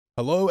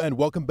Hello and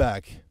welcome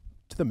back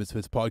to the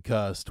Misfits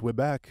podcast. We're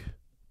back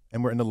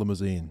and we're in a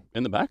limousine.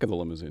 In the back of the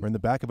limousine. We're in the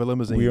back of a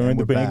limousine. We are in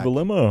the back of a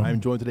limo. I'm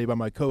joined today by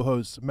my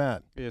co-hosts,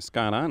 Matt. Yeah, what's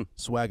going on?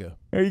 Swagger.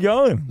 How you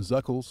going?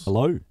 Zuckles.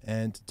 Hello.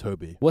 And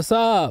Toby. What's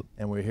up?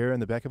 And we're here in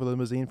the back of a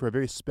limousine for a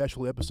very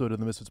special episode of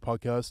the Misfits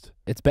podcast.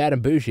 It's bad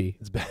and bougie.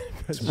 It's bad.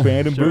 It's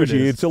bad and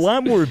bougie. It's a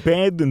lot more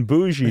bad than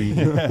bougie.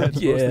 It's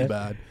Yeah. mostly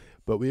bad.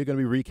 But we are going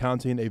to be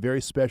recounting a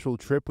very special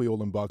trip we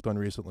all embarked on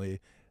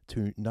recently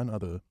to none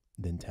other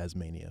than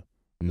Tasmania.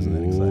 Isn't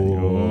that exciting?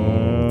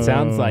 Oh.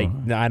 Sounds like,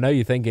 I know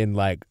you're thinking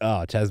like,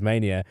 oh,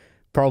 Tasmania,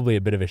 probably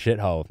a bit of a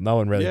shithole. No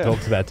one really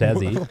talks about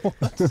Tassie.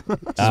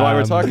 That's why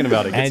we're talking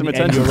about it. Get some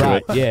attention you're to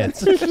right. it. Yeah,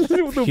 it's a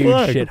huge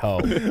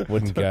shithole.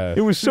 Wouldn't go.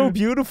 It was so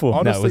beautiful.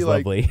 Honestly, No, it was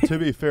like, lovely. to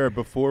be fair,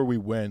 before we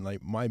went,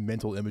 like my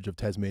mental image of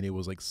Tasmania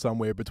was like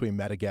somewhere between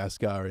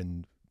Madagascar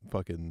and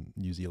fucking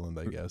New Zealand,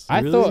 I guess.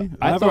 I thought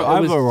I have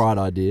a right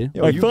idea.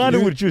 Yeah, I you- thought you-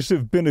 it would just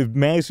have been a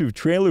massive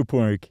trailer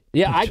park.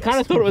 Yeah, I kind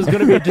of thought it was going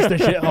to be just a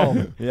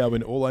shithole. Yeah,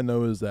 when all I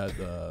know is that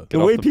The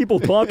way people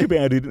talk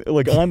about it,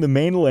 like on the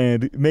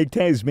mainland, make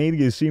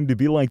Tasmania seem to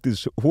be like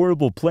this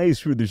horrible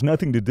place where there's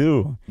nothing to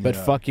do. But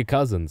Yeah. fuck your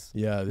cousins.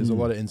 Yeah, there's a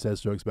lot of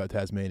incest jokes about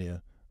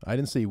Tasmania. I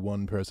didn't see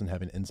one person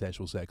having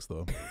incestual sex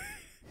though.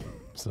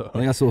 So I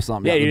think I saw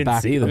something. Yeah, out you the didn't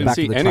back, see them. the I didn't back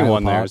see of the trailer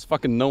anyone there. park. There's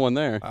fucking no one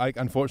there.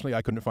 unfortunately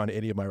I couldn't find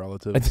any of my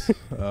relatives. They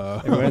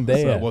weren't So I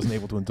there. wasn't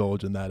able to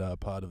indulge in that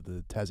part of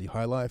the Tassie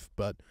high life,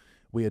 but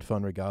we had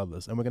fun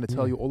regardless. And we're going to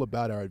tell you all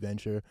about our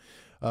adventure.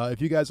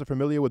 If you guys are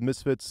familiar with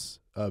Misfits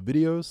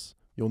videos,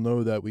 you'll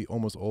know that we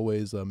almost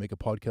always make a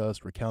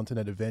podcast recounting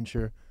an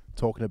adventure,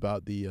 talking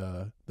about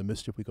the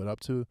mischief we got up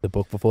to. The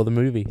book before the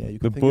movie. Yeah, you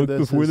The can think of book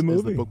this before as, the as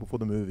the movie. book before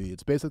the movie.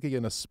 It's basically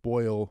going to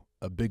spoil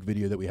a big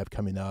video that we have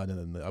coming out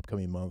in the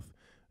upcoming month,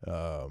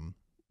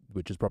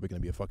 which is probably going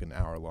to be a fucking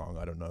hour long.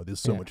 I don't know. There's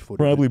so Yeah. much footage.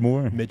 Probably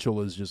more.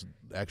 Mitchell is just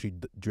actually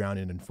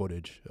drowning in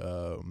footage.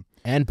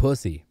 And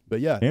pussy. But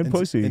yeah, And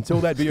pussy. until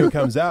that video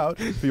comes out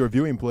for your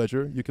viewing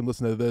pleasure, you can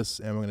listen to this,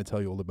 and we're going to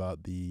tell you all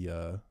about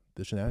the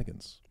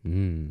shenanigans we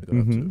got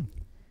up to. Mhm.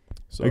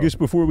 So I guess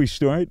before we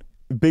start,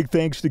 big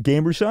thanks to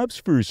Gamersubs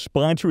for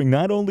sponsoring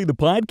not only the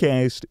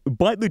podcast,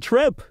 but the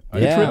trip.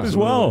 The Yeah. trip as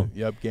well.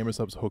 absolutely. Yep,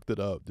 Gamersubs hooked it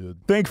up, dude.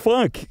 Thank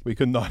fuck. We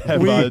could not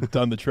have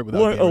done the trip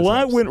without Well, a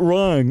lot Gamersubs. went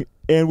wrong,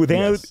 and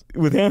without Yes.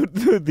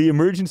 the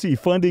emergency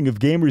funding of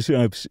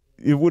Gamersubs,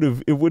 it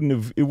wouldn't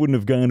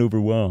have gone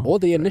over well. Or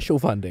the initial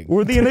funding.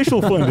 Or the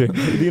initial funding.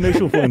 The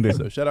initial funding.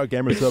 So shout out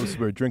Gamersubs.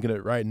 We're drinking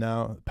it right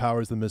now.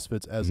 Powers the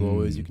Misfits as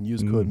always. You can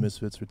use code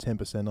Misfits for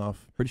 10%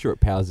 off. Pretty sure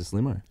it powers this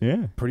limo.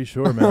 Yeah. Pretty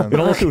sure, man.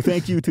 And also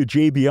thank you to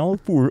JBL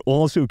for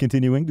also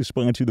continuing to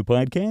sponsor the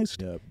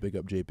podcast. Yeah, big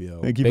up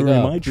JPL. Thank you Big very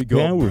up. much. Big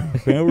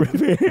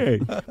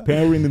up.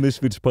 Powering the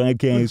Misfits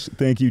podcast.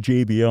 Thank you,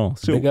 JBL.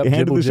 So Big up, how did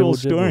jibble, this all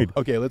jibble, jibble. start?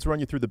 Okay, let's run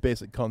you through the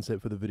basic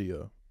concept for the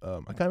video.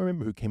 I can't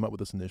remember who came up with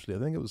this initially. I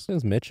think it was It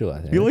was Mitchell, I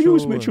think. I feel like it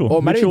was Mitchell. Or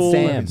it might have been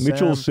Mitchell, Sam.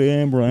 Mitchell,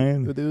 Sam,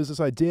 Ryan. there was this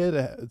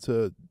idea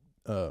to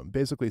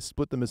basically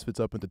split the Misfits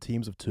up into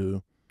teams of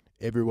two.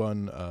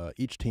 Everyone,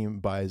 each team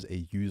buys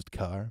a used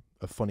car,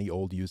 a funny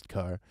old used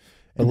car.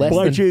 But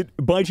less than-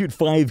 Budget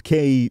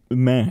 5K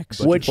max.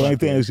 Which-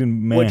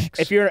 5,000 max.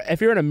 Which, if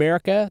you're in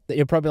America,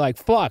 you're probably like,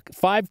 fuck,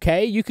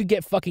 5K, you could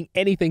get fucking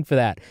anything for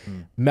that.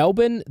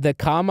 Melbourne, the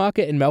car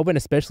market in Melbourne,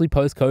 especially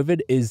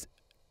post-COVID, is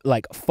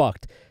like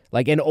fucked.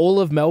 Like in all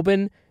of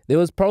Melbourne, there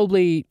was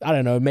probably, I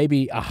don't know,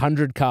 maybe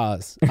 100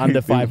 cars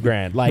under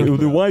 $5,000. Like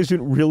there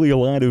wasn't really a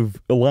lot of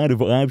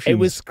options. it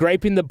was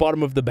scraping the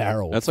bottom of the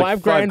barrel. That's like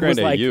 $5,000 was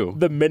 $5,000 like AU.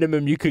 the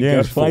minimum you could yeah, go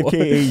it's 5K for.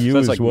 AU So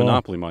that's as like well.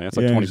 Monopoly money. That's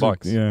like Yeah, 20 exactly.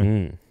 bucks. Yeah.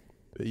 Mm.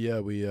 But yeah,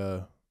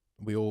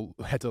 we all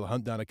had to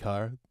hunt down a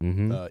car.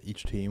 Mhm.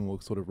 Each team will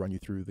sort of run you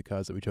through the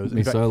cars that we chose. Took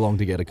me so long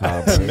to get a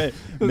car.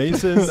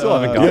 Mason. Still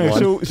haven't got Yeah,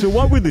 one. so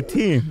what were the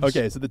teams?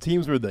 Okay, so the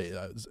teams were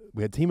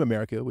we had Team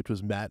America, which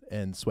was Matt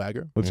and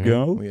Swagger. Let's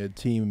go. We had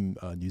Team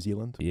New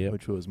Zealand, Yep.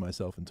 which was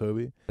myself and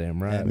Toby.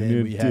 Damn right. And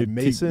then we had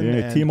Mason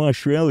and Team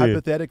Australia.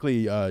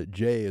 hypothetically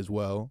Jay as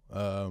well.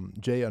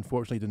 Jay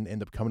unfortunately didn't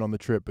end up coming on the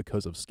trip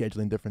because of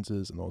scheduling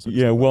differences and also.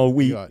 Yeah, well,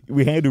 we got,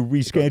 had to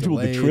reschedule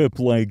the delayed. trip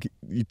like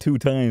 2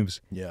 times.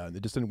 yeah,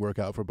 it just didn't work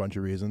out for a bunch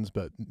of reasons.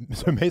 But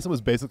so Mason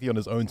was basically on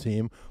his own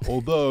team.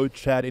 Although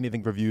Chad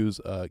Anything for Views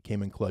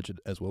came in clutch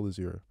as well as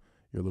your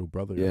little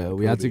brother. Yeah,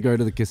 we had to go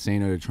to the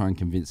casino to try and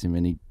convince him,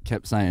 and he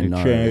kept saying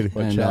no. Chad.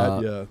 But And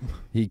Chad, yeah.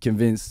 he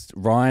convinced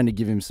Ryan to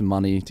give him some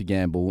money to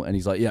gamble, and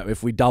he's like, "Yeah,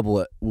 if we double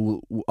it,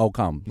 I'll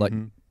come like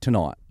Mhm.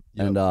 tonight."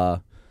 Yep.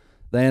 And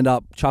they end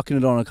up chucking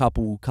it on a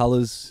couple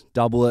colours,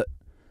 double it,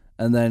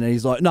 and then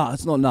he's like, "No,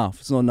 it's not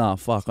enough. It's not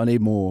enough. Fuck, I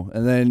need more."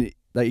 And then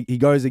he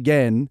goes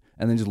again,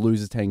 and then just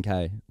loses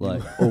 10K,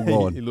 like all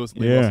gone. he lost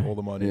Yeah. all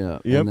the money. Yeah,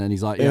 Yep. and then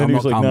he's like, And "Yeah, then I'm he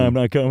not was like, coming." no, I'm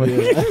not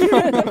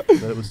coming.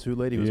 But it was too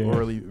late. He was Yeah.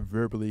 already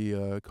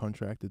verbally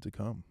contracted to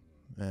come.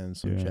 And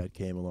so Yeah. Chad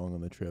came along on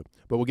the trip.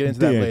 But we'll get into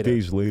that later.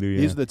 Days later, yeah.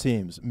 These are the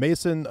teams.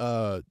 Mason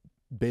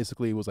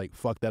basically was like,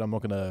 fuck that, I'm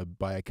not gonna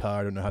buy a car.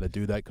 I don't know how to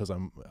do that because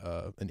I'm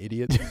an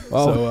idiot.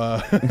 Oh.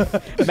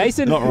 So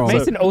Mason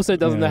also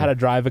doesn't know how to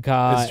drive a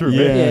car. It's true,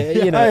 Yeah,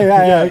 man. you know.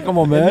 Hey, come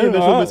on, in the man.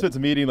 initial Misfits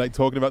meeting, like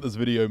talking about this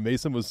video,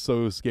 Mason was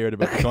so scared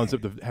about the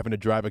concept of having to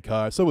drive a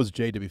car. So was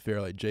Jay, to be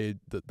fair. Like Jay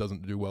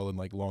doesn't do well in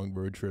like long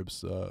road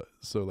trips.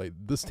 So like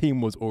this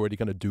team was already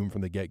kind of doomed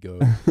from the get go.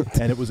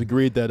 And it was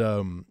agreed that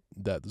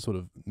that the sort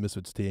of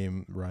Misfits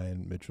team,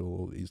 Ryan,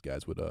 Mitchell, these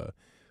guys would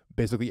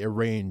basically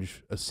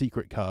arrange a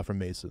secret car from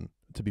Mason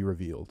to be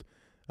revealed.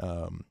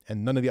 And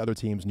none of the other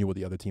teams knew what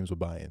the other teams were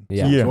buying.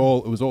 Yeah. So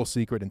it was all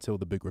secret until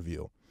the big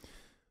reveal.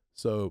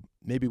 So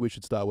maybe we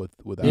should start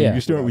with our, Yeah.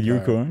 You start with your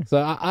car. So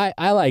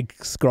I like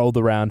scrolled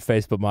around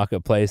Facebook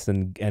Marketplace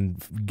and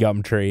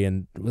Gumtree,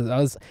 and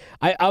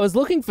I was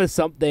looking for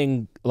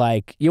something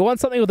like, you want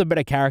something with a bit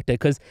of character,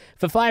 because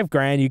for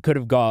 $5,000 you could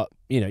have got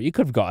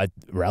a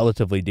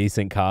relatively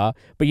decent car,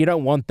 but you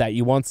don't want that.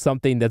 You want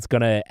something that's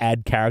gonna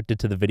add character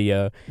to the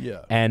video.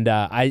 Yeah. And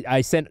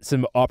I sent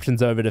some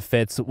options over to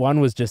Fitz. One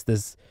was just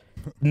this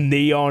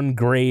neon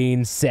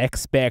green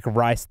sex spec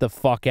rice the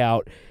fuck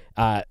out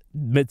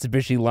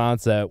Mitsubishi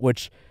Lancer,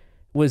 which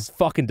was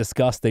fucking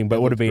disgusting,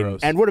 but would have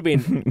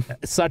been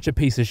such a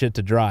piece of shit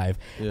to drive.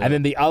 Yeah. And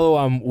then the other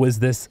one was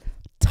this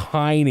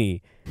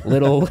tiny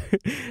little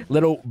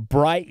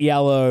bright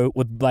yellow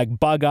with like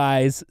bug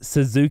eyes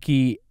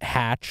Suzuki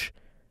hatch.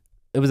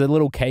 It was a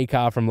little K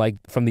car from the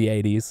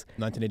 80s.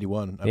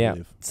 1981, I Yeah.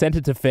 believe. Sent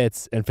it to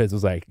Fitz, and Fitz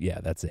was like,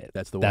 yeah, that's it.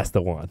 That's the one. That's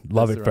the one.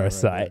 Love That's it the first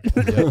sight.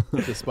 right there.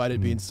 Yeah. Despite it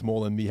being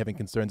small and me having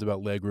concerns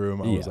about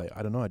legroom, I was like,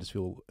 I don't know, I just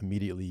feel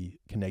immediately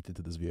connected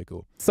to this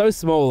vehicle. So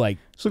small, like,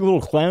 It's like a little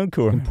clown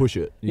car. Push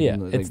it. You yeah,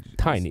 can, it's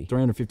tiny.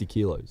 350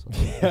 kilos.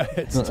 Yeah,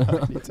 it's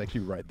tiny. It's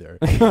actually right there.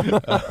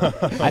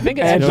 I think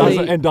it's and,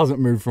 actually... doesn't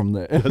move from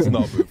there. It does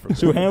not move from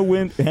So there.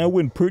 how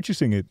when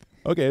purchasing it?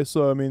 Okay,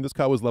 so I mean, this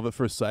car was love at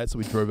first sight, so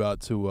we drove out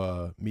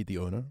to meet the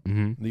owner.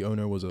 Mm-hmm. The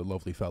owner was a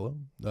lovely fellow.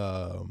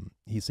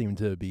 He seemed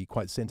to be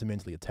quite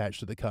sentimentally attached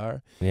to the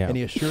car, Yeah. and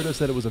he assured us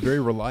that it was a very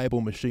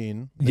reliable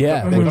machine.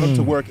 Yeah. They got him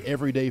to work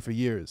every day for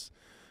years.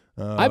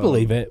 I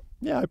believe it.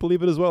 Yeah, I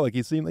believe it as well. Like he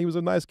was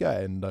a nice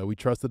guy, and we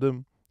trusted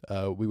him.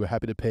 We were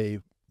happy to pay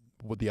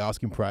what the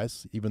asking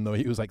price, even though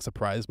he was like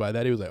surprised by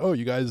that. He was like, "Oh,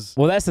 you guys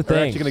Well, that's the are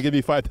thing. actually gonna give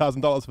me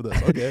 $5,000 for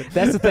this?" Okay.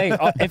 That's the thing.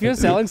 If you're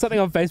selling something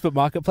on Facebook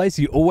Marketplace,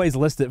 you always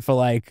list it for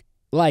like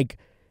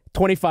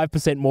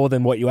 25% more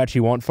than what you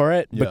actually want for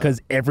it, Yeah. because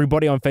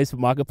everybody on Facebook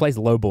Marketplace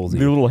lowballs The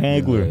you. little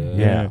haggler.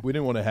 Yeah. We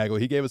didn't want to haggle.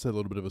 He gave us a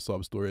little bit of a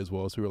sob story as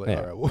well, so we were like,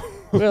 Yeah. "All right, well."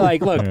 We're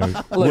like, look,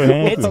 We're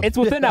haggling. it's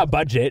within our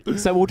budget,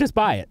 so we'll just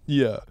buy it.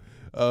 Yeah.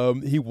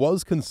 He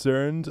was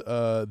concerned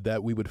that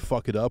we would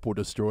fuck it up or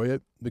destroy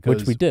it, because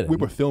Which we didn't. We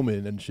were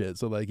filming and shit.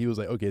 So like he was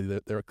like, okay,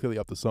 they're clearly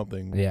up to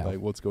something. Yeah. Like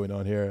what's going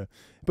on here?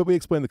 But we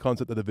explained the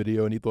concept of the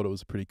video, and he thought it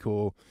was pretty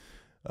cool.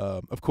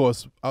 Of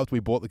course, after we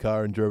bought the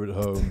car and drove it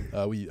home,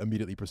 we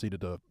immediately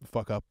proceeded to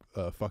fuck with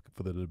it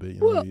a little bit.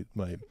 Well, we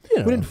know.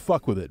 didn't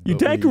fuck with it. You but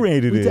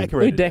decorated we it. We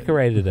decorated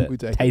decorated it We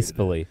decorated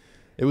tastefully.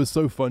 It was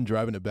so fun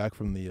driving it back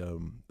from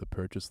the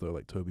purchase though.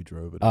 Like Toby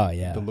drove it. Oh,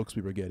 yeah. The looks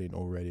we were getting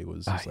already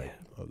was Oh, just yeah. like,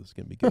 oh, this is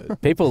gonna be good.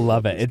 People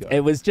love it.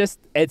 It's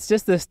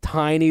just this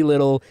tiny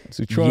little It's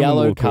a charming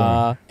yellow little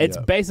car. It's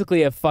Yeah.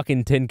 basically a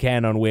fucking tin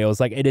can on wheels.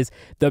 Like, it is,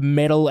 the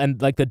metal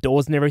and like the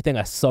doors and everything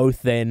are so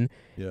thin.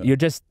 Yeah. You're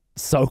just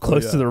so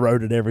close to yeah. the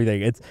road and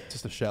everything. It's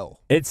Just a shell.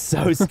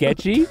 so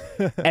sketchy,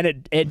 and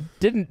it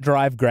didn't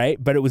drive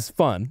great, but it was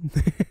fun.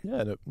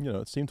 Yeah, and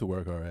it seemed to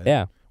work all right.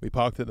 Yeah. We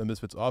parked it in the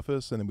Misfits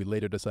office, and then we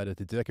later decided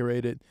to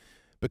decorate it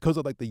because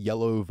of like the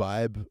yellow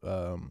vibe.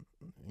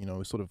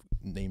 We sort of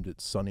named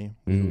it Sunny.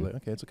 We Mm. were like,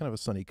 okay, it's a kind of a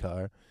sunny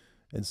car,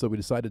 and so we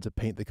decided to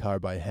paint the car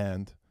by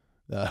hand,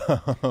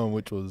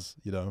 which was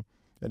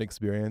an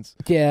experience.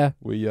 Yeah.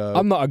 We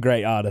I'm not a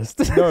great artist.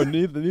 no,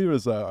 neither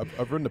was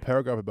I've written a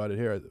paragraph about it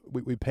here.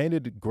 We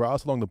painted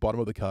grass along the bottom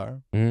of the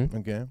car, Mhm.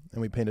 okay,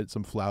 and we painted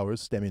some flowers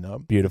stemming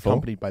up, Beautiful.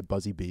 accompanied by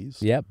buzzy bees.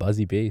 Yeah,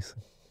 buzzy bees.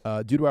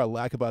 Due to our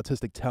lack of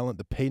artistic talent,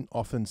 the paint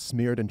often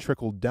smeared and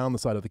trickled down the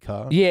side of the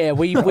car, Yeah,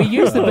 we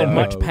used a bit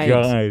much Oh,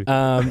 paint.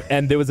 God.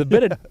 And there was a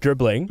bit of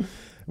dribbling.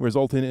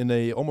 resulting in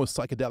a almost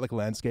psychedelic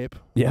landscape.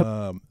 Yep.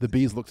 The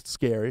bees looked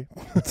scary.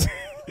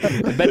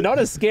 But not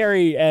as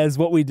scary as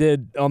what we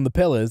did on the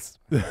pillars.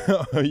 Yeah,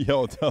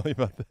 I'll tell you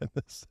about that in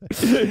a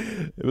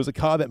sec. It was a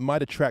car that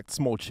might attract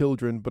small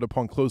children, but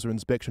upon closer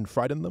inspection,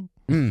 frightened them.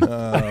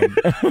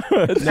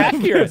 It's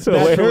accurate.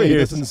 Naturally,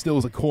 this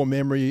instills a core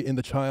memory in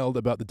the child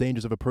about the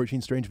dangers of approaching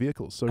strange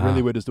vehicles. So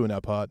really, we're just doing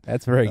our part.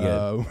 That's very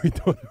good. We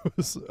thought it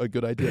was a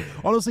good idea.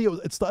 Honestly,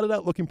 it started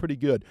out looking pretty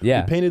good.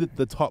 Yeah. We painted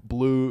the top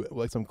blue,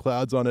 like some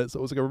clouds on it, so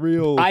it was like a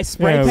real I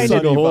spray Yeah, painted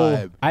sunny the whole.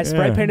 vibe. I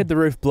spray Yeah. painted the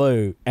roof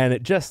blue, and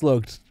it just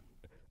looked.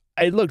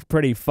 It looked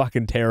pretty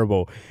fucking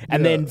terrible.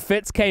 And Yeah. then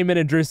Fitz came in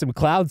and drew some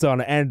clouds on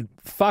it, and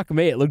fuck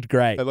me, it looked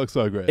great. It looks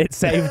so great. It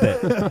saved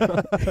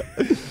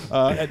it.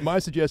 At my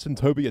suggestion,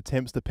 Toby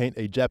attempts to paint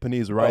a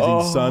Japanese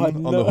rising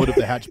sun on the hood of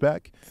the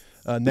hatchback.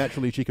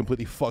 Naturally, she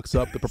completely fucks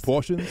up the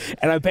proportions.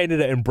 And I painted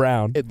it in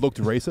brown. It looked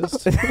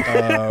racist.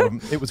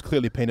 It was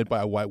clearly painted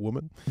by a white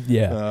woman.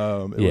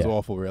 Yeah. It was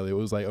awful, really. It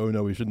was like, oh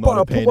no, we should not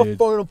have painted. Put my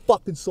phone on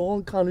fucking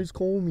song, can't just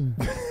call me.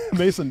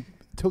 Mason,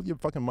 tilt your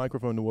fucking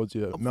microphone towards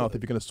your mouth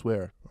if you're gonna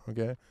swear.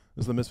 Okay,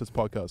 this is the Misfits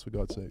podcast, for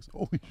God's sakes.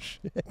 Holy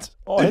shit!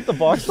 Oh, hit the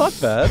box. Not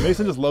bad.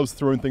 Mason just loves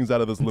throwing things out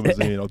of this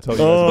limousine. I'll tell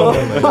you.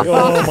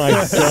 Oh my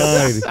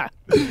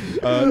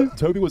God!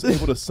 Toby was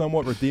able to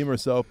somewhat redeem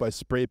herself by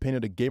spray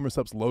painting a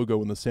GamerSupps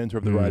logo in the center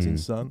of the rising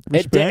sun.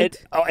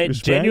 Respect? It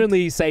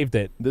genuinely saved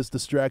it. This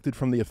distracted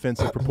from the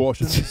offensive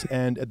proportions,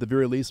 and at the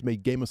very least,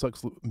 made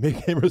GamerSupps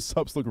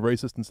look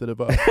racist instead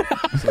of us.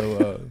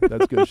 So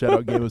that's good. Shout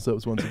out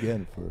GamerSupps once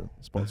again for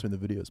sponsoring the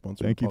video.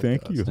 Sponsoring the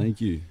podcast.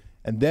 Thank you.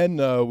 And then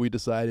we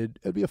decided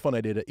it'd be a fun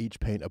idea to each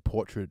paint a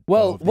portrait.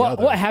 Well, of the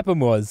other. what happened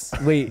was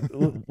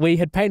we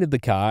had painted the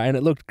car and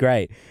it looked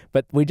great,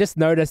 but we just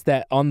noticed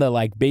that on the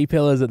like B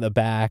pillars at the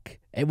back,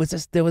 it was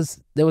just there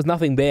was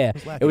nothing there.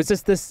 It was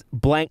just this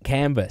blank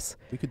canvas.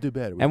 We could do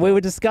better. And we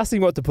were discussing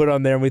what to put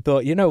on there, and we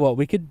thought, you know what,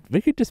 we could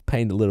just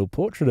paint a little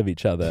portrait of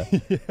each other.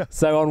 Yeah.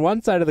 So on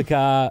one side of the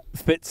car,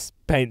 Fitz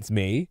paints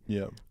me.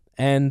 Yeah.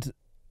 And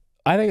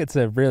I think it's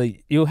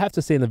you'll have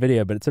to see in the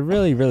video, but it's a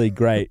really, really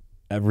great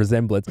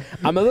resemblance.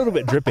 I'm a little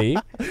bit drippy.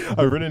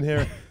 I've written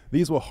here,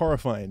 these were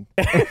horrifying.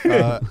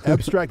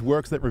 Abstract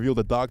works that reveal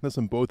the darkness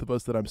in both of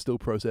us that I'm still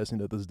processing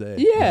to this day.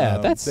 Yeah,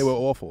 they were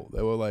awful.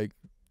 They were like,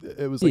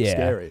 it was like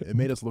scary. It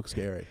made us look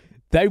scary.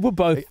 They were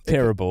both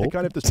terrible. It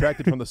kind of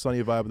distracted from the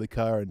sunny vibe of the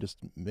car and just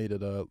made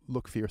it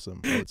look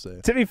fearsome, I would say.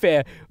 To be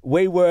fair,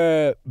 we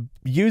were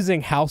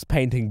using house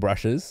painting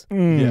brushes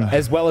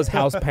as well as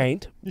house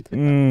paint.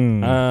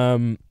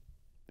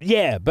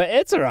 Yeah, but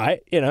it's all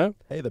right, you know.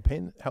 Hey, the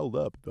paint held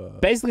up.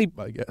 Basically,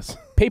 I guess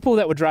people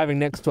that were driving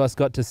next to us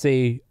got to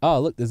see,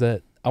 oh, look,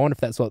 I wonder if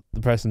that's what the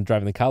person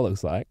driving the car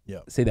looks like. Yeah.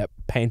 See that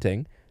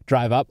painting,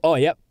 drive up. Oh,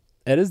 yep,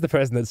 it is the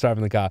person that's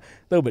driving the car. A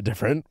little bit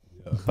different,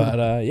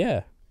 but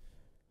yeah.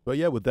 But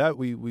yeah, with that,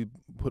 we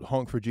put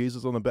Honk for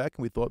Jesus on the back,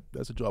 and we thought,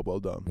 that's a job well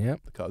done.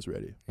 Yep. The car's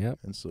ready. Yep.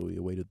 And so we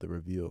awaited the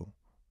reveal.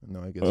 And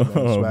now I guess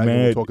man,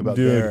 we'll talk about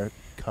their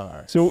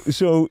car.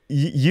 So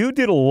you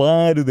did a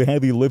lot of the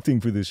heavy lifting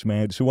for this,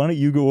 man. So why don't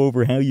you go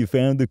over how you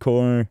found the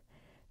car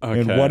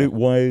and what it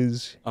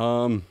was?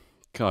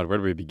 God, where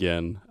do we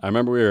begin? I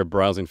remember we were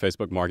browsing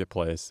Facebook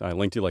Marketplace. I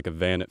linked you like a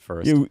van at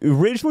first. Yeah,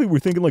 originally, we're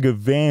thinking like a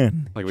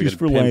van. Like we just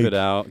could for pimp it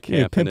out,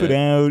 camp pimp it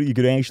out. You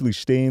could actually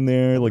stay in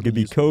there. Like it'd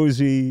be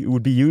cozy. It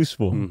would be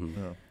useful.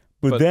 Mm-hmm. Yeah.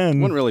 But then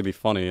it wouldn't really be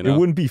funny, you know? It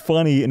wouldn't be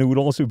funny, and it would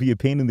also be a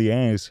pain in the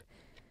ass.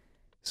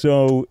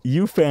 So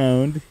you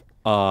found...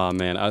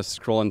 Man, I was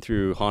scrolling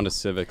through Honda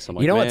Civics. I'm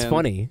like, you know man. what's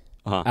funny?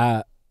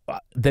 Uh-huh.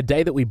 The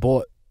day that we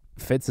bought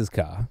Fitz's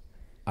car,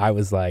 I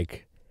was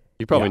like...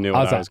 You probably knew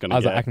what I was going to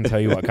get. Like, I can tell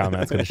you what car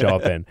Matt's going to show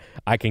up in.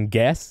 I can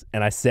guess,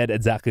 and I said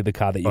exactly the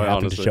car that you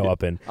happened to show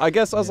up in. I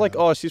guess I was like,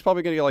 oh, she's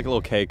probably going to get like a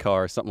little K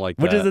car or something like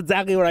that. Which is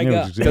exactly what I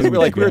got. Because we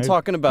were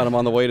talking about him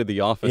on the way to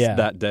the office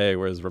that day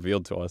where it was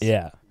revealed to us.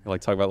 Yeah. We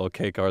like talk about little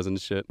K cars and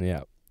shit.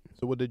 Yeah.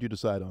 So what did you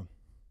decide on?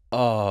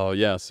 Oh,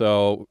 yeah.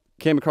 So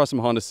came across some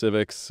Honda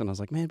Civics, and I was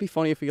like, man, it'd be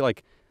funny if we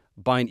like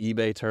buy an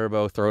eBay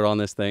turbo, throw it on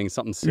this thing,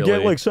 something silly. You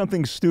get like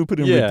something stupid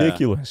and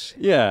ridiculous.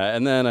 Yeah,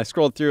 and then I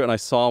scrolled through and I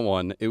saw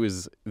one. It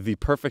was the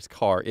perfect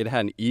car. It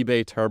had an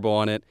eBay turbo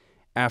on it,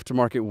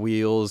 aftermarket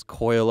wheels,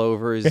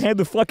 coilovers. It had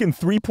the fucking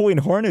 3-point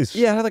harness.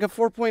 Yeah, it had like a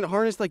 4-point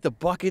harness, like the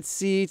bucket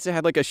seats. It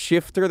had like a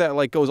shifter that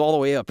like goes all the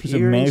way up It was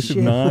here. a massive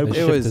knob.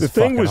 The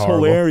thing was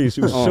horrible. hilarious.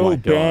 It was Oh so my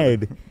God.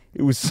 bad.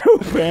 It was so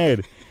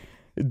bad.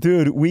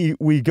 Dude,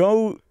 we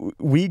go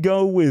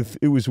with,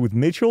 it was with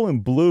Mitchell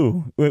and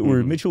Blue,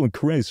 or Mitchell and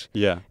Chris.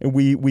 Yeah. And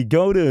we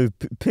go to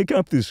pick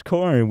up this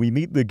car, and we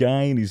meet the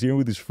guy, and he's here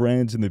with his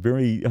friends, and they're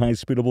very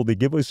hospitable. They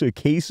give us a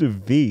case of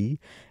V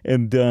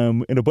and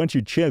a bunch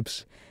of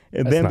chips.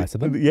 And That's then, nice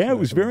of them. Yeah, it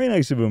was very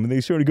nice of them. And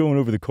they started going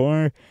over the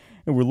car,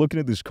 and we're looking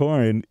at this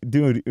car, and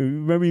dude,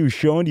 remember he was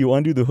showing you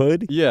under the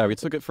hood? Yeah, we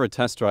took it for a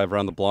test drive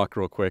around the block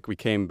real quick. We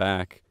came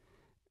back.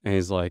 And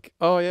he's like,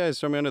 oh, yeah, he's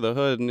showing me under the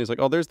hood. And he's like,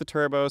 oh, there's the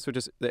turbo. So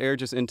just the air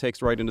just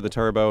intakes right into the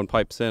turbo and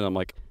pipes in. I'm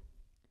like,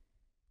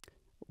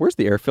 where's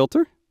the air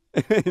filter?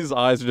 His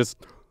eyes are just,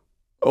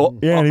 oh,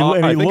 Yeah, and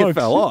I he think looks. it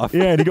fell off.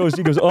 Yeah, and he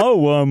goes,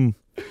 oh,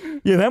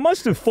 yeah, that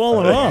must have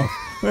fallen off.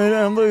 And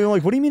I'm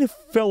like, what do you mean it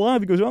fell off?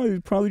 He goes, oh,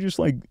 it probably just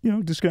like,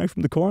 disconnected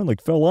from the car and like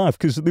fell off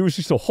because there was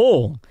just a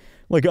hole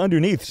like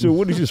underneath. So it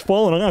would have just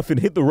fallen off and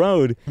hit the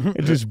road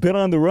and just been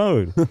on the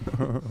road.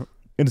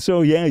 And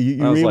so, yeah,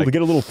 you were able to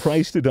get a little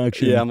price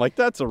deduction. Yeah, I'm like,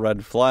 that's a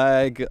red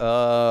flag.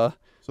 So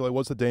like,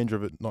 what's the danger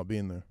of it not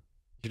being there?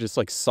 You're just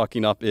like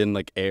sucking up in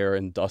like air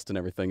and dust and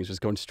everything. It's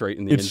just going straight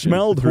in the It engine.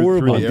 smelled Through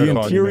horrible. the The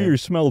aircon, interior man.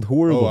 smelled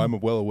horrible. Oh, I'm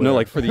well aware. No,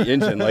 like for the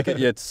engine, like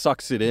it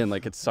sucks it in,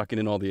 like it's sucking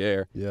in all the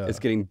air. Yeah. It's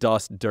getting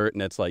dust, dirt,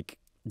 and it's like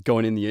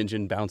going in the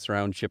engine, bounce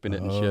around, chipping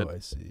it and shit. I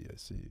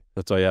see.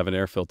 That's why you have an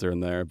air filter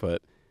in there.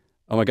 But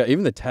oh my God,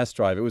 even the test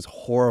drive, it was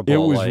horrible. It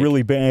was like,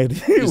 really bad.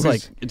 It was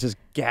like, it just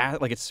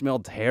like it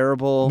smelled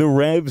terrible. The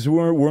revs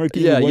weren't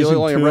working. Yeah, It you wasn't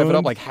only rev it up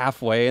tuned. like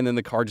halfway, and then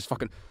the car just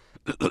fucking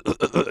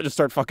just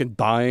start fucking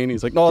dying.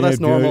 He's like, no, that's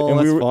dude, normal.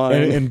 and That's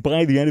fine. And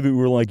by the end of it, we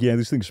were like, yeah,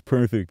 this thing's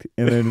perfect.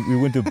 And then we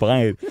went to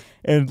buy it,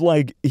 and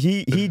like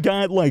he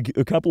got like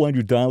a couple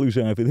 $100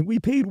 off. I think we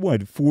paid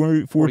what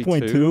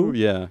 4.2.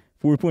 Yeah.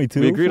 4.2.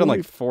 We agreed on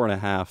like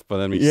 4.5, but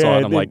then we saw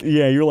it. I'm like,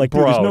 yeah, you're like,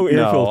 dude, bro, there's no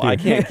air filter. I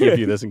can't give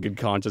you this in good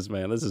conscience,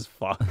 man. This is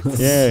fucked.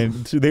 Yeah,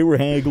 and so they were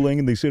haggling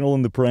and they settled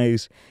on the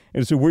price.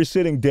 And so we're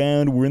sitting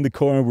down, we're in the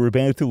car, we're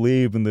about to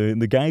leave, and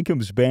the guy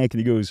comes back and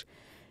he goes,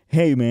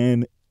 hey,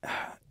 man,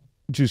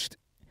 just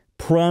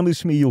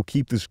promise me you'll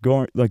keep this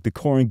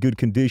car in good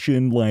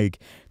condition. Like,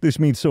 this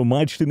means so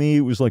much to me.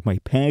 It was like my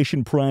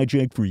passion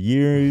project for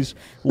years.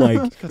 Like,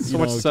 Got so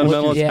much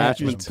sentimental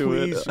attachment to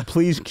it.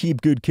 Please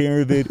keep good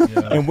care of it.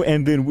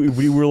 And then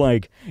we were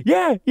like,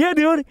 yeah,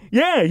 dude,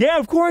 yeah,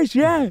 of course,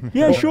 yeah,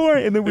 sure.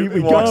 And then we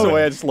walks go.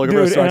 away. I just look at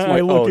her, starts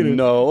like, oh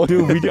no,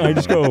 dude. I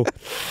just go.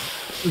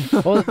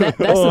 Well, that's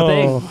the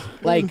thing.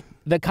 Like,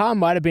 the car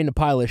might have been a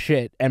pile of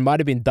shit and might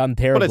have been done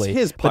terribly. But it's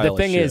his pile But the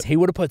thing of is, shit. he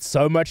would have put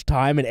so much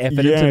time and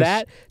effort into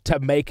that to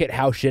make it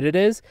how shit it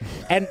is.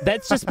 And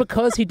that's just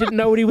because he didn't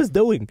know what he was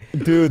doing.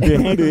 Dude, they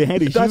had a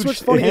huge, that's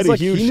what's funny. It's like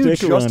he knew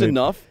sticker just on it.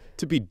 enough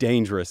to be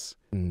dangerous.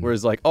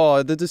 Whereas like,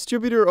 oh, the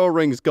distributor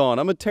O-ring's gone.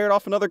 I'm going to tear it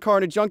off another car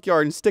in a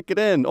junkyard and stick it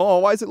in. Oh,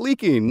 why is it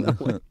leaking?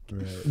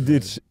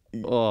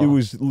 It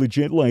was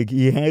legit. Like,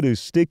 he had a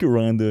sticker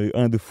on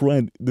the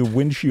front, the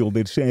windshield,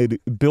 that said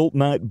 "built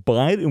not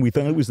bought," and we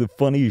thought it was the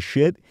funniest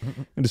shit.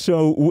 And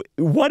so,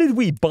 what did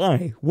we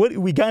buy?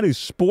 We got a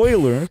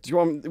spoiler. Do you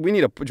want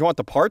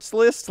the parts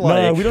list? No,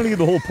 Like, we don't need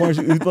the whole parts.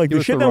 Like, the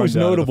us shit the that was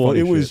rundown of the notable. funny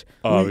It was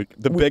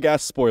the big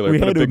ass spoiler. we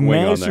Put had a big wing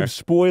on there. massive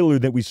spoiler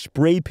that we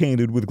spray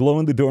painted with glow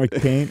in the dark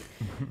paint.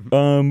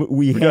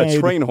 We got had a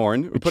train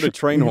horn. We put a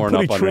train horn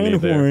up put a train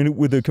underneath there. horn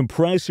with a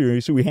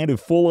compressor, so we had a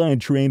full-on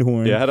train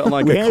horn. Yeah, had it on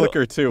like We a had-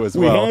 clicker too as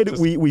well.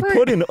 We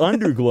put an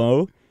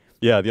underglow.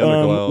 Yeah, the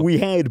underglow. We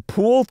had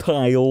pool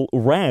tile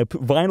wrap,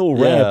 vinyl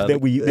wrap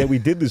that we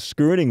did the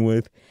skirting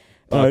with.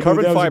 Carbon that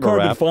was a fiber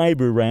carbon wrap.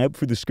 fiber wrap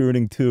for the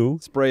skirting too.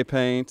 Spray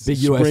paint. Big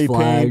US Spray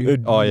flag.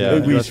 paint, Oh, yeah,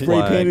 we US spray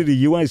flag. painted a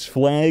U.S.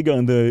 flag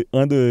on the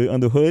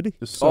hood.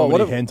 There's so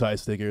what many a- hentai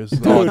stickers.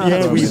 Dude, Oh,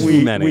 yeah, so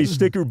we many.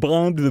 sticker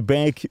bombed the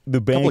back. A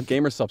couple of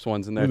Gamer Subs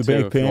ones in there the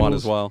too, back if you want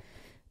panels. as well.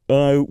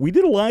 We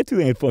did a lot to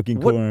that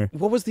fucking car.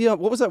 What was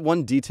that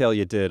one detail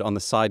you did on the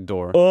side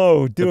door?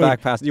 Oh, dude! The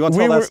back pass. You want to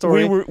tell that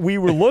story? We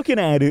were looking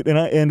at it,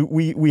 and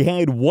we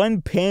had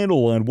one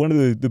panel on one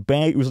of the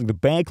back. It was like the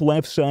back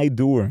left side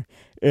door,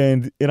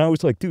 and I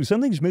was like, dude,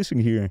 something's missing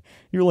here.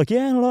 You were like,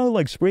 yeah, I don't know,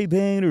 like spray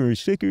paint or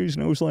stickers,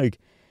 and I was like.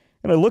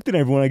 And I looked at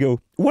everyone. I go,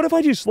 "What if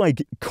I just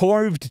like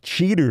carved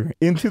cheater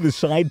into the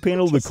side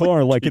panel of the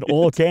car, like in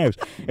all caps?"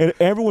 And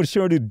everyone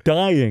started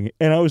dying.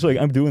 And I was like,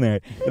 "I'm doing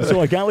that." And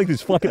so I got like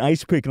this fucking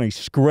ice pick and I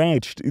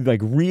scratched like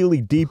really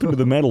deep into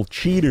the metal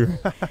cheater,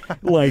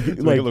 like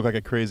Make it look like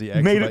a crazy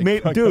X.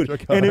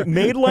 dude. And it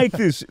made like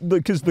this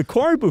because the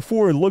car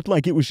before looked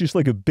like it was just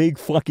like a big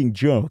fucking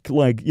joke.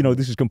 Like, you know,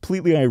 this is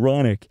completely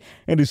ironic.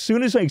 And as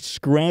soon as I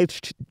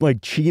scratched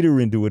like cheater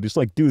into it, it's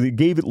like, dude, it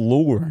gave it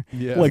lore.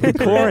 Yeah. Like the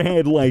car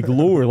had like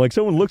lore. Like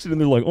someone looks at it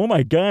and they're like, "Oh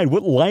my god,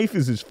 what life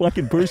is this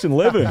fucking person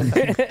living?"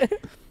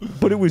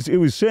 But it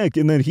was sick.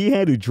 And then he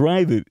had to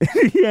drive it.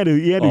 he had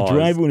to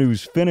drive it when it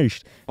was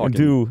finished and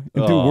do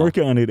work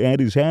on it at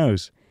his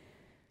house.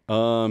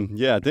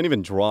 Yeah, it didn't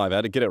even drive. I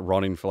had to get it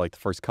running for like the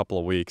first couple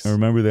of weeks. I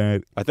remember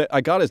that.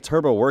 I got his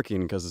turbo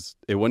working because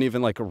it wouldn't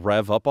even like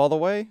rev up all the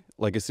way.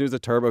 Like as soon as the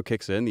turbo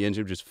kicks in, the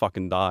engine would just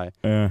fucking die.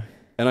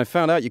 And I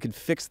found out you could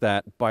fix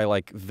that by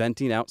like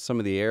venting out some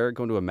of the air,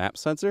 going to a map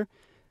sensor.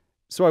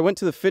 So I went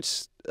to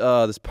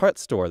this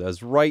parts store that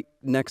was right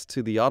next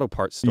to the auto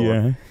parts store.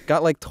 Yeah.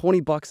 Got like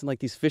 $20 in like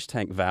these fish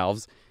tank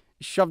valves.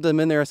 Shoved them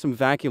in there, some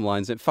vacuum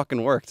lines. It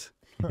fucking worked.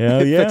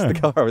 Hell It yeah. fixed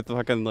the car with the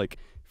fucking like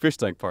fish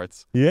tank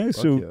parts. Yeah,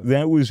 so yeah.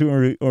 that was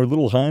our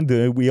little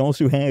Honda. We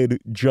also had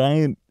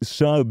giant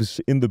subs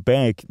in the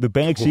back. The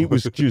back seat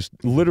was just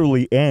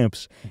literally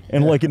amps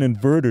and like an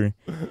inverter.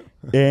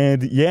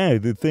 And yeah,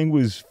 the thing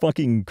was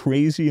fucking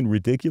crazy and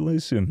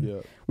ridiculous.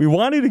 And we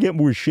wanted to get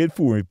more shit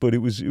for it, but it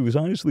was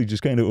honestly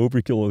just kind of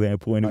overkill at that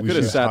point. I It was could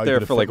have just, sat how there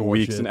you for like fit more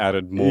weeks shit. and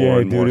added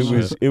more and more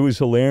shit. it was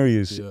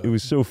hilarious. Yeah. It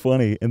was so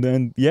funny. And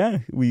then yeah,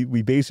 we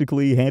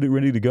basically had it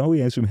ready to go. We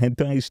had some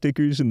hentai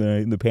stickers in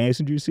the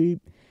passenger seat.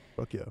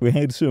 Fuck yeah. We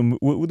had some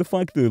what the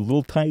fuck, the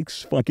little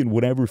tykes fucking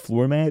whatever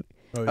floor mat.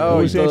 Oh, Oh,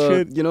 What was that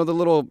shit? You know the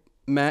little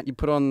mat you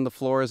put on the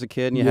floor as a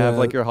kid and you have Yeah.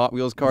 like your Hot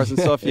Wheels cars and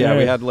stuff? Yeah,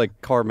 we Yeah. had like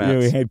car mats. Yeah,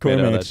 we had car made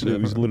out of mats. that shit.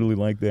 It was literally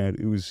like that.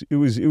 It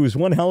was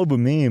one hell of a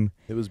meme.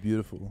 It was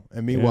beautiful.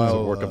 And Yeah, it was a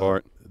meanwhile, work of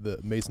art. the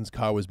Mason's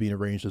car was being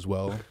arranged as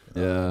well.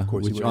 Yeah, Of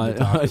course, you which wouldn't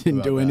even talk I didn't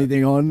about do that.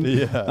 anything on.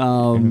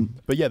 Yeah.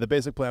 But yeah, the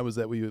basic plan was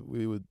that we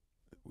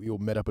all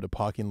met up at a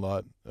parking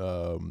lot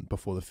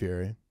before the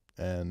ferry,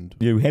 and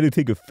Yeah, we had to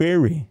take a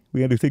ferry.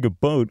 We had to take a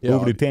boat Yeah,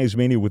 over to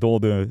Tasmania with all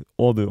the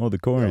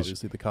cars.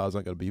 obviously the car's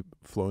not going to be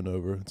flown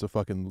over. It's a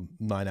fucking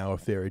 9-hour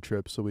ferry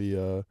trip. So we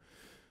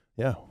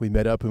yeah, we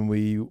met up and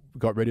we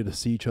got ready to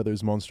see each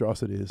other's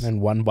monstrosities.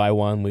 And one by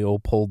one, we all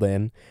pulled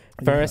in.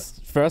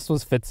 First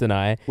was Fitz and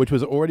I. Which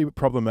was already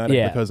problematic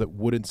Yeah. because it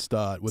wouldn't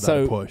start without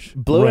So a push.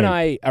 Blue and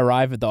Right. I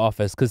arrive at the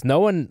office because no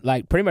one,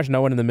 like pretty much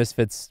no one in the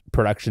Misfits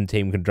production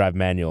team can drive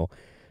manual.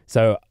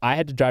 So I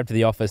had to drive to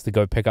the office to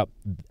go pick up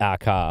our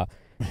car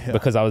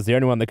because I was the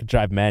only one that could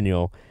drive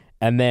manual.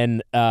 And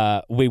then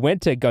we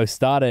went to go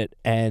start it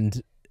and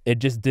it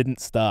just didn't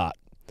start.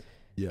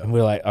 Yeah. And we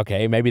were like,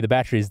 okay, maybe the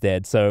battery's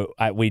dead. So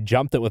we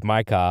jumped it with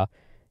my car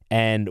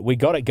and we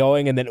got it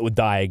going and then it would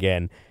die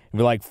again. And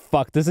we're like,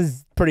 fuck, this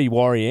is pretty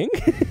worrying.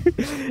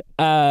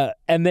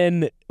 And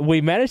then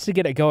we managed to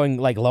get it going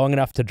like long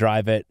enough to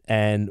drive it,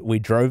 and we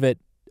drove it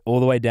all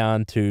the way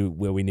down to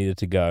where we needed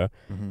to go.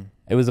 Mm-hmm.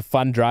 It was a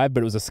fun drive,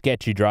 but it was a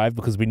sketchy drive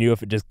because we knew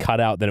if it just cut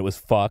out, then it was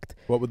fucked.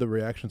 What were the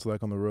reactions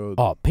like on the road?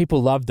 Oh,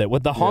 people loved it.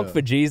 With the honk Yeah.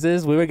 for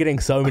Jesus, we were getting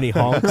so many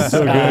honks.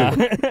 So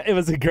It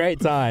was a great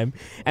time.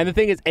 And the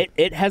thing is,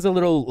 it has a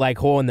little like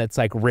horn that's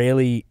like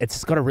really, it's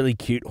just got a really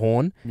cute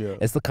horn. Yeah.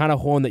 It's the kind of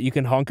horn that you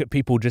can honk at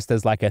people just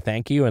as like a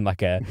thank you and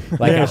like a Yeah,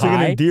 a it's like an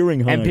hi. endearing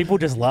honk. And people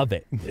just love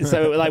it.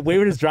 So like we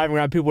were just driving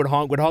around, people would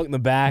honk in the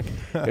back.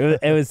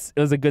 It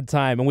was a good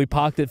time. And we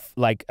parked it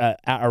like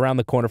around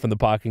the corner from the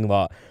parking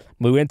lot.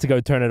 We went to go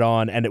turn it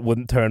on and it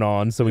wouldn't turn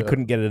on, so we Yeah.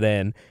 couldn't get it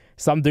in.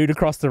 Some dude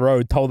across the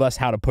road told us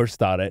how to push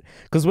start it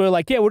because we were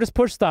like, yeah, we'll just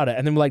push start it.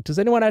 And then we're like, does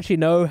anyone actually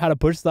know how to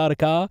push start a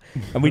car?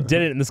 And we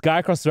did it. And this guy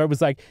across the road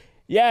was like,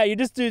 yeah, you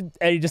just do.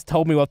 And he just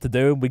told me what to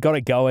do. We got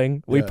it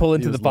going. We Yeah, pull he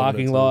into the was loving it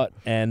parking too. lot.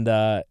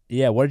 And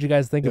yeah, what did you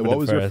guys think Yeah, of it what at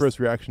was first? your first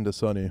reaction to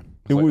Sonny?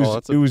 It Like, was oh,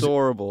 that's it was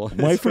adorable.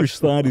 my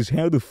first thought is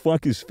how the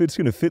fuck is Fitz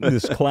gonna fit in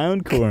this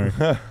clown car?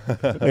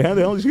 Like, how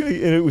the hell is he gonna?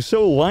 And it was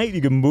so light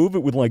you can move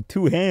it with like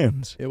two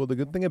hands. Yeah, well, the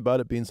good thing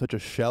about it being such a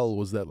shell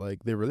was that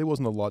like there really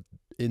wasn't a lot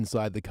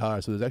inside the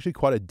car, so there's actually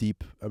quite a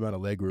deep amount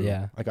of leg room.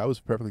 Yeah. Like I was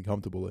perfectly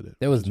comfortable in it.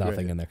 There was It great.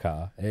 nothing in the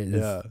car.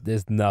 Yeah.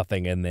 There's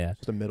nothing in there.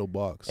 Just a middle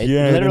box. It-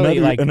 Yeah, and literally,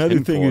 another, like, another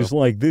thing tinfoil. is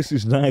like this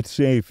is not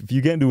safe. If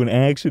you get into an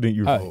accident,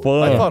 you're Oh, fucked.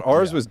 I thought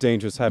ours Yeah. was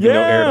dangerous having no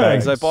Yeah.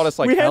 airbags. I bought us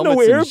like we had no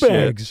helmets and shit.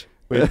 airbags.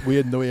 We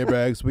had no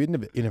airbags. We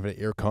didn't even have an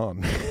air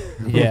con.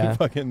 Yeah.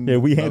 Fucking Yeah,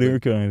 we had nothing. air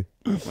con.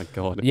 Oh my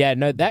god. Yeah,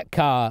 no, that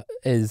car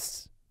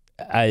is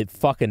a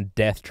fucking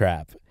death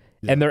trap.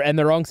 Yeah. And they're in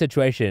the wrong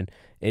situation.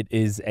 It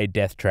is a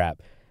death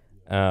trap.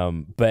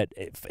 But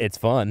it's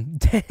fun.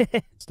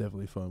 It's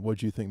definitely fun. What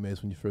did you think,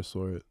 Mace, when you first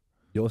saw it?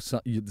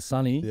 The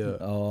Sunny. Yeah.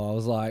 Oh,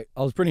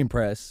 I was pretty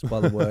impressed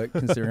by the work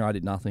considering I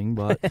did nothing,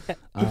 but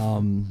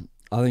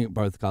I think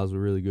both cars were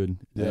really good.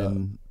 Yeah.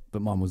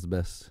 But mine was the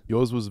best.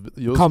 Yours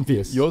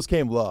Comfiest. Yours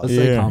came last. Let's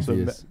say Yeah. So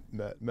comfiest.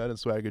 Matt and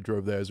Swagger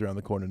drove theirs around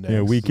the corner next.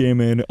 Yeah, we came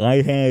in.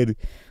 I had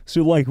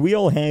so like we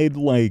all had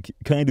like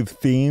kind of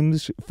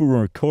themes for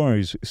our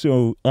cars.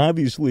 So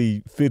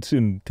obviously Fitz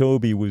and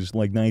Toby was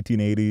like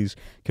 1980s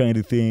kind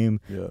of theme.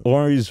 Yeah.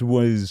 Ours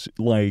was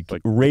like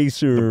Like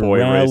racer, the boy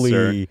rally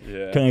racer.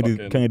 Yeah,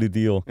 fucking- kind of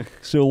deal.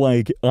 So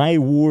like I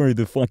wore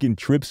the fucking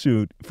trip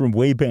suit from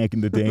way back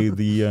in the day,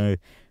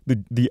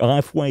 the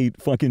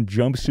off-white fucking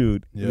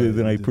jumpsuit Yeah, that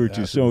you I did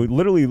purchased. that. So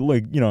literally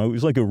like, you know, it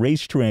was like a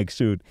racetrack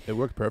suit. It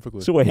worked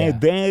perfectly. So I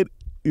had that,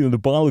 you know, the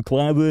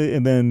balaclava,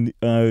 and then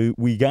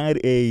we got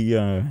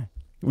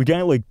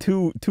like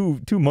two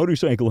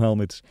motorcycle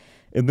helmets,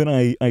 and then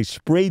I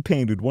spray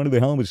painted one of the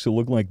helmets to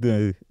look like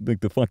the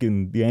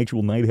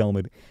actual night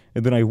helmet,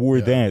 and then I wore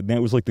Yeah. that, and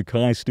that was like the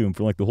costume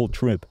for like the whole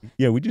trip.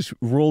 Yeah, we just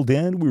rolled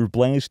in, we were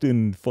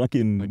blasting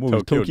fucking Like what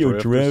was it, Tokyo or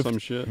Drift. some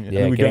shit. Yeah.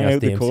 Yeah, we getting got us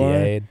out the car.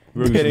 DMCA'd. We It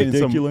were was getting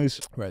some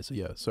ridiculous. right. So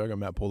yeah, so I got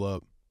Matt pull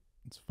up.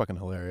 It's fucking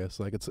hilarious.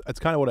 Like it's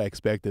kind of what I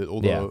expected.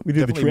 Although We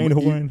did the train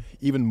definitely horn.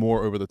 even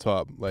more over the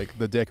top. Like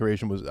the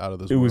decoration was out of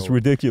this It was world.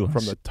 ridiculous.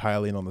 From the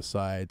tiling on the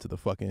side to the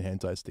fucking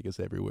hentai stickers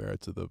everywhere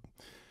to the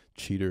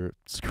cheater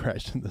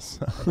scratched in the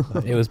side.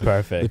 It was The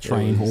perfect.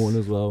 train was- horn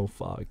as well.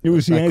 Fuck. It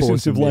was the That caused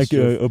essence some of like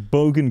mischief. a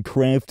Bogan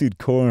crafted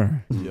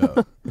car. Yeah,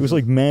 It was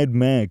like Mad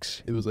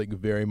Max. it was like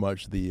very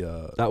much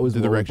the That was the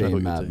more direction I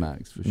than thought Mad you'd take.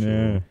 Max for sure.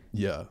 Yeah.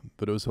 Yeah,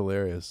 but it was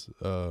hilarious.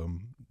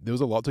 There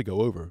was a lot to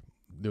go over.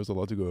 There was a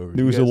lot to go over. There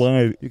You was a guys-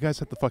 lot. You guys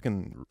had the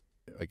fucking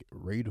like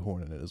raid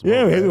horn in it as well.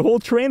 Yeah, we had right? the whole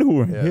train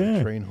horn. yeah, Yeah.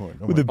 the train horn.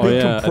 Oh With my a God.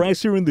 big yeah.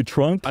 compressor in the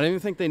trunk. I didn't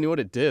even think they knew what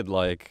it did.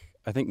 Like,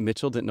 I think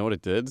Mitchell didn't know what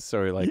it did.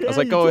 So he, like, I Yeah, was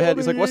like, you go told ahead. me,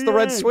 He's like, what's the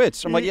red yeah.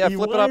 switch? I'm like, yeah, You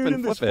flip it up wired and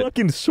in this flip it.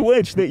 fucking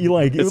switch that you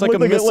like. It's it like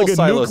looked a missile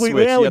silo nuclear,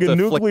 switch. yeah, You like have a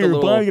to flick the nuclear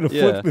little- bomb. You gotta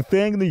yeah. flick the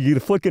thing, and then you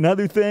gotta flick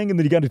another thing, and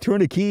then you gotta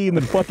turn a key, and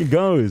then it fucking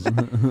goes.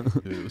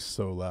 Dude, it was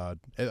so loud.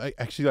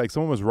 Actually, like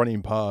someone was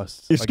running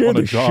past. It like, scared on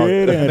a the jog,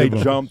 shit and out they of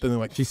 'em. jumped and then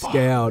like She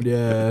scowled,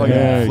 yeah. like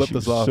Yeah, flipped she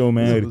us was off. so It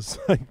mad. was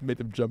like made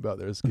them jump out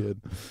there scared.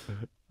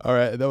 All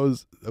right, that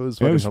was That fucking was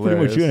pretty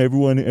hilarious. much it.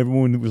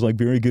 Everyone was like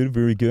very good,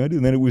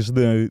 and then it was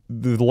the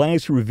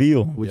last reveal.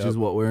 Which Yep. is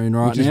what we're in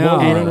right Which is now.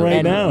 what we're in right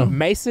And now.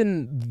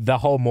 Mason, the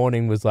whole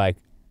morning was like,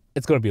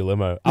 it's going to be a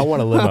limo. I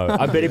want a limo.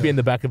 I better be in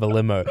the back of a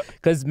limo.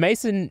 Because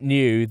Mason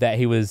knew that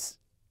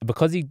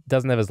because he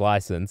doesn't have his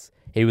license,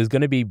 he was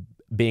going to be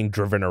being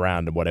driven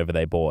around in whatever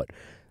they bought.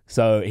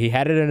 So he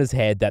had it in his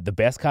head that the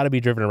best car to be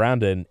driven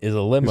around in is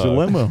a limo. It's a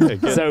limo.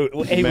 So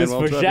he was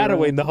Manuel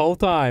foreshadowing the whole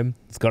time,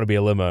 it's got to be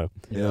a limo.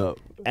 Yeah.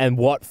 And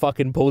what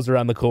fucking pulls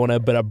around the corner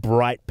but a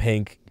bright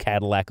pink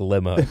Cadillac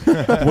limo?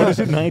 What is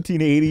it,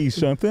 1980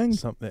 something?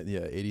 Something,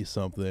 yeah, 80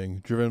 something,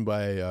 driven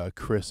by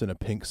Chris in a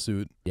pink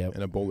suit Yep.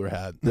 and a bowler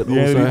hat. That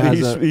also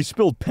has He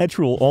spilled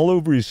petrol all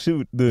over his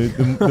suit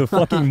the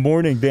fucking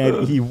morning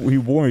that he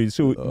wore it.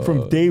 So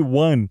from day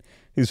one,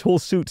 his whole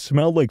suit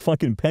smelled like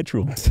fucking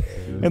petrol,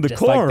 and the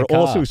Just like car, the car.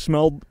 also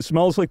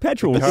smells like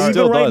petrol. It Even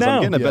still right does. now.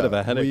 I'm getting a bit Yeah, of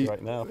a headache we-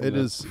 right now. from It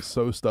this. is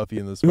so stuffy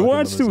in this. Who fucking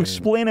wants to limousine.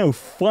 explain how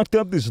fucked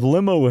up this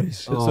limo is?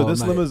 So Oh,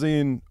 this mate.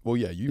 limousine, well,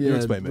 yeah, you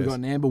explain, We've Mace. got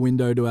an amber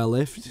window to our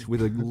left with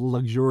a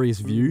luxurious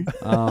view.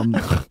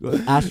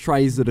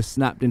 Ashtrays that are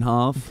snapped in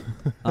half.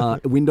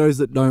 Windows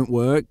that don't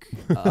work.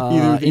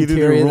 Either they're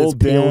Interior that's rolled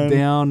peeled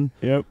down.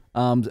 Yep.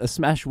 A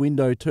smash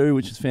window too,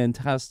 which is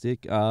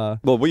fantastic.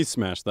 Well, we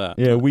smashed that.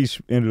 Yeah, we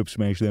ended up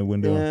smashing that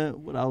window. Yeah,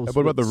 what else?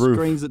 What about the roof?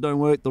 Screens that don't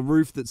work. The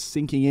roof that's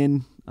sinking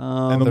in.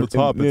 And on the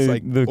top, it's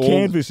like the all-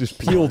 canvas is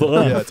peeled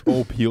up. Yeah, it's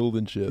all peeled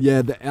and shit.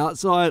 yeah, the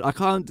outside. I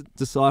can't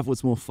decipher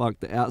what's more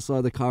fucked: the outside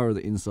of the car or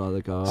the inside of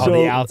the car. On So-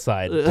 the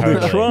outside. The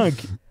Totally. trunk.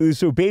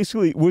 So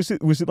basically, was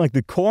it like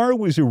the car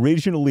was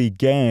originally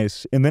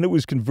gas, and then it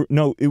was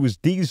it was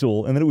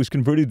diesel, and then it was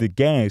converted to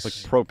gas. Like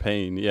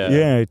propane, yeah.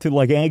 Yeah, to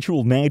like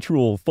actual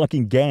natural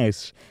fucking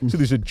gas. So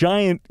there's a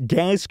giant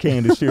gas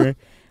canister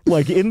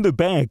like in the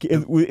back,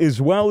 as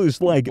well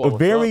as like Blow a us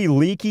very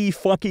leaky,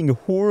 fucking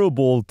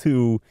horrible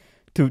to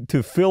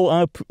fill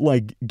up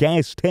like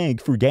gas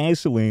tank for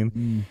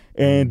gasoline.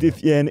 And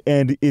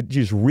and it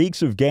just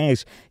reeks of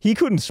gas. He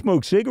couldn't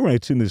smoke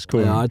cigarettes in this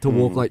car. Yeah, I had to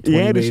walk like 20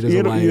 You had, meters to,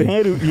 away. you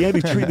had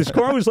to treat this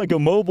car was like a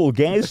mobile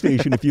gas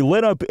station. If you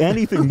lit up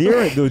anything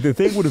near it, the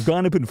thing would have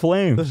gone up in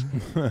flames.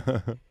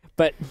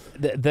 But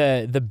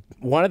the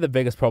one of the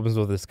biggest problems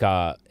with this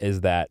car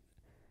is that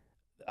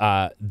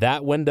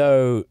that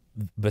window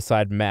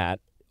beside Matt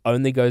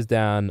only goes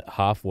down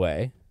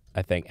halfway,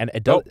 I think, and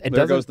it does. Oh, it there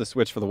doesn't. goes the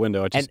switch for the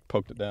window. I just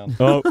poked it down.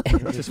 Oh,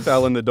 It just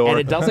fell in the door. And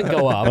it doesn't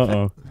go up.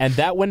 uh-oh. And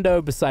that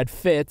window beside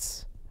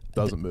Fitz,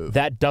 Doesn't move.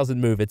 that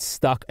doesn't move. It's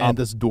stuck and up.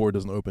 this door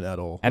doesn't open at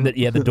all. And the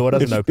door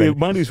doesn't It open.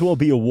 might as well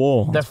be a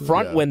wall. The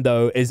front Yeah.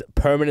 window is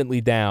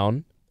permanently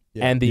down,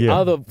 Yeah. and the Yeah.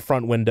 other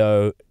front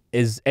window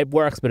it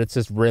works, but it's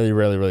just really,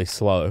 really, really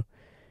slow.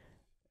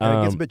 And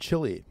it gets a bit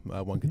chilly,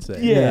 one could say.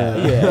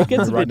 Yeah. It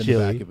gets a Right bit in the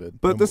back chilly. of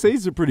it. But the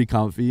seats are pretty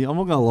comfy. I'm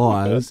not gonna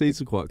lie, the seats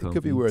are quite comfy. It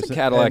could be worse. It's a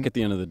Cadillac And at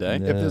the end of the day.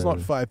 if there's not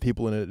Yeah. 5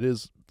 people in it, it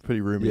is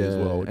pretty roomy Yeah, as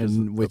well. Which is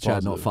and a with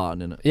Chad not positive.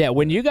 farting in it. Yeah,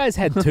 when you guys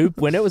had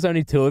when it was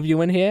only 2 of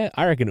you in here,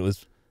 I reckon it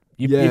was.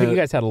 You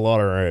guys had a lot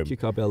of room.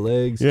 Kick up our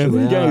legs. Yeah, chill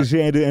you out. guys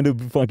had to end up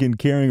fucking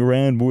carrying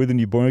around more than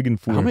you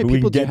bargained for. How many but we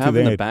people can do you get have to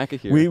in that. the back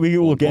of here? We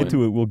will One get point.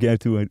 to it. We'll get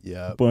to it.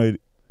 Yeah. But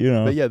you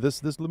know, But yeah,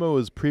 this limo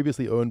was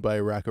previously owned by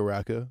Raka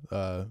Raka.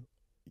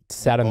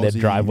 Sat in their Aussie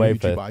driveway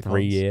YouTube for icons.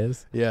 3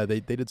 years. Yeah, they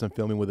did some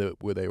filming with it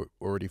where they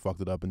already fucked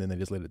it up, and then they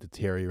just let it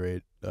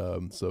deteriorate.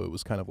 So it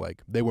was kind of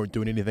like they weren't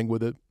doing anything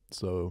with it.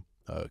 So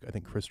I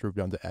think Chris drove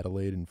down to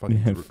Adelaide and fucking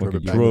Yeah, drove fucking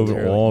it back drove over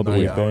it there, all the 9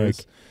 way hours.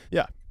 back.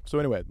 Yeah. So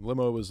anyway,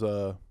 limo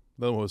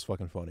was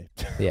fucking funny.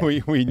 Yeah.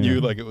 we knew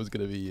Yeah. like it was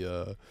gonna be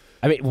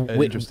I mean,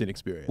 an interesting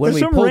experience. when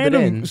we some pulled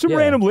random it in, some yeah.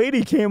 random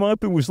lady came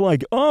up and was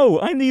like, "Oh,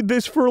 I need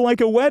this for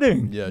like a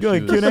wedding." Yeah, You're she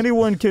like, was- can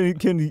anyone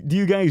can do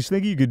you guys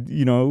think you could,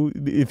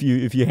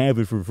 if you have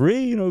it for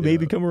free,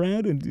 maybe Yeah. come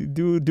around and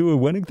do a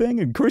wedding thing?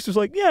 And Chris was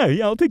like, "Yeah,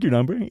 I'll take your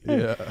number."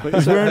 Yeah. But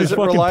He's is, wearing that, his is it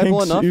fucking reliable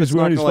pink enough? he was It's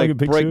not wearing going his to fucking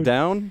pink break suit.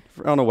 down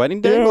on a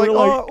wedding day? Yeah, We're like, we're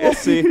oh, we'll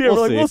see. yeah, we'll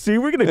we're like, see. we'll see.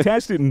 We're gonna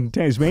test it in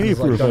Tasmania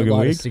for a don't fucking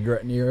light a week.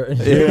 cigarette near it.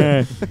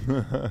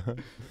 Yeah.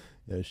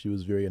 Yeah, she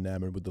was very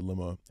enamored with the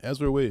limo.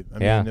 As were we. I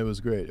Yeah. mean, it was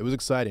great. It was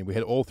exciting. We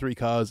had all 3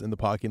 cars in the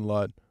parking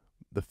lot.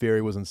 The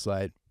ferry was in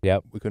sight.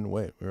 Yep. We couldn't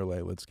wait. We were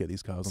like, let's get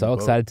these cars. So on the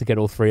boat. excited to get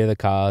all 3 of the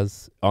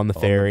cars on the On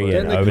the ferry boat.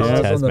 and Getting over the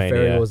to cars on the ferry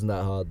Tasmania. wasn't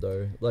that hard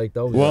though. Like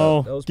that was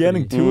Well, that was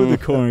getting pretty- 2 of the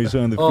cars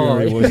on the Oh,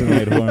 ferry yeah. wasn't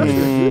that hard.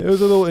 It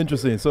was a little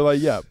interesting. So, like,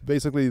 yeah,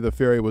 basically the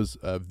ferry was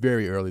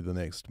very early the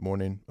next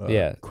morning.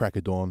 Yeah. Crack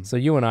of dawn, So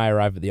you and I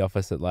arrived at the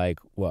office at like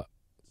what?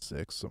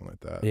 6, something like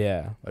that.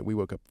 Yeah, Like, we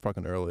woke up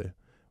fucking early.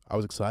 I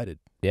was excited.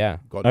 yeah,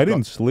 I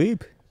didn't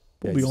sleep.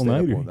 Yeah, Pulled the you stayed up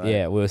all-nighter. all night.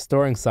 yeah. We were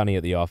storing Sunny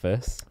at the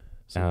office.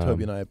 So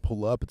Toby and I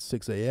pull up at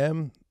 6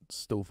 a.m.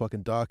 Still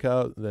fucking dark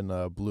out. Then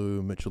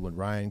Blue, Mitchell, and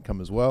Ryan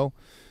come as well,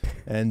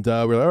 and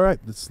we're like, all right,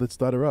 let's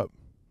start her up.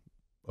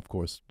 Of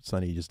course,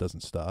 Sunny just doesn't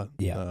start.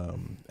 Yeah.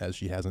 As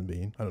she hasn't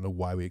been. I don't know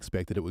why we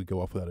expected it would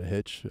go off without a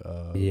hitch.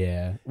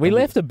 Yeah, we and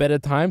left a bit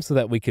of time so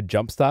that we could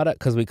jumpstart it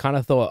because we kind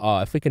of thought, oh,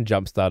 if we can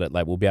jumpstart it,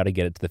 like we'll be able to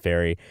get it to the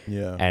ferry,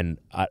 Yeah. and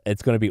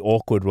it's going to be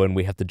awkward when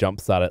we have to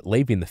jumpstart it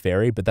leaving the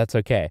ferry, but that's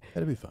okay.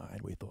 That'd be fine.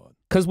 We thought.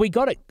 Because we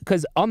got it,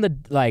 because on the,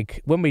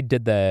 like, when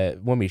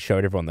we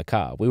showed everyone the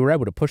car, we were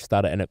able to push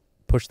start it and it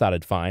push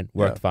started fine,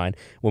 worked Yeah. fine.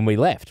 When we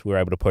left, we were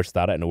able to push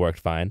start it and it worked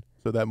fine.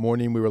 So that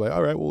morning we were like,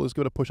 all right, well, let's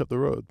go to push up the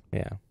road.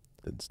 Yeah.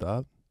 Didn't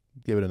start.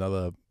 Gave it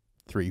another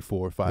 3,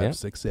 4, 5, Yeah.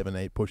 6, 7,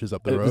 8 pushes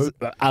up the It was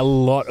road. a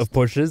lot of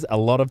pushes, a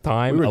lot of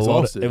time, We were a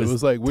lot. exhausted. It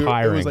was like we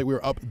tiring.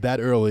 were up that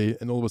early,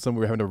 and all of a sudden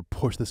we were having to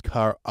push this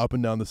car up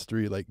and down the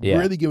street, like Yeah.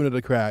 really giving it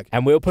a crack.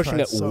 And we were pushing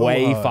Tried it so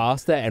way hard.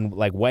 faster and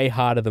like way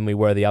harder than we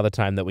were the other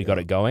time that we got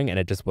Yeah. it going, and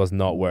it just was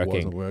not working.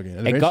 Wasn't working.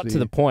 And It got to eventually-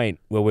 the point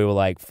where we were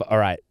like, all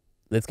right,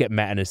 let's get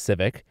Matt in his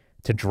Civic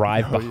to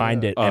drive Oh,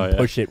 behind yeah. it Oh, and yeah.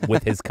 push it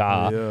with his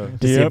car Yeah.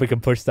 to see Yep. if we can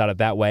push start it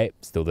that way.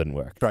 Still didn't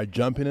work. Tried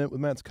jumping it with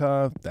Matt's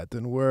car. That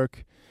didn't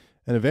work.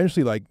 And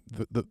eventually, like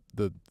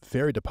the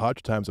ferry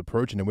departure time's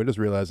approaching, and we're just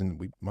realizing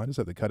we might just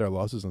have to cut our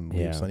losses and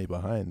Yeah. leave Sonny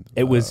behind.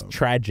 It was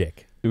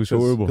tragic. It was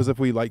horrible. Because if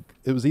we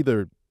it was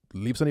either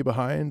leave Sonny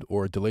behind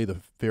or delay the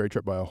ferry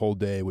trip by a whole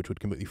day, which would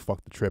completely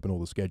fuck the trip and all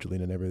the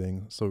scheduling and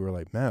everything. So we were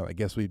like, man, I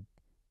guess we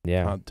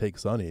Yeah. can't take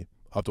Sonny.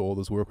 After all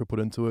this work we put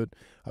into it,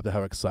 after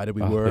how excited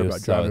we Oh, were we were about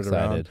so driving it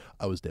around, excited.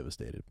 I was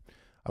devastated.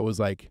 I was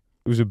like,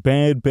 It was a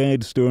bad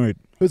start.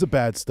 it was a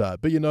bad start,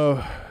 but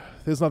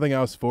there's nothing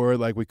else for it.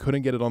 Like, we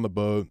couldn't get it on the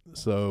boat,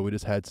 so we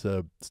just had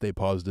to stay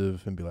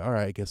positive and be like, all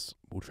right, I guess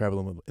we'll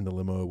travel in the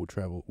limo.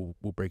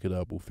 We'll break it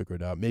up. We'll figure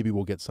it out. Maybe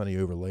we'll get Sonny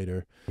over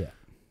later. Yeah.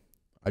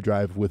 I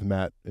drive with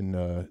Matt in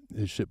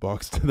his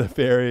shitbox to the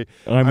ferry.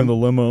 I'm in I'm- the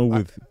limo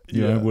with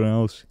yeah. what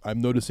else? I'm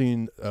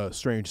noticing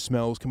strange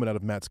smells coming out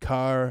of Matt's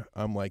car.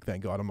 I'm like,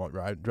 thank God I'm not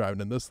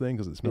driving in this thing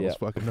because it smells Yeah.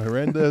 fucking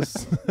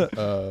horrendous.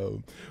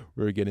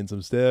 We're getting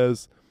some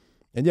stairs.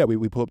 And yeah,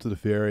 we pull up to the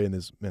ferry, and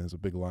there's a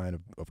big line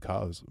of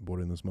cars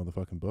boarding this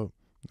motherfucking boat.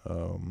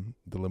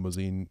 The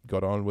limousine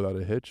got on without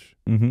a hitch.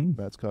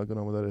 Mm-hmm. Matt's car got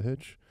on without a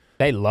hitch.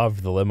 They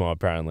loved the limo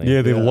apparently.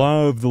 Yeah, they Yeah.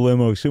 love the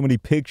limo. So many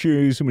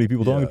pictures, so many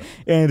people Yeah.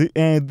 talking.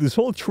 And this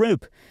whole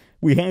trip,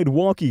 we had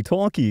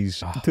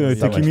walkie-talkies Oh, to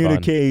so much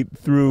communicate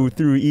through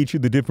each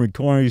of the different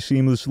cars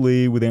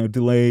seamlessly without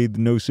delay.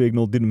 No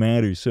signal, didn't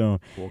matter. So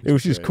it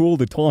was just cool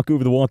to talk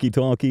over the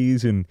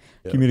walkie-talkies and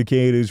Yeah.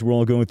 communicate as we're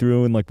all going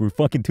through. And like we're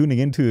fucking tuning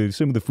into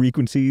some of the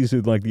frequencies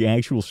of like the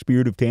actual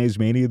spirit of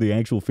Tasmania, the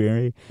actual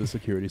ferry. The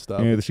security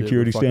staff. Yeah, and the shit, we're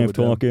security fucking staff with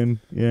them. talking.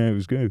 Yeah, it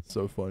was good.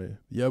 So funny.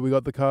 Yeah, we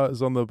got the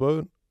cars on the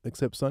boat,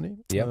 except Sonny.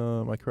 Yep.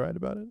 I cried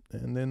about it,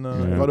 and then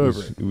Yeah, got it over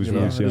was- it. it was You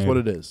really know, it is sad. what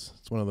it is.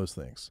 It's one of those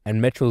things.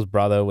 And Mitchell's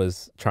brother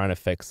was trying to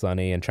fix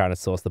Sonny and trying to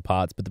source the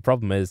parts, but the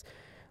problem is,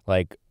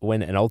 like,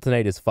 when an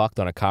alternator's fucked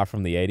on a car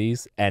from the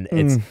 80s, and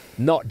it's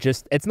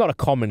not a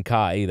common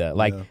car either.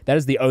 Like, Yeah. that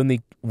is the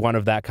only one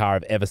of that car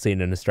I've ever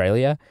seen in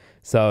Australia.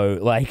 So,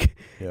 like,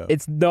 Yeah.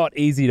 it's not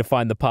easy to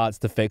find the parts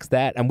to fix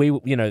that. And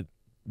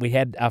we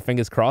had our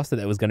fingers crossed that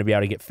it was going to be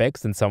able to get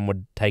fixed and someone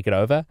would take it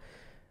over.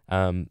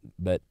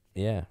 But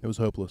yeah, It was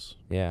hopeless.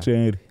 yeah.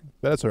 Sad.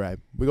 But that's all right.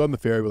 We got on the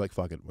ferry. We're like,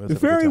 fuck it. Let's The have a good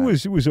ferry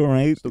time. was all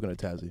right. Still gonna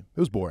Tassie. It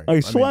was boring. I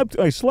mean,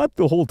 slept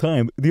the whole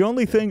time. The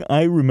only thing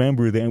I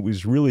remember that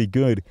was really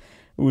good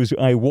was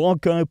I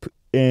walk up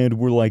and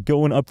we're like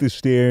going up the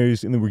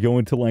stairs, and then we're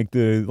going to like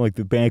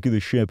the back of the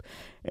ship,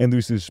 and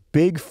there's this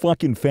big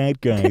fucking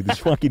fat guy, this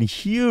fucking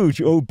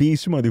huge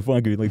obese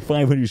motherfucker, like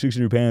 500,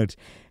 600 pounds,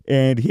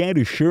 and he had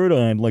his shirt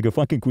on like a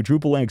fucking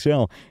quadruple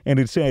XL, and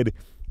it said,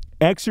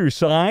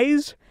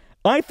 "Exercise."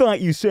 I thought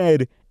you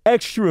said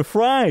extra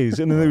fries,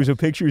 and then there was a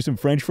picture of some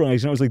French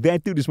fries, and I was like,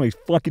 that dude is my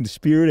fucking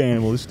spirit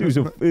animal.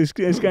 This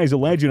guy's a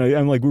legend.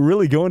 I'm like, we're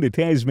really going to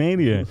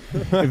Tasmania.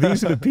 If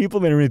these are the people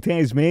that are in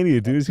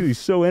Tasmania, dude, it's gonna be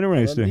so I don't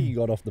think interesting. he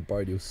got off the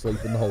boat. He was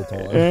sleeping the whole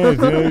time. Yeah,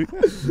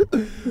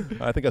 dude.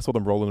 I think I saw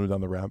them rolling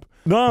down the ramp.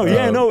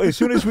 No, as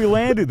soon as we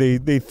landed,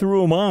 they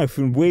threw him off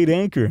and weighed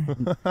anchor.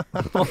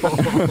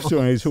 I'm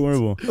sorry, it's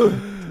horrible.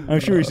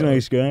 I'm sure he's a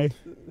nice guy.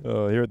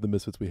 Here at the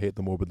Misfits, we hate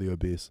the morbidly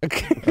obese.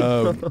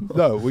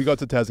 No, we got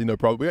to Tassie, no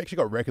problem. We actually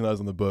got recognized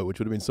on the boat, which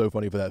would have been so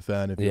funny for that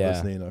fan if you're Yeah.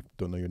 listening. I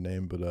don't know your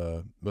name, but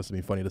must have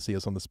been funny to see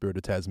us on the Spirit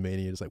of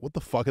Tasmania. It's like, what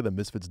the fuck are the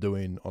Misfits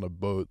doing on a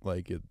boat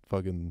like at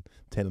fucking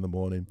 10 in the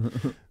morning?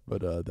 But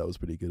that was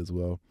pretty good as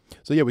well.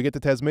 So yeah, we get to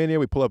Tasmania.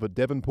 We pull up at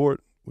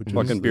Devonport, which is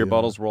Fucking beer the,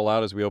 bottles roll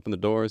out as we open the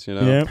doors, you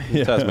know. Yep.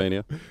 Yeah.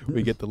 Tasmania.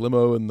 We get the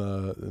limo and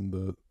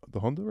the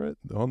Honda, right?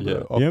 The Honda Yeah.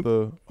 off Yep.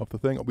 off the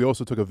thing. We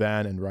also took a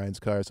van and Ryan's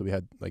car, so we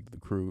had like the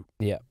crew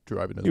Yeah.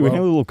 driving as We had a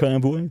well. little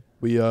convoy.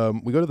 We go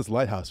to this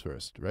lighthouse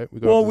first, right? We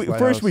go Well, to this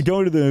first we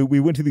lighthouse. we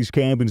went to these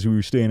cabins we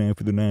were staying at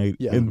for the night,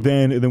 Yeah. and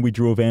then we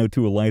drove out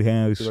to a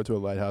lighthouse. We go to a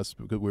lighthouse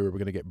because we were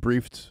going to get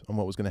briefed on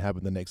what was going to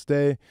happen the next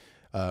day.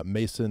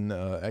 Mason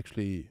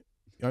actually,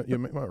 you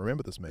might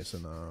remember this,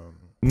 Mason. I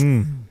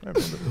remember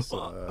this.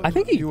 I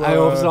think he- Hey,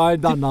 officer, I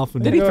ain't done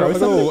nothing. Did he throw I got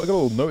something? a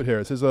little note here.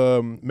 It says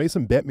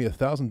Mason bet me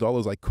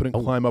 $1,000 I couldn't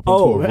climb up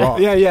Oh, onto a rock.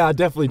 yeah, I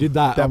definitely did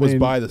that. That I was mean,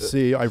 by the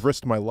sea. I've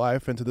risked my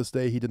life, and to this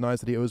day, he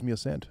denies that he owes me a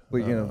cent.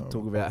 We're going to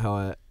talk about how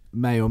I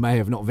may or may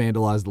have not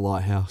vandalized the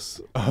lighthouse.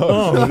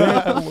 Oh,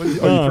 that- you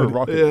threw a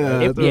rock at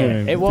me.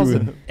 yeah. It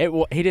wasn't.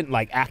 He didn't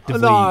like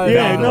actively. No,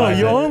 Yeah, no, vandalize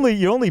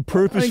you it. only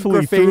purposefully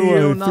graffiti threw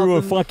or a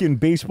nothing. fucking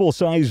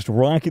baseball-sized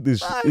rock at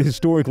this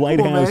historic Come on,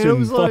 lighthouse man, it and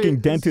was fucking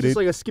like, dented it's it. just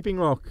like a skipping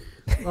rock.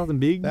 Nothing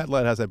big. That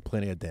lighthouse had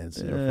plenty of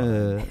dents.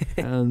 You're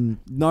fine.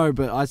 No,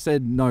 but I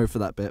said no for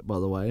that bet, by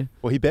the way.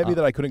 Well, he bet me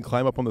that I couldn't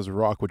climb up on this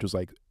rock, which was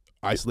like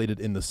isolated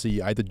in the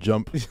sea. I had to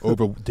jump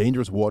over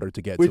dangerous water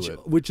to get to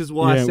it. Which is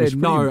why Yeah, I it was said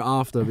no pretty-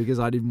 after, because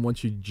I didn't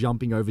want you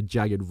jumping over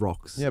jagged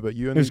rocks. Yeah, but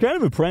you It only... was kind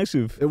of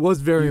impressive. It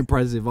was very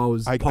impressive. I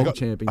was pole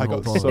champing the I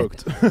whole got time.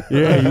 soaked.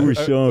 Yeah, you were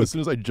As soaked.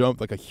 soon as I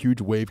jumped, like a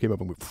huge wave came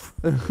up and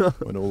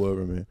went all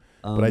over me.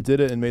 But I did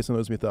it, and Mason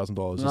owes me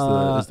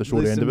 $1,000. Is the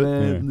short end of it.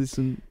 Man, Yeah.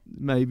 Listen,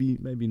 maybe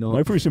not.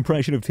 My first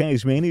impression of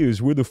Tasmania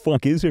is, where the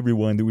fuck is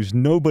everyone? There was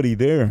nobody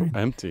there.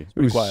 Empty.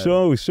 It was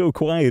quiet. so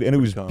quiet, and it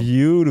was calm.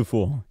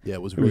 beautiful. Yeah,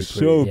 it was It really was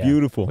pretty. so Yeah.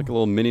 beautiful. Like a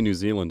little mini New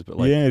Zealand, but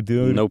like Yeah,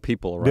 dude. no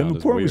people around. It's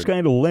Devonport was weird.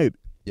 kind of lit.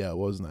 Yeah, it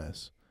was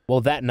nice.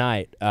 Well, that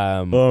night,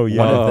 Oh,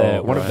 yeah.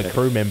 one of the Right.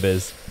 crew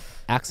members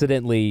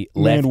accidentally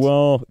left.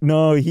 Manuel,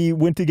 no, he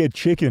went to get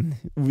chicken.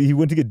 He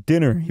went to get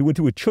dinner. He went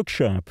to a chook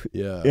shop.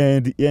 Yeah.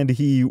 And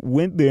he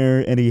went there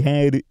and he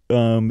had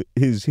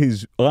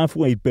his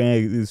off-white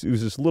bag. It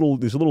was this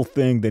little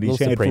thing that he's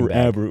Little had Supreme bag.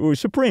 forever, or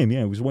Supreme,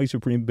 yeah, it was a white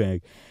Supreme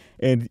bag,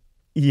 and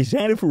he's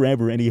had it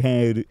forever. And he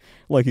had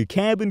like a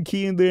cabin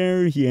key in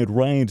there. He had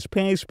Ryan's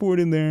passport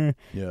in there.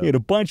 Yeah. He had a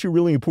bunch of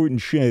really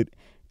important shit,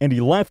 and he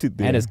left it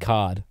there. and his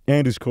card.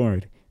 and his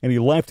card, and he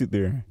left it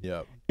there.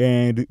 Yeah.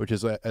 And Which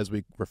is, as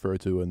we refer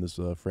to in this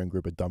friend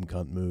group, a dumb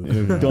cunt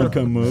move. Dumb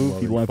cunt move.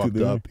 Well, He left it fucked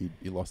there. up.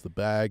 He lost the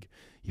bag.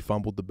 He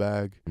fumbled the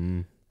bag.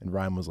 Mm. And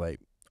Ryan was like,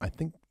 I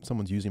think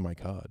someone's using my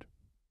card.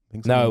 I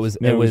think No, it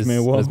someone's- was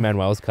Manuel.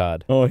 Manuel's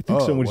card. Oh, I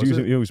think Oh, someone's was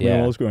using it? it was Yeah.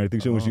 Manuel's card. I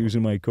think someone's Oh.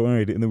 using my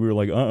card. And then we were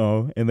like,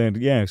 uh-oh. And then,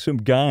 yeah, some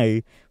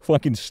guy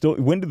fucking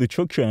went to the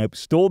chook shop,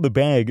 stole the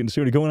bag, and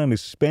started going on a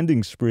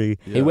spending spree.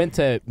 Yeah. He went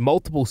to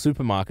multiple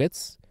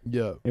supermarkets.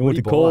 Yeah. He went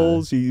to did he buy?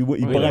 Kohl's. He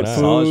Went to bought a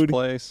massage food.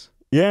 place.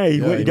 Yeah, he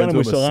Yeah, he got a went to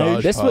a massage.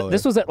 massage. This parlor.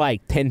 was at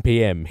like 10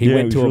 p.m. He Yeah, it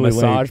went was to a really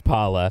massage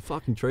parlor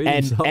Fucking treated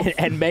and,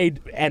 himself.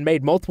 and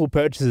made multiple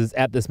purchases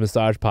at this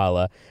massage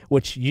parlor,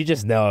 which you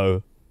just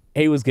know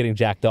he was getting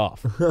jacked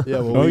off. Yeah,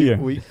 well, Oh, yeah.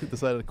 we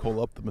decided to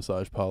call up the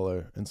massage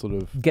parlor and sort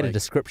of Get a like,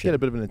 description. get a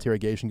bit of an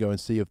interrogation going and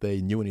see if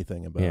they knew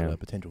anything about Yeah. a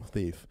potential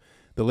thief.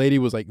 The lady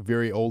was like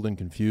very old and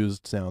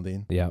confused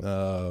sounding. Yeah.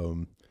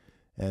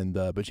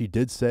 But she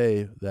did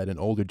say that an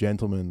older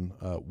gentleman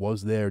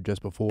was there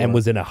just before And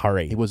was in a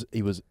hurry. He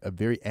was a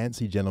very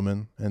antsy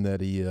gentleman, and that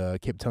he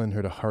kept telling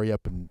her to hurry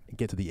up and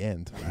get to the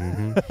end.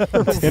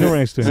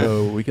 Interesting.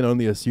 So we can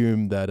only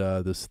assume that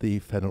this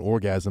thief had an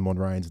orgasm on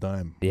Ryan's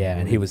dime. Yeah,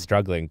 and he was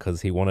struggling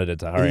because he wanted it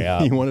to hurry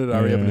up. He wanted to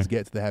hurry up and Yeah. just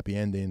get to the happy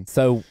ending.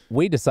 So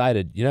we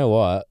decided, you know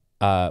what?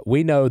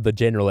 We know the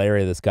general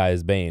area this guy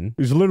has been.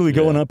 He was literally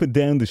going Yeah. up and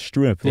down the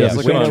strip. Yeah, Like I the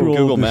was looking on central-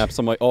 Google the- Maps.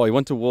 I'm like, oh, he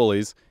went to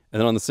Woolies, and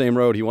then on the same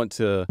road he went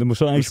to The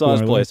massage massage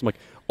parlor. place. I'm like,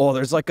 oh,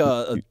 there's like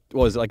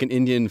what was it, like an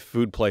Indian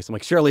food place. I'm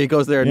like, surely he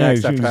goes there Yeah,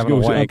 next he after just having a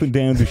goes wank. up and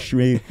down the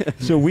street.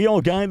 So we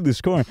all got in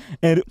this car,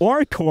 and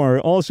our car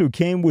also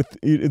came with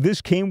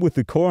this. Came with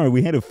the car.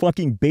 We had a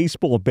fucking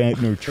baseball bat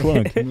in our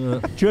trunk,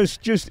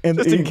 just and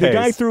Just in the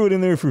guy case. threw it in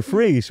there for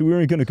free, so we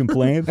weren't going to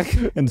complain.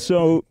 And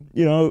so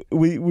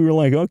we were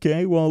like,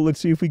 okay, well, let's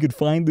see if we could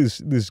find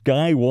this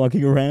guy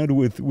walking around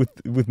with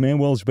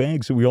Manuel's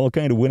bag. So we all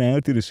kind of went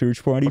out, did a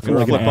search party for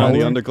like an Flip on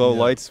the hour. underglow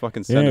lights,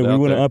 fucking send Yeah, it we out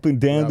went there. up and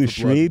down Yeah, the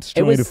for blood. streets It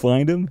trying to was-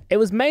 find him. It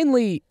was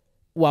mainly,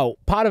 well,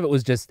 part of it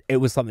was just it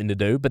was something to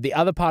do, but the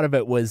other part of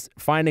it was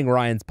finding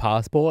Ryan's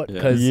passport Yeah.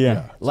 because,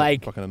 Yeah. It's a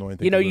like, fucking annoying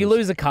thing you know, to you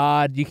lose a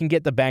card, you can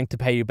get the bank to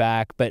pay you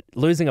back, but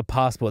losing a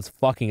passport's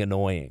fucking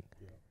annoying.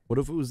 What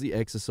if it was the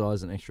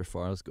exercise and extra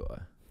fires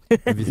guy?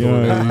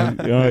 Yeah,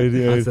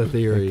 That's a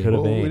theory.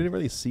 Could've Well, we been. didn't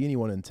really see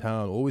anyone in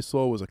town. All we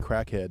saw was a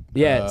crackhead.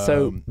 Yeah,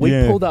 so we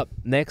Yeah. pulled up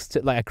next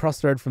to, like,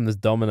 across the road from this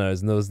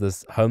Domino's, and there was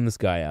this homeless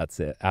guy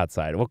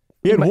outside. Well,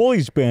 He had you might-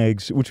 Woolies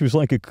bags, which was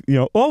like a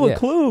Yeah.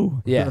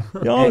 clue. yeah.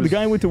 Oh, And- the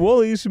guy went to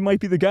Woolies. It might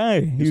be the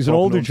guy. He's an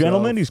talking older to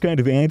gentleman. himself. He's kind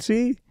of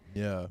antsy.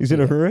 Yeah. He's in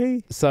a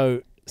hurry.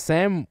 So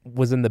Sam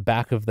was in the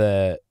back of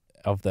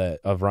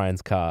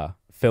Ryan's car,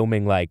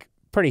 filming, like,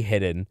 pretty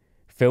hidden,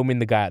 filming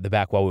the guy at the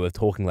back while we were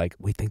talking, like,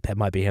 we think that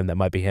might be him,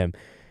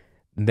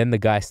 And then the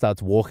guy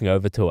starts walking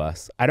over to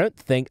us. I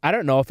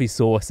don't know if he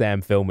saw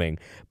Sam filming,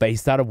 but he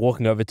started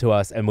walking over to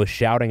us and was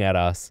shouting at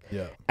us,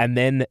 Yeah. and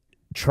then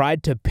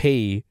tried to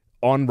pee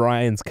on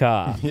Ryan's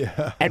car.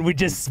 Yeah. And we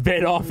just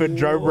sped off and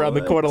drove around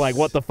the corner like,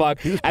 what the fuck?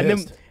 He was And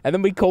pissed.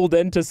 then we called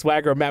in to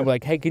Swagger and Matt. We're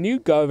like, hey, can you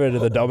go over to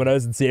the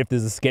Domino's and see if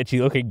there's a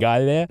sketchy looking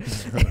guy there?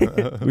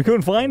 We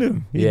couldn't find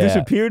him. He Yeah.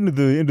 disappeared into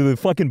the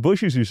fucking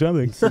bushes or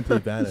something. He simply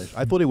vanished.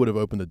 I thought he would have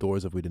opened the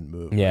doors if we didn't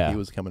move. Like, Yeah. he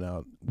was coming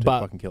out to But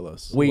fucking kill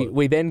us.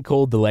 We then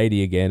called the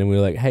lady again and we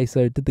were like, hey,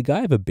 so did the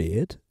guy have a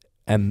beard?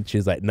 And she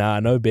was like, nah,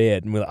 no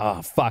beard. And we were like,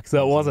 oh, fuck,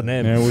 so it wasn't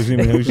him. Yeah, it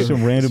wasn't even. It was just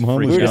some random We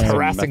homeless were just guy.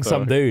 harassing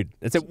some Method. dude.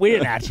 It's a, we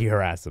didn't actually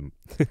harass him.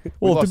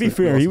 Well, to lost be the- we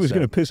fair, lost he the was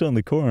going to set. piss on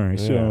the car.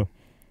 So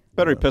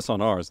Better piss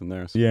on ours than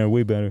theirs. yeah,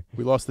 way better.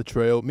 We lost the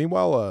trail.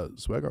 Meanwhile,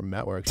 Swagger and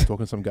Matt were actually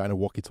talking to some guy in a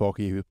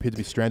walkie-talkie who appeared to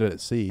be stranded at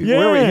sea. Yeah.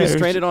 Where were you? He it was was-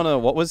 stranded on a,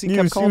 what was he He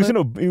kept was, calling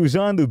it? he was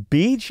on the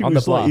beach. He On the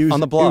was like, bluff. he was, On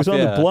the He was bluff, on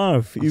yeah. the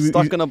bluff. He was,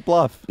 Stuck in a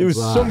bluff. It was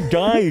Wow. some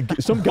guy.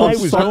 Some guy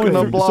was stuck going. in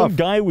a Through, bluff. some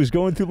guy was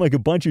going through like a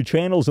bunch of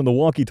channels on the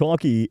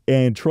walkie-talkie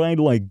and trying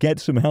to like get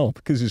some help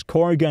because his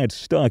car got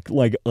stuck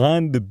like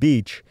on the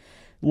beach.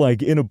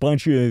 like in a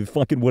bunch of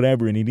fucking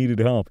whatever, and he needed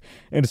help.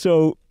 And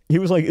so he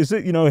was like, "Is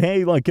it,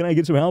 hey, like, can I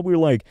get some help?" We were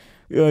like,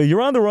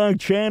 "You're on the wrong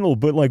channel,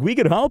 but like we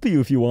could help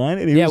you if you want."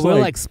 And he was we're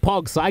like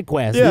Spog side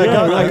quest. Yeah, Yeah,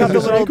 I got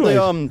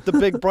right. the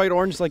big bright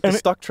orange like the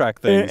stuck track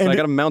things. and I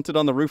got them mounted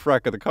on the roof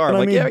rack of the car. I'm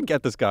like, I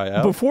get this guy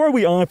out. Before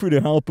we offered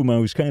to help him, I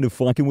was kind of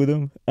fucking with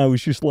him. I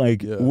was just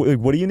like,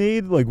 "What do you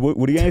need? Like, what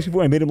are you asking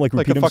for?" I made him like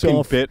repeat a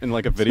himself. fucking bit in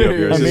like a video of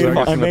yours.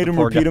 I made him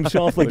repeat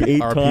himself like 8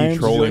 times.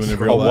 Trolling in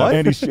real life.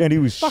 And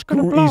he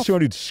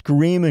started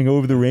screaming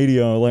over the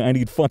radio like, "I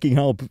need fucking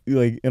help,"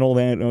 like, and all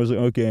that. And I was like,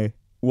 "Okay.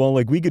 Well,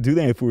 like, we could do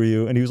that for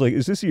you." And he was like,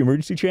 "Is this the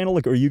emergency channel?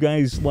 Like, are you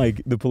guys,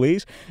 like, the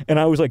police?" And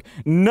I was like,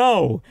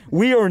 "No,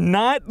 we are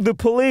not the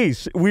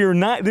police. We are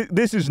not,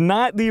 this is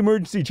not the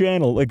emergency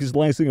channel." Like, because the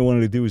last thing I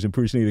wanted to do was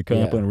impersonate a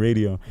cop on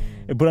radio.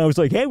 But I was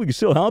like, "Hey, we can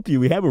still help you.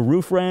 We have a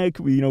roof rack.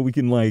 We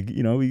can, like,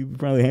 we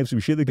probably have some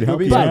shit that could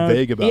help you Be out."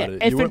 vague about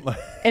it.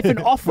 If an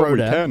we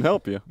off-roader, can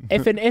help you.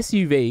 if an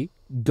SUV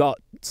got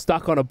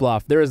stuck on a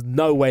bluff, there is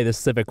no way the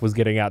Civic was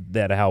getting out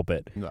there to help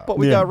it. No. But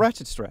we got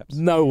ratchet straps.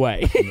 No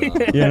way.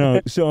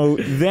 So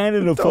that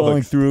ended up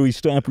falling through. He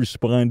stopped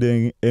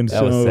responding. And That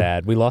so was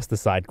sad. We lost the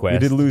side we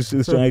quest. did lose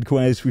the side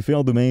quest. We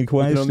failed the main You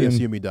quest. can only and-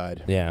 assume he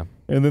died. Yeah.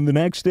 And then the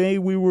next day,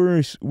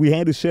 we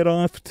had to set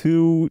off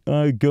to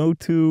go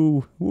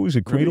to, what was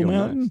it, Cradle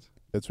Mountain?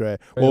 That's right.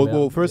 Cradle Well,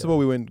 Mountain, first of all,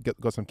 we went and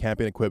got some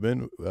camping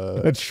equipment.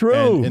 That's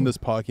true. And in this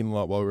parking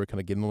lot, while we were kind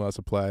of getting a lot of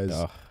supplies,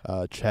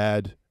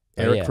 Chad,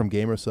 Eric from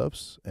Gamer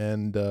Subs,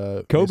 and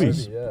Kobe.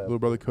 his little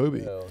brother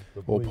Kobe,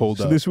 all pulled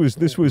So up. this was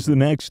the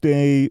next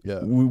day. Yeah.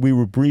 We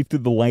were briefed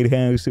at the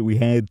lighthouse that we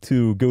had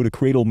to go to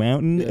Cradle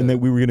Mountain and that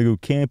we were going to go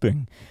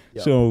camping.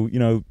 Yeah. So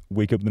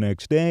wake up the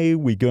next day,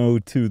 we go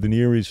to the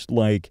nearest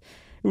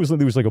there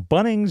was like a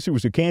Bunnings, there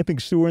was a camping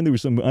store, and there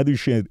was some other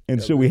shit.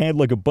 And so we had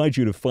like a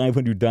budget of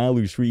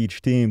 $500 for each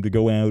team to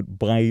go out,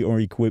 buy our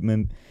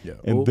equipment,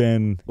 and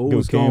then All go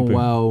was going camping.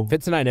 well.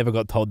 Fitz and I never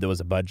got told there was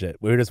a budget.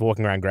 We were just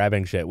walking around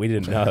grabbing shit. We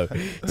didn't know.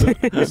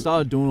 I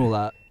started doing all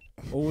that.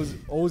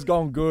 All was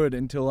going good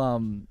until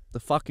the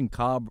fucking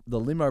car, the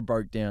limo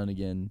broke down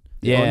again.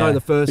 Yeah. Oh, no, the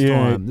first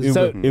time. This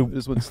So-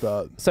 This would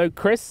start. So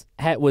Chris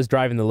was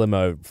driving the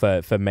limo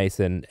for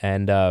Mason,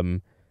 and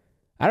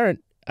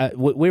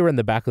we were in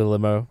the back of the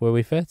limo. Were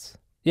we, Fitz?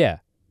 Yeah.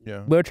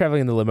 Yeah. We were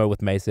traveling in the limo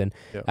with Mason.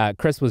 Yep.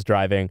 Chris was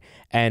driving,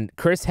 and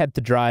Chris had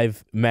to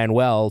drive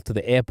Manuel to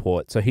the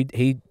airport. So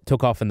he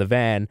took off in the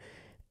van,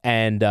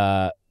 and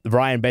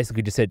Ryan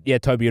basically just said, "Yeah,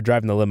 Toby, you're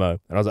driving the limo." And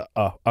I was like,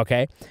 "Oh,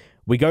 okay."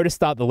 We go to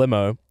start the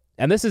limo,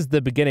 and this is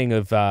the beginning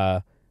of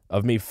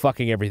me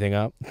fucking everything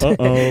up.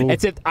 Uh-oh.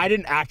 Except I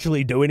didn't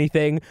actually do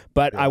anything,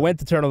 but I went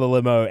to turn on the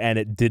limo, and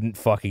it didn't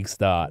fucking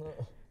start.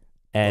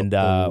 And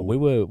we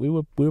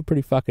were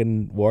pretty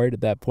fucking worried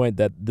at that point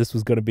that this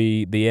was going to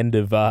be the end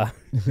of the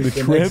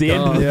trip. the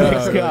end of the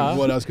next car. Like,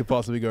 what else could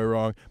possibly go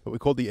wrong? But we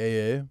called the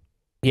AA.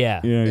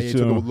 Yeah. Yeah, AA took a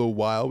so little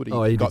while, but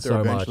Oh, he got did there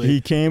so much. eventually.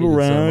 he came He did so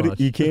around. much.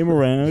 He came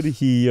around.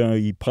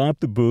 He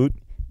popped the boot.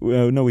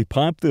 No, he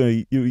popped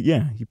he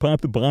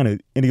popped the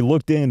bonnet, and he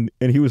looked in,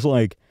 and he was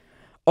like,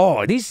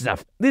 "Oh, this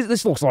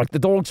looks like the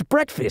dog's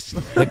breakfast."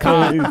 The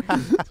car,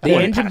 the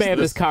engine bay of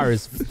this car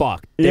is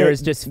fucked. Yeah. There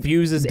is just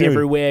fuses Dude,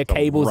 everywhere,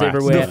 cables rats.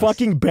 everywhere. the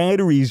fucking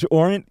batteries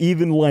aren't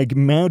even like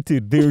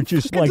mounted. They're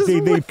just like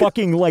they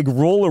fucking like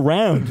roll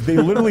around. They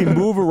literally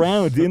move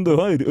around in the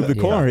hood of the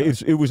car.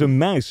 It was a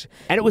mess.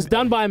 And it was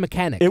done by a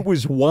mechanic. It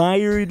was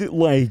wired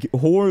like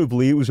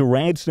horribly. It was a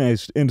rat's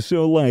nest. And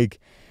so like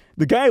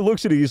the guy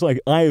looks at it, he's like,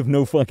 I have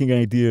no fucking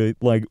idea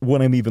like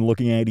what I'm even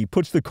looking at. He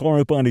puts the car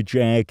up on a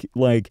jack.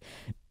 Like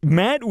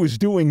Matt was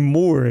doing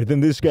more than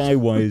this guy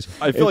was.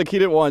 I feel like he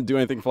didn't want to do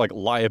anything for like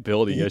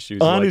liability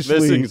issues. Honestly-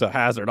 Like, this thing's a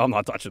hazard. I'm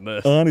not touching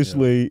this.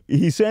 Honestly,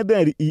 he said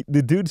that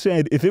the dude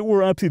said, if it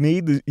were up to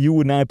me, you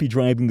would not be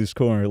driving this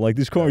car. Like,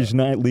 this car is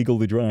not legal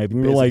to drive.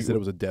 And we were Basically like, said it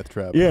was a death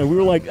trap. yeah, we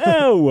were like,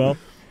 oh, well.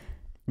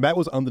 Matt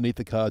was underneath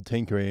the car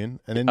tinkering,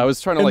 and then I was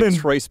trying to And like then-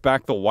 trace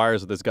back the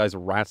wires of this guy's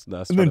rat's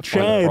nest. And trying then to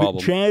find the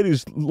problem. Chad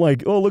is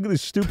like, oh, look at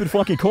this stupid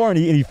fucking car. And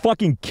he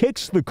fucking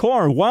kicks the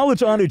car while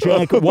it's on a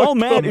jack, while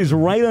Matt is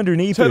right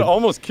underneath Chad it.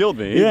 almost killed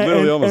me. He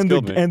literally almost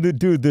killed me. And the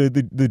dude,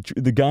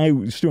 the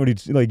guy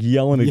started like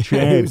yelling at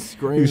Chad. he was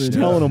screaming. He was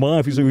telling him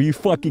off. He's like, are you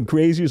fucking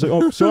crazy? He's like,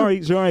 oh, sorry, I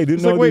didn't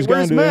He's know like, this wait, guy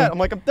where's did Matt? that." I'm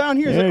like, I'm down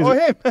here. He's Yeah,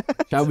 like, oh,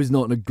 hey. Chad was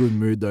not in a good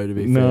mood though. To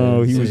be No,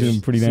 fair, he was in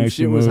a pretty some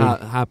nasty shit was mood.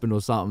 happened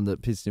or something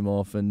that pissed him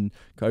off, and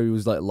Kobe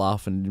was like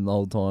laughing at him the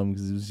whole time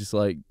because it was just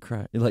like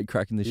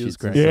cracking the He was shit.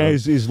 cracking Yeah,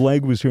 his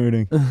leg was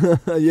hurting. yeah,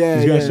 He's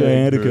got yeah.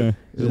 sciatica.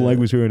 His leg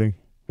was hurting.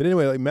 But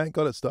anyway, like Matt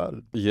got it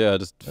started. Yeah,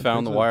 just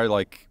found the so. wire.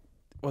 Like,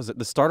 was it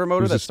the starter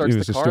motor was that a- starts it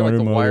was the a car? Like starter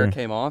the wire motor.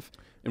 came off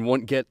and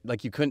wouldn't get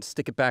like you couldn't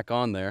stick it back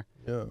on there.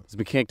 Yeah. The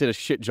mechanic did a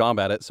shit job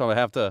at it, so I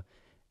have to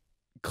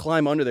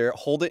climb under there,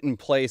 hold it in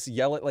place,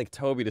 yell at like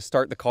Toby to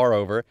start the car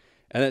over,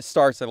 and it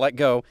starts. I let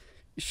go,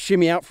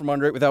 shimmy out from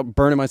under it without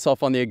burning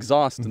myself on the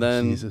exhaust, and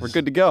then Jesus. we're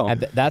good to go.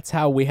 And that's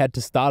how we had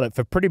to start it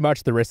for pretty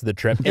much the rest of the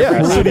trip. Yeah,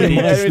 Every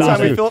every time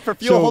time we fill up for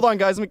fuel, hold on,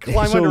 guys, let me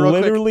climb So under real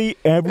quick. literally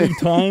every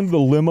time the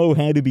limo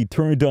had to be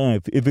turned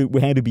off, if it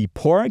had to be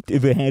parked,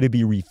 if it had to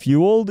be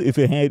refueled, if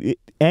it had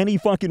any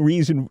fucking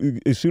reason,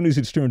 as soon as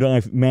it's turned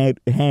off, Matt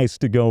has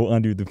to go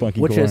under the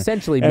fucking Which car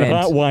essentially and meant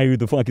hotwire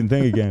the fucking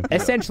thing again.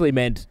 essentially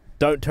meant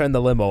don't turn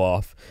the limo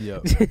off. Yeah.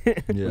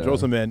 Yeah. Which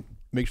also meant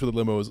make sure the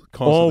limo is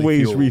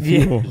constantly Always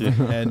fueled.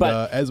 refuel. And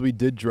But- as we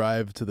did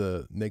drive to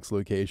the next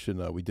location,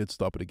 we did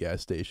stop at a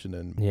gas station.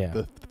 And Yeah.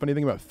 the funny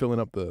thing about filling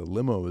up the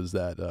limo is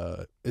that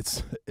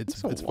it's a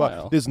fun.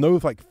 while. There's no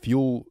like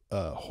fuel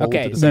hole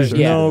Okay, to the so, There's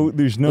station. yeah.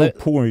 there's no Let-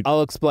 point.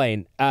 I'll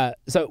explain.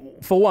 So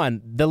for one,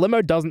 the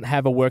limo doesn't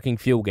have a working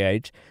fuel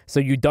gauge,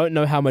 so you don't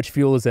know how much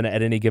fuel is in it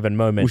at any given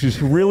moment. Which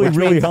is really,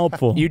 really means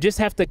helpful. You just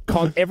have to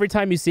every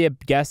time you see a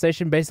gas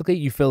station, basically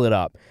you fill it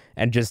up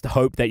and just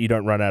hope that you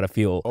don't run out of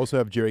fuel. Also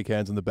have jerry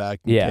cans in the back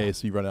in Yeah.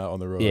 case you run out on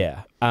the road.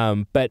 Yeah.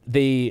 But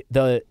the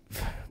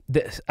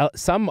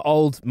some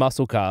old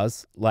muscle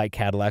cars like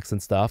Cadillacs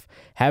and stuff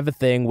have a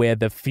thing where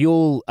the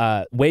fuel,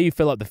 where you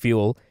fill up the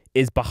fuel,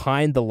 is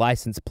behind the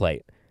license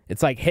plate.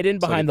 It's like hidden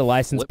So behind it the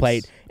license flips.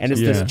 plate, and it's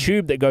Yeah. this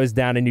tube that goes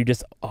down, and you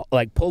just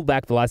like pull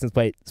back the license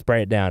plate,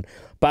 spray it down.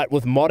 But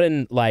with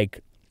modern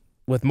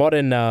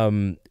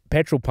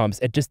petrol pumps,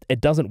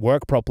 it doesn't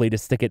work properly to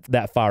stick it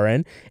that far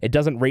in. It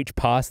doesn't reach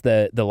past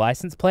the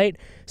license plate.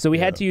 So we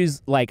had to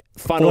use like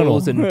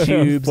funnels and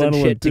tubes and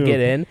Funnel shit and to tube. get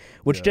in,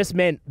 which just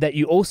meant that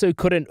you also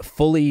couldn't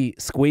fully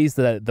squeeze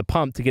the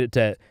pump to get it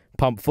to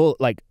pump full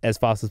like as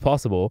fast as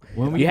possible.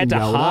 When we You had to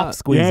can yell half that,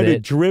 squeeze You had to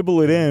it.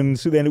 dribble it in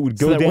so then it would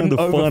So go that it down the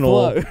wouldn't funnel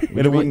overflow.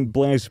 and it wouldn't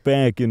blast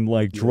back and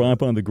like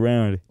drop on the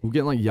ground. we're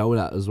getting like yelled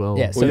at as well.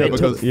 Yeah, so Well, yeah, it took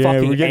because- Yeah,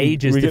 fucking we're getting-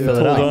 ages we're to getting fill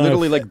it told up. off.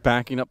 Literally like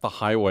backing up the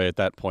highway at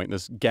that point.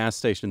 This gas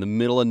station in the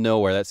middle of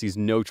nowhere that sees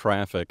no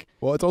traffic.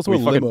 Well, it's also We a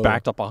fucking limo.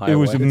 backed up a highway. It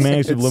was a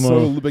massive It's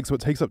limo. so big, so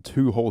it takes up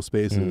 2 whole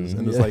spaces. Mm.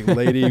 And this like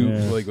lady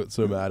Yeah. like got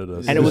so mad at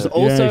us. And it was Yeah,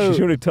 also she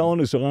started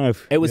telling us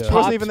off. it was Yeah. She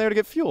wasn't parked. even there to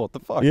get fuel. What the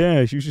fuck?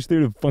 Yeah, she was just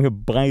there to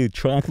fucking buy a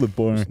chocolate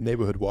bar.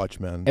 neighborhood watch,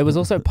 man. It was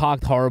also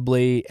parked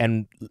horribly,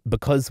 and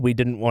because we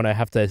didn't want to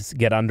have to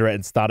get under it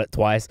and start it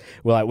twice,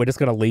 we're just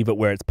gonna leave it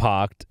where it's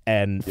parked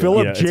and Fill you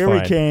up know, it's jerry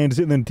fine. cans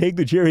and then take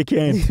the jerry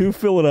can to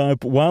fill it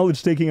up while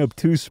it's taking up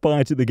 2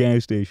 spots at the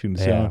gas station.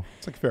 So Yeah.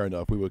 It's like fair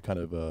enough. We were kind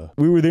of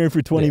we were there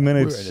for 20 Yeah, we were in a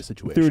minutes,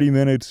 situation. 30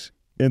 minutes,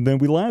 and then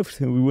we left.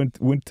 And we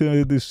went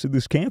to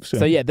this campsite.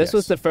 So yeah, this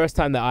was Yes. the first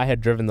time that I had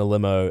driven the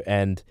limo,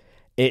 and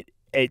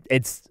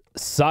it's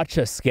such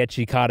a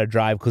sketchy car to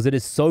drive because it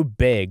is so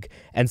big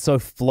and so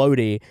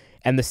floaty,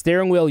 and the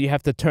steering wheel you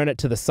have to turn it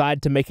to the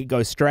side to make it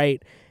go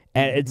straight,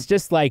 and it's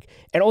just like,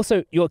 and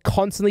also you're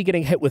constantly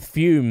getting hit with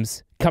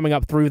fumes coming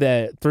up through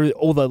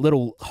all the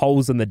little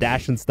holes in the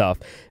dash and stuff.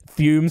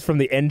 Fumes from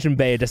the engine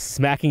bay are just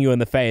smacking you in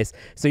the face,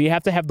 so you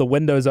have to have the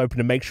windows open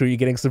to make sure you're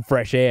getting some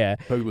fresh air.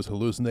 Toby was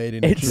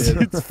hallucinating and It's shit.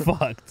 it's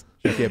fucked.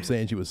 She kept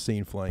saying she was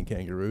seeing flying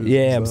kangaroos.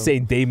 Yeah, and I'm stuff.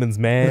 seeing demons,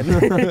 man.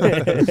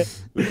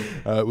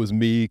 It was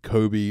me,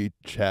 Kobe,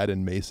 Chad,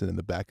 and Mason in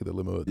the back of the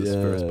limo at this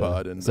first Yeah.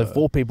 pod. And So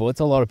 4 people. It's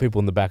a lot of people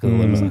in the back of the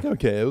Mm. it was limo. like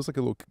okay. It was like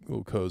a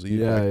little cozy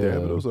Yeah, back there, yeah.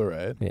 but it was all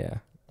right. Yeah.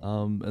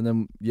 And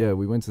then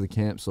we went to the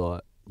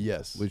campsite,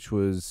 Yes. which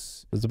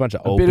was There's a bunch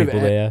of a old bit people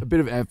of there. a bit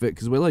of effort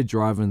because we're like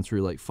driving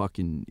through like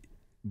fucking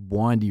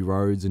windy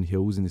roads and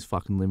hills in this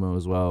fucking limo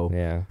as well.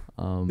 Yeah.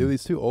 There were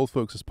these 2 old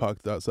folks just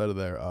parked outside of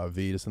their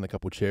RV, just in a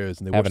couple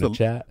chairs, and they Having a watched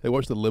chat. they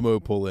watched the limo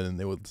pull in, and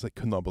they were just like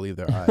could not believe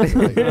their eyes.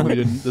 Like, we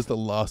didn't. This is the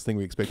last thing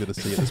we expected to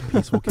see at this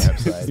peaceful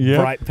campsite. Yeah.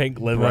 Bright pink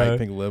limo. Bright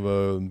pink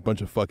limo, and a bunch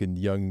of fucking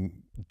young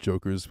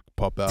jokers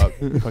pop out,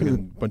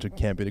 fucking bunch of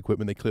camping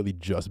equipment they clearly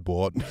just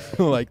bought.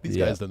 Like these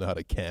Yeah. guys don't know how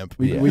to camp.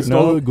 We Yeah.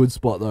 stole No. a good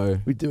spot though.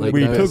 We do. Like,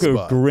 we no, took a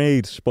spot.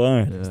 great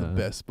spot. Yeah. It's the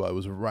best spot. It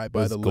was right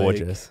by was the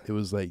gorgeous. lake. It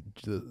was like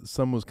the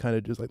sun was kind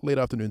of just like late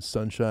afternoon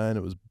sunshine.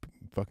 It was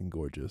fucking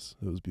gorgeous.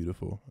 It was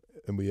beautiful.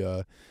 And we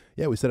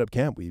set up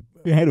camp. We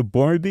We had a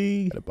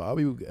Barbie. had a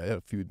barbie. We had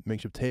a few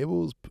makeshift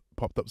tables.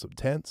 Popped up some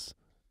tents.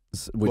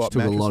 Which What,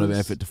 took a lot of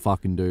mattresses? effort to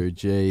fucking do.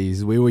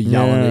 Jeez, we were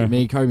yelling Yeah. at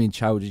me, Kobe and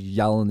Chow were just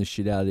yelling the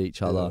shit out of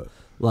each other. Uh,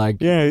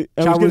 Like, Yeah,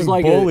 I Chad was was getting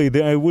like bullied.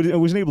 I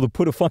wasn't able to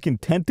put a fucking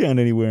tent down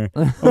anywhere.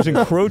 I was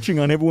encroaching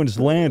on everyone's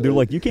land. They're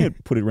like, you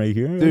can't put it right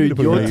here. I need to dude, put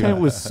it your right tent here.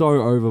 was so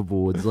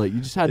overboard. Like,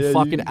 you just had Yeah, you-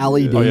 fucking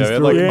LEDs Oh, yeah, we had, through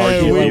like, it.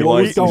 Yeah, RGB Like, what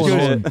was lights and going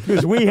shit. on?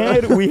 because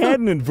we had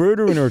an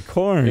inverter in our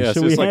car, Yeah, so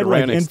so we it's like had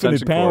ran like an infinite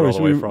extension cord power. all So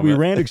the way we, from we it.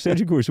 ran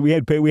extension cords. So we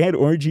had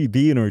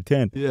RGB in our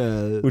tent,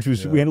 Yeah. which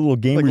was Yeah. we had a little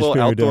Like gamer's little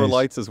outdoor paradise.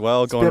 lights as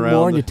well going Spent more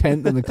on around. your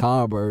tent than the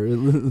car,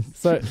 bro.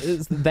 So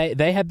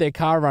they had their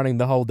car running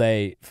the whole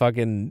day,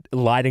 fucking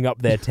lighting up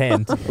their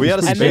tent. We had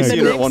a And space then the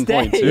heater at next one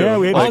point day- too. Yeah,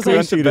 we had a like, we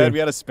went space to bed, heater. we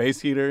had a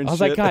space heater and I was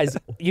shit. like, guys,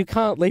 you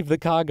can't leave the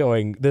car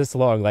going this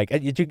long. Like,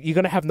 you're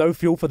gonna have no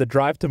fuel for the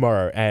drive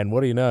tomorrow. And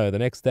what do you know? The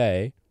next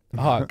day,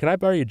 oh, can I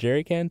borrow your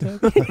jerry can,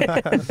 Toby?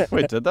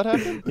 Wait, did that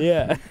happen?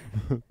 Yeah.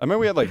 I remember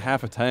we had like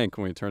half a tank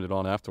when we turned it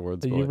on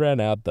afterwards. but, You like, ran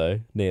out though,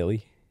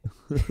 nearly.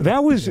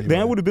 That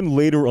would have been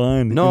later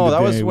on. No, in the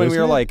that was day, when we wasn't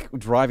were it? like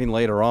driving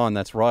later on.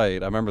 That's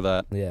right. I remember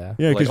that. Yeah.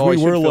 Yeah, like, because oh, I we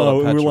should were fill low. up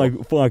We were petrol.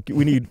 like, fuck,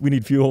 we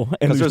need fuel, and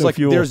Because there's there's no like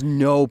fuel. there's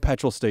no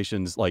petrol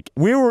stations. Like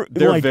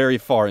They're very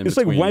far in It's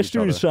like between each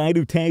western other. side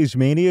of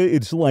Tasmania.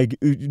 It's like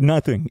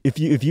nothing. If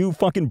you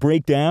fucking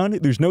break down,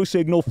 there's no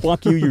signal.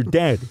 Fuck you, you're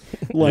dead.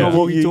 Like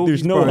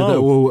there's no that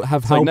hope. will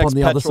have It's like help next on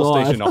the other petrol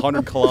side. station,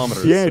 100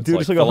 kilometers. Yeah, dude,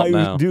 it's like a fill up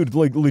now. dude,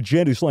 like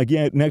legit. It's like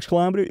next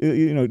kilometer,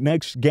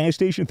 next gas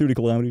station, 30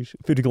 kilometers,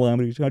 50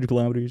 kilometers, 100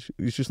 kilometers.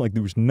 It's just like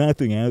there was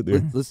nothing out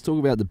there. Let's talk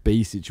about the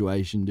bee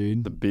situation,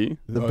 dude. The bee.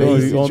 The Oh,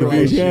 bee all the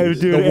bees, situation. yeah,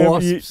 dude, The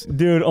wasps.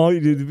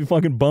 the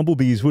fucking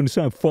bumblebees wouldn't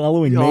stop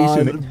following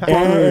God, Mason bro.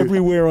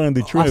 everywhere on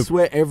the I trip.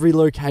 swear, every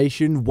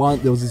location,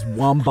 there was this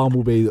one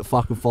bumblebee that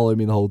fucking followed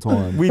me the whole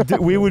time.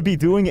 We would be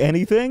doing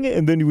anything,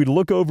 and then we'd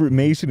look over at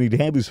Mason. He'd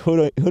have his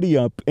hoodie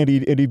up, and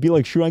he'd be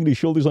like shrugging his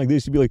shoulders like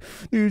this. He'd be like,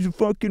 "There's a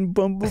fucking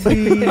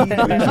bumblebee. There's a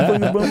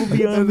fucking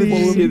bumblebee on And then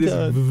you see me." this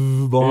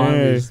behind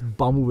Yeah. this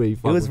bumblebee. He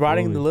was fucking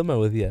riding in the following me. limo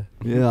with you.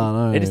 Yeah, I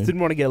know. He just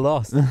didn't want to get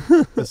lost.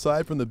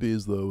 Aside from the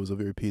bees, though, it was a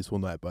very peaceful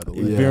night by the way.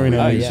 Yeah. Very We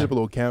nice. set up a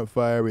little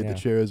campfire. We had Yeah. the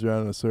chairs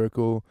around in a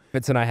circle.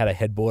 Fitz and I had a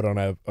headboard on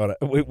a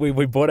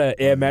we bought an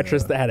air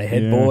mattress that had a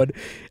headboard,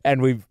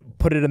 and we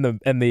put it in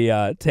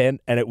the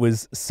tent, and it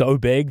was so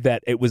big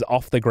that it was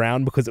off the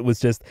ground because it was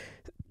just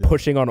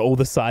pushing on all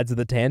the sides of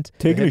the tent.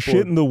 Taking a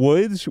shit in the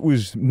woods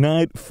was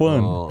not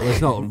fun. Oh,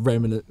 let's not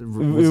remnant. It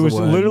was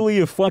literally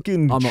a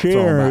fucking I'm not throwing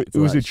chair. back It to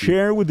was that a shit.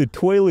 chair with a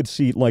toilet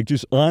seat, like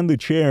just on the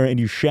chair, and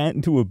you shat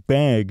into a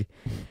bag.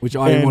 which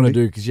I didn't want to and-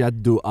 do because you had to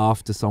do it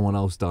after someone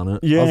else done it.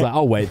 Yeah, I was like,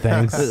 oh wait,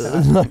 thanks.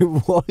 Like,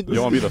 what?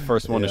 You want to be the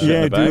first one to shit yeah,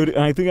 in the bag? dude.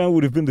 I think I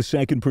would have been the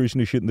second person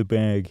to shit in the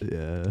bag,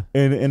 Yeah.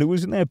 and it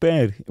wasn't that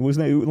bad. It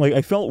wasn't that, like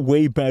I felt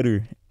way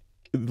better,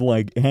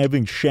 like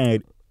having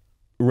shat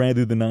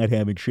rather than not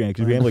having shat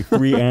because we had like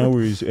 3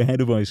 hours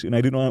ahead of us, and I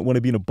did not want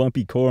to be in a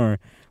bumpy car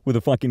with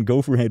a fucking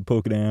gopher head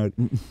poking out.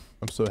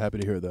 I'm so happy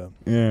to hear that.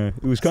 Yeah,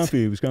 it was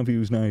comfy. It was comfy. It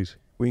was nice.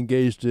 We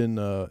engaged in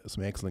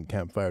some excellent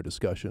campfire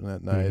discussion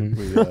that night. Mhm.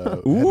 We had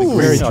the Ooh.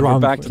 Very So we're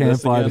drunk back to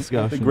this campfire again. the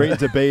discussion. great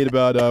debate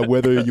about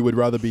whether you would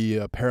rather be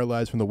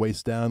paralyzed from the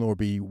waist down or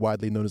be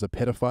widely known as a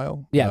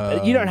pedophile.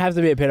 Yeah, you don't have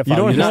to be a pedophile. You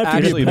don't You're have just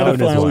to be a actually known as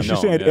pedophile. one, It's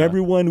just no, that yeah.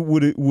 everyone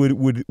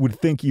would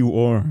think you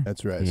are.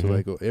 That's right. So Mhm.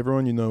 like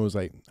everyone you know is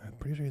like, I'm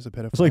pretty sure he's a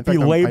pedophile. It's like In be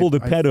fact, labeled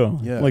a I- pedo.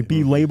 yeah. Like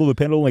be labeled a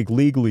pedo, like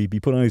legally, be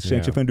put on a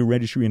sex Yeah. offender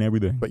registry and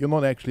everything. But you're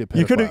not actually a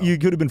pedophile. You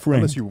could have been framed.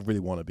 Unless you really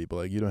want to be, but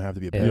like you don't have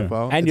to be a Yeah.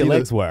 pedophile. And It's your either-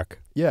 legs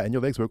work. Yeah, and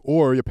your legs work,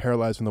 or you're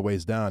paralyzed from the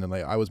waist down. And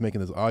like I was making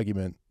this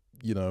argument,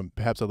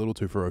 perhaps a little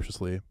too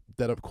ferociously,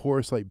 that of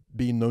course like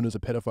being known as a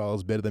pedophile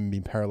is better than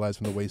being paralyzed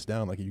from the waist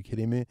down. Like, are you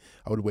kidding me?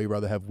 I would way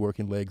rather have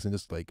working legs and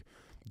just like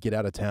get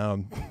out of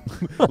town,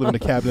 live in a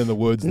cabin in the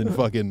woods, than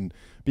fucking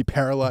be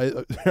paralyzed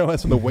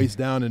from the waist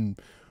down and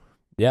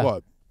Yeah.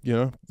 what?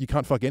 You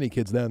can't fuck any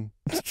kids then.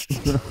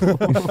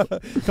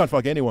 You can't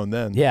fuck anyone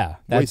then. Yeah.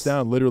 Waist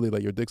down, literally,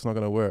 like your dick's not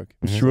gonna work.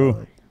 It's true.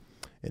 So,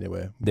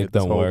 anyway, Dick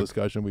this don't whole work.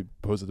 discussion, we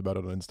posted about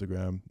it on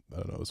Instagram. I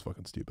don't know, it was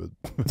fucking stupid.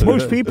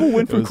 Most people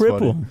went It for was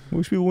funny. cripple.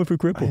 Most people went for I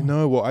cripple.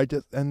 know. Well,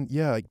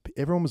 like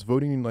everyone was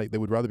voting like they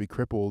would rather be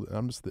crippled, and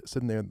I'm just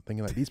sitting there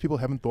thinking like these people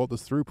haven't thought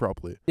this through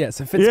properly. Yeah,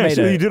 so Fitz Yeah, made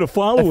so a, you did a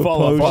follow-up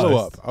follow-up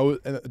post. Follow up.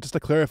 And just to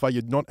clarify,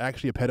 you're not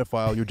actually a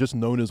pedophile. You're just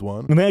known as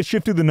one. And that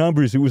shifted the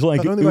numbers. It was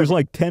like Not only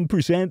like-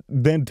 10%,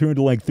 then turned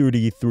to like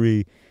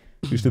 33.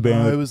 Just No,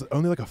 about. it was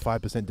only like a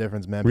 5%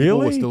 difference, man. People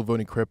were Really? still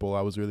voting cripple.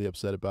 I was really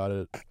upset about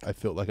it. I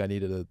felt like I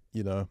needed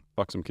to,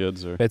 Fuck some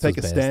kids or Fitz take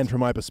a was stand best. from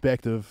my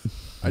perspective.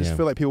 I just Yeah.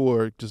 feel like people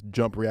were just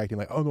jump reacting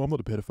like, oh no, I'm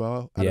not a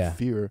pedophile, out Yeah. of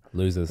fear.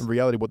 Losers. In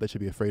reality, what they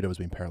should be afraid of is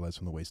being paralyzed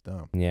from the waist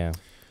down. Yeah.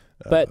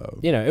 But,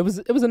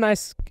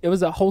 it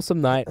was a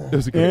wholesome night. it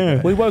was a great Yeah.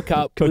 night. We woke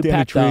up, Cut we down a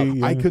packed up. tree.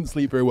 Yeah. I couldn't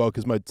sleep very well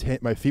because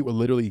my feet were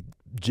literally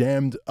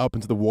jammed up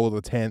into the wall of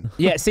the tent.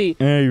 Yeah, see,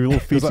 Yeah, your little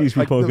was feces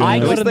were like- poking I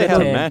at out. got least in they the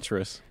had a tent.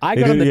 mattress. I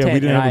They got on the didn't- yeah, we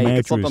tent didn't and have a I...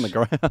 mattress. Slept on the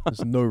ground.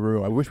 There's no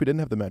room. I wish we didn't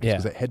have the mattress Yeah.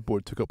 because that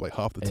headboard took up like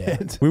half the Yeah.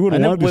 tent. We would have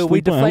And then loved to we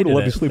sleep on. I would have deflated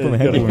loved to it. sleep on the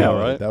Yeah,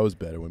 headboard. right. That was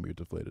better when we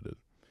deflated it.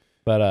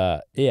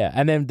 But yeah,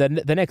 and then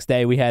the next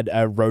day we had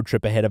a road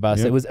trip ahead of us.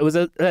 Yep. It was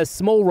a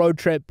small road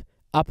trip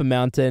up a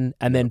mountain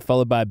and then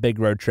followed by a big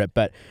road trip.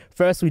 But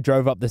first we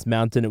drove up this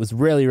mountain. It was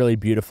really, really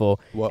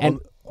beautiful. Well, And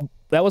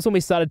that was when we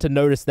started to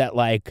notice that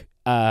like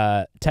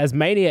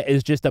Tasmania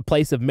is just a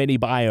place of many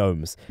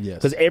biomes. yes.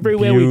 Because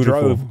everywhere we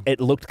Beautiful. drove, it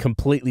looked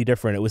completely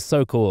different. It was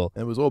so cool.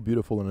 It was all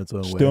beautiful in its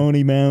own way.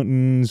 Stony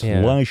mountains,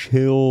 Yeah. lush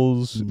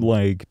hills,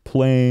 like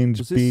plains,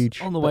 Was this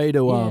beach. on the way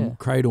to Yeah.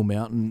 Cradle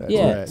Mountain? That's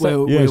Yeah. right. Where,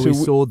 Yeah, where so we we-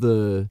 saw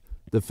the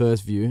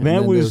first view. and That then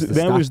there was the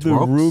that was stacked the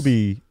rocks.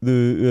 Ruby,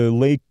 the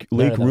Lake No,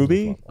 that was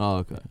Ruby. before. Oh,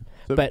 okay.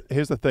 So But-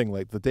 here's the thing: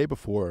 like the day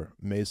before,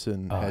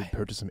 Mason Oh. had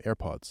purchased some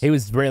AirPods. He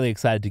was really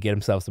excited to get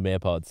himself some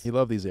AirPods. He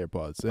loved these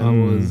AirPods, I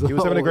and was- he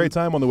was having a I great was-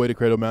 time on the way to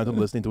Cradle Mountain,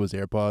 listening to his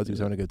AirPods. He was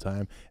having a good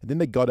time, and then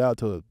they got out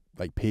to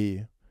like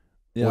pee.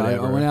 Yeah, I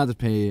Whatever. went out to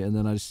pee, and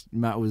then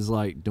Matt was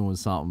like doing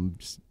something,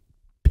 just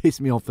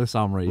pissed me off for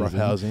some reason. Rough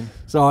housing.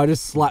 So I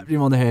just slapped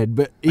him on the head.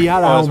 But he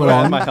had a I was helmet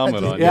wearing on. my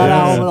helmet on. He had a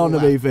yeah. helmet on, to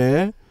be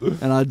fair.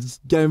 And I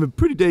just gave him a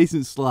pretty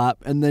decent slap.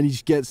 And then he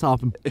just gets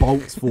up and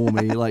bolts for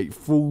me, like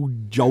full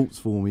jolts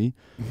for me.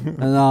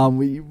 And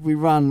we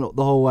ran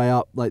the whole way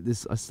up like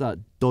this. I start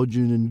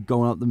dodging and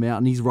going up the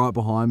mountain. He's right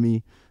behind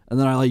me. And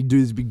then I like do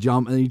this big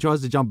jump, and he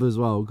tries to jump as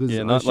well. Cause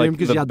Yeah, I not assume like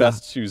 'cause the you had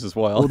best shoes as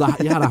well.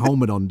 you had a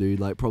helmet on, dude.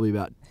 Like probably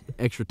about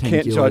extra 10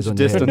 Can't kilos judge on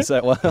your head. distance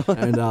that well.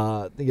 And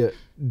I think it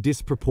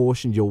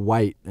disproportioned your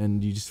weight,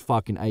 and you just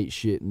fucking ate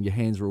shit, and your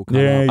hands were all cut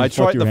Yeah, up. you I fucked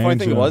tried. your The funny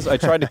hands thing up. was, I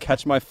tried to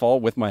catch my fall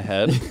with my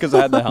head because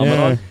I had the helmet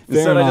Yeah. on.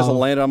 Instead, I just enough.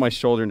 landed on my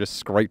shoulder and just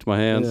scraped my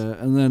hands. Yeah,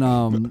 and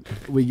then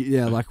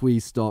we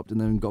stopped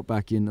and then got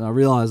back in. And I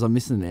realized I'm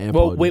missing an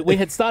AirPod. Well, we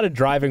had started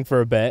driving for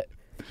a bit.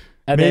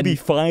 And Maybe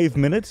then, 5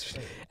 minutes.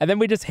 and then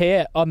we just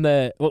hear on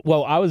the...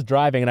 Well, I was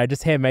driving, and I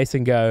just hear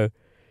Mason go,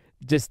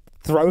 just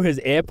throw his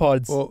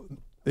AirPods. Well,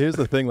 here's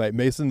the thing. Like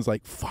Mason's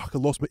like, fuck, I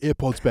lost my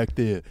AirPods back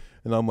there,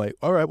 and I'm like,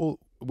 all right, well,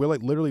 we're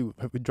like literally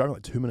we've been driving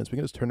like 2 minutes. We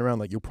can just turn around.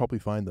 Like you'll probably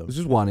find them. It was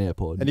just one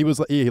AirPod. And he was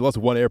like, yeah, he lost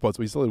one AirPod,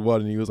 so he still had one,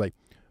 and he was like,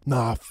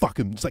 nah, fuck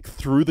him. Just like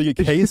threw the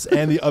case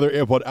and the other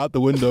AirPod out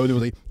the window, and he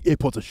was like,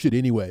 AirPods are shit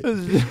anyway.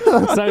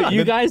 So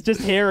you guys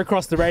just hear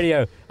across the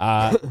radio,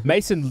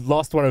 Mason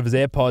lost one of his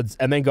AirPods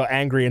and then got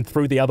angry and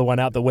threw the other one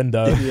out the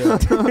window.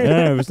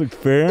 Yeah, it was like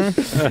fair.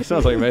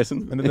 Sounds like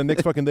Mason. And then the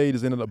next fucking day, he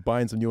just ended up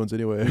buying some new ones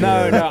anyway. No,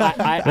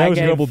 I That was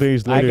gave, a couple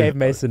days I later. gave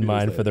Mason Few days mine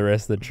later. for the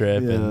rest of the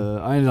trip. Yeah, And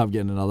I ended up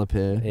getting another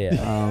pair.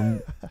 Yeah.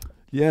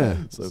 Yeah.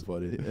 So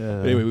funny.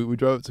 Yeah. Anyway, we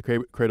drove up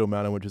to Cradle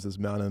Mountain, which is this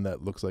mountain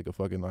that looks like a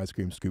fucking ice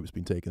cream scoop's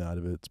been taken out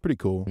of it. It's pretty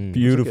cool. Mm. It's like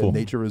Beautiful. a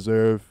nature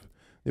reserve.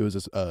 There was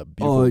this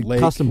beautiful Oh, lake.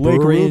 custom Lake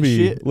brewery and Ruby.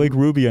 shit. Lake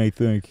Ruby, I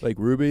think. Lake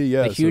Ruby,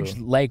 yeah. a huge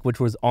so lake which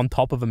was on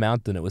top of a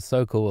mountain. It was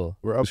so cool.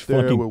 we're up It's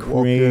there, fucking we're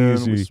walking, we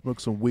crazy. smoked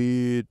some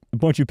weed. A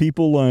bunch of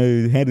people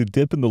had a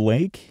dip in the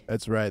lake.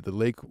 That's right. The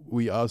lake,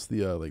 we asked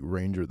the like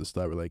ranger at the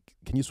start, we're like,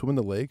 can you swim in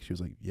the lake? She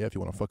was like, yeah, if you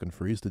want to fucking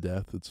freeze to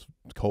death. It's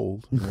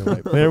cold. And we're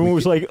like, And everyone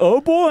was like,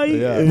 oh boy.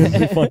 Yeah. And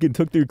they fucking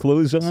took their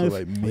clothes off. so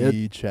like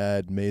me,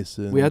 Chad,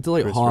 Mason. We had to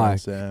like Chris, Ryan, hike,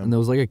 Sam. and there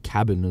was like a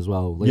cabin as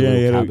well. Like yeah, a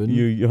little yeah, cabin.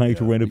 you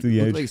hiked Yeah. right up to the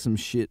Looked edge. like some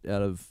shit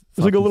out of. It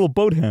was like a fucking- little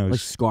boathouse. like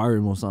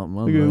Skyrim or something.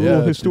 I Like don't a know. little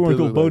it did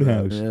historical look like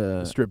that. boathouse.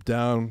 Yeah. Stripped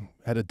down,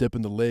 had a dip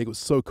in the lake. It was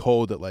so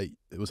cold that like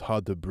it was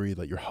hard to breathe.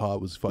 Like your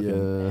heart was fucking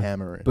Yeah.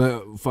 hammering.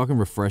 But fucking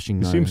refreshing.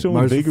 It though. seems so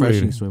Most refreshing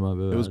invigorating. swim I've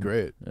ever It was had.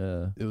 great.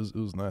 Yeah. It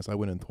was nice. I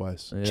went in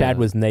twice. Yeah. Chad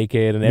was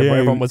naked, and Yeah.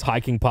 everyone was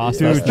hiking past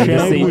Dude, us. You could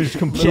Chad see was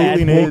completely Chad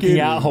naked. walking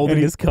out holding and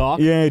he- his cock.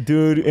 Yeah,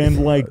 dude,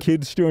 and like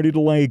kids started to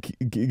like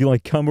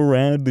come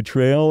around the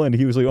trail, and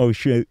he was like, "Oh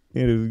shit!"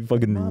 And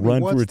fucking Mommy,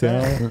 run for a what's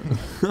towel.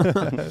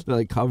 They,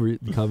 like cover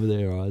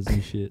their eyes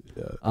and shit.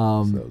 Yeah.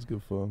 Um, so that was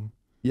good fun.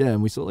 Yeah,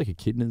 and we saw like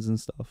echidnas and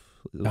stuff.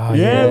 It was Oh,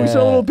 pretty Yeah, cool. we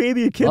saw a little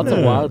baby echidna. Lots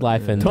of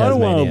wildlife in Ton of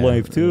Tasmania.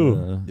 wildlife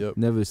too. Yep.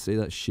 Never see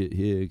that shit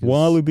here. 'cause-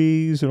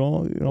 Wallabies and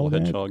all All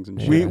that. hedgehogs and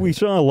shit. We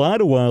saw a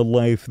lot of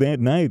wildlife that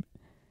night.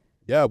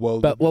 Yeah, well,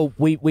 But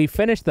we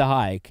finished the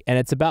hike, and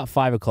it's about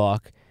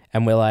 5:00,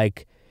 and we're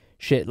like,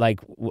 shit,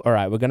 like, all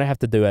right, we're gonna have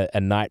to do a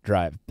night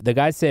drive. The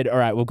guy said, all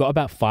right, we've got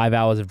about 5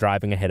 hours of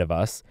driving ahead of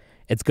us.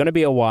 It's gonna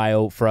be a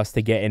while for us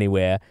to get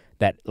anywhere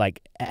that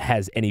like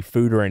has any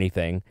food or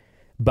anything.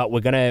 But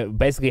we're gonna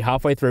basically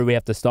halfway through, we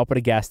have to stop at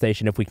a gas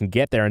station if we can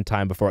get there in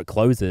time before it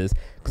closes,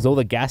 because all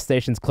the gas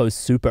stations close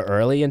super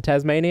early in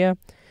Tasmania.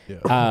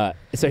 yeah.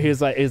 So he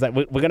was like,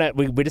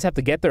 we just have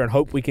to get there and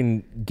hope we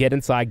can get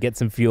inside, get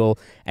some fuel,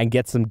 and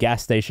get some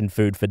gas station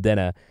food for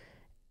dinner.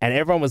 And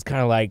everyone was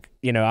kind of like,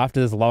 after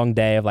this long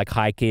day of like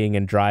hiking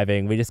and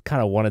driving, we just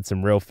kind of wanted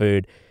some real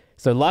food.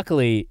 So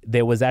luckily,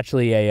 there was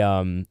actually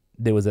a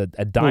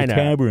diner,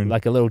 tavern.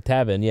 like a little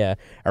tavern, yeah,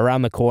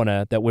 around the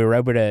corner that we were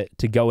able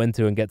to go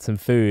into and get some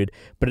food.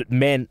 But it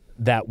meant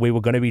that we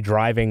were going to be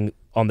driving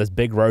on this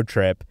big road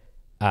trip,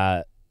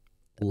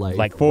 Late.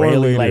 like Far really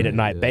later. late at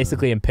night, Yeah.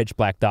 basically in pitch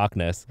black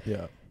darkness.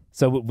 Yeah.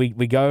 So we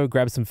go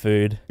grab some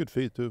food. Good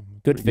feed too.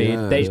 Good feed.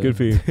 Yeah. They It's good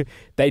for you.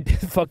 they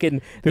fucking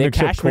Didn't their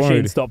accept cash machine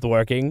card. stopped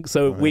working.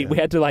 So Oh, we yeah.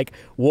 had to like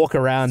walk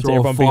around to Throw a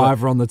everyone being like,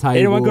 fiver on the table.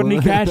 anyone got any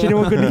cash?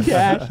 Anyone got any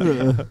cash?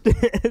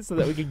 So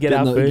that we could get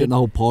our Getting food. the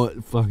whole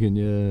pot. Fucking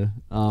yeah.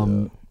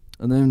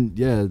 And then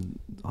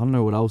I don't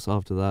know what else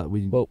after that.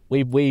 Well,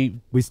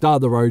 we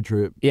started the road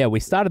trip. we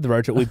started the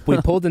road trip. We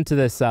pulled into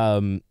this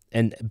and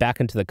back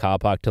into the car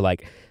park to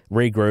like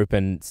regroup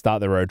and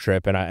start the road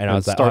trip. And I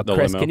was like, start the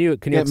Chris, limo. can you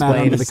Get man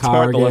explain under the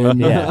car Start the again.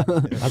 Yeah,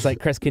 I was like,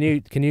 Chris, can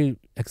you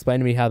explain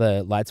to me how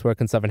the lights work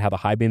and stuff and how the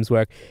high beams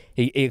work?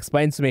 He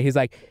explains to me.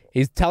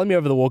 He's telling me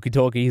over the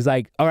walkie-talkie. He's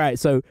like, all right,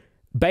 so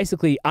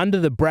basically under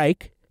the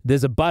brake,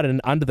 there's a button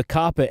under the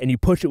carpet, and you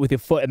push it with your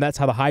foot, and that's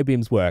how the high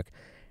beams work.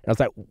 And I was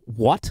like,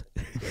 what?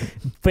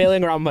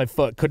 Feeling around my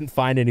foot, couldn't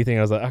find anything.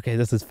 I was like, okay,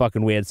 this is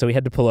fucking weird. So we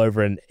had to pull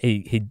over, and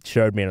he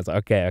showed me, and I was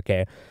like,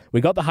 okay. We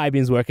got the high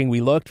beams working.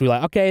 We looked. We're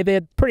like, okay,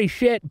 they're pretty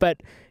shit,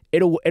 but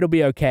it'll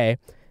be okay.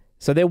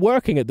 So they're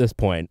working at this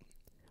point.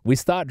 We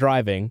start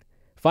driving.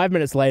 5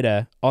 minutes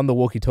later, on the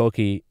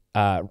walkie-talkie,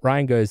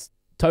 Ryan goes,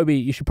 Toby,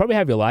 you should probably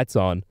have your lights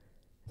on.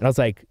 And I was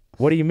like,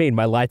 what do you mean?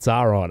 My lights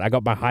are on. I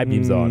got my high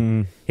beams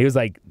on. He was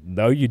like,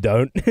 no, you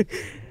don't.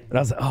 And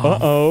I was like,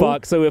 oh,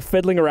 fuck. So we're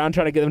fiddling around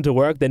trying to get them to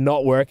work. They're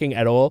not working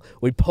at all.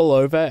 We pull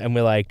over and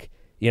we're like,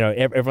 you know,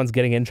 everyone's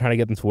getting in trying to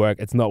get them to work.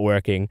 It's not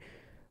working.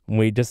 And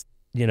we just,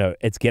 you know,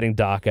 it's getting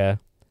darker.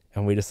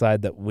 And we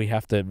decide that we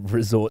have to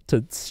resort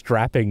to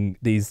strapping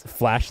these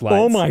flashlights.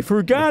 Oh my,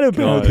 forgot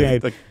about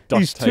that. Like duct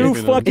These tape two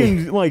and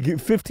fucking like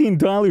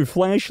 $15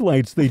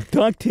 flashlights they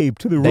duct taped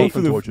to the roof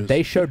of the torches.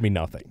 They showed me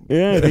nothing.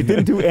 Yeah, they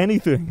didn't do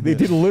anything. They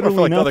did Or literally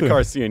for like nothing. other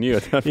cars seeing you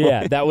at that point.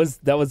 Yeah, that was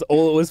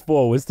all it was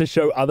for, was to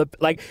show other,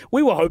 like,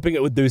 we were hoping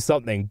it would do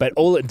something, but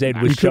all it did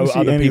was We couldn't show see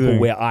other people anything.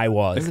 where I And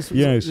was. this was,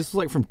 Yes. this was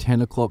like from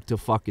 10 o'clock to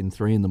fucking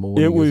 3 in the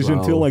morning. It was as well.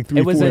 until like 3,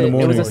 It was 4 in the it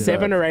morning. was a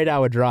 7 or 8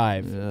 hour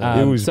drive. Yeah.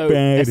 It was so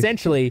bad.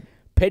 essentially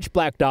pitch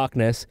black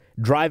darkness,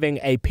 driving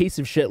a piece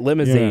of shit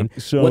limousine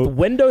Yeah, so- with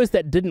windows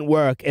that didn't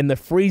work in the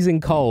freezing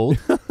cold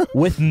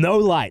with no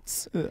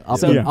lights.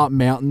 Up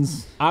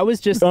mountains. I was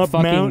just Up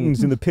fucking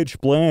mountains in the pitch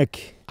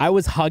black. I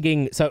was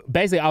hugging. So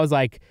basically, I was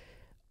like,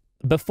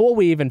 before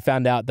we even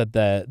found out that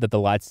the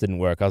lights didn't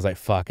work, I was like,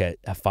 fuck it,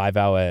 a 5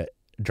 hour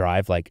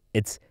drive. Like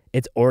it's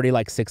already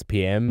like 6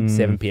 p.m.,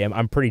 7 p.m.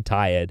 I'm pretty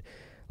tired.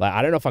 Like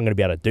I don't know if I'm gonna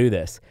be able to do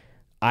this.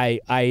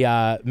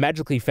 I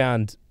magically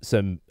found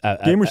some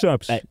Gamer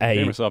subs.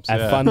 Gamer subs, a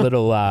yeah. fun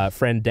little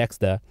friend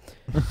Dexter,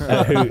 who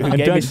And gave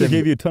me Dexter some,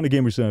 gave you a ton of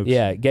gamer subs.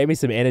 yeah, gave me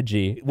some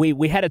energy.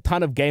 We had a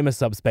ton of gamer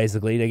subs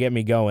basically to get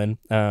me going.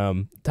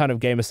 Ton of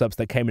gamer subs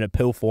that came in a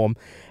pill form,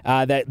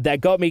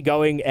 that got me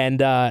going,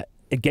 and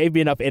it gave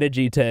me enough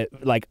energy to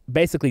like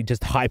basically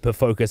just hyper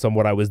focus on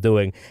what I was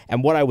doing.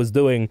 And what I was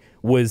doing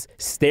was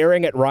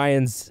staring at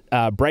Ryan's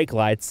brake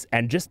lights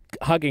and just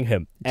hugging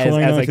him as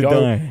Trying not I to go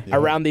die.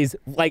 around these.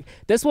 Like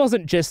this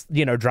wasn't just,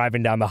 you know,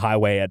 driving down the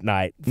highway at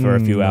night for a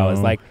few hours.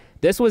 No. Like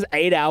this was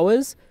 8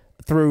 hours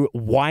through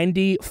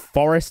windy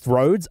forest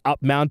roads,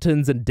 up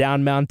mountains and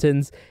down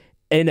mountains,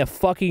 in a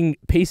fucking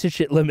piece of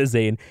shit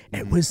limousine.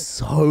 It was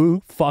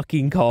so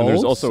fucking cold. And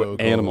there's also So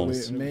cold.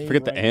 animals. Me,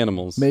 Forget the Ryan,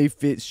 animals. Me,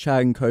 Fitz,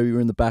 Chad, and Kobe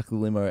were in the back of the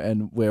limo,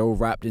 and we're all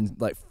wrapped in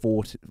like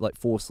four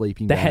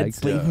sleeping they had bags.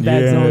 sleeping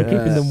bags on, Yeah.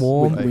 keeping them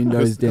warm. With because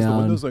windows the down.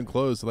 windows don't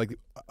close. So like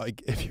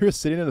if you're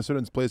sitting in a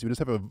certain place, you just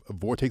have a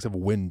vortex of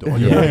wind on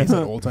your Yeah. face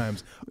at all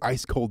times.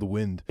 Ice cold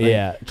wind.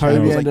 Yeah.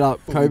 Chad was, Kobe like,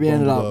 fully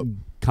ended up bundled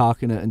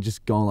carking it and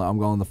just going like, I'm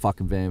going in the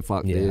fucking van.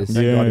 Fuck Yeah. this.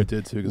 Thank Yeah. God it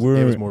did too, because it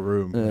gave us more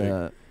room.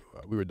 Like,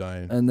 we were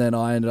dying. And then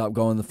I ended up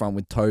going in the front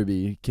with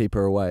Toby, keep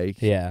her awake.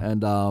 Yeah.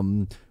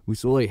 And we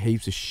saw like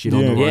heaps of shit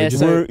on the road. Yeah, Just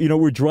so-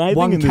 we're driving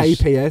one in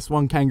this. kps,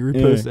 one kangaroo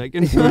per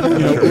second.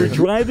 We're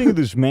driving in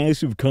this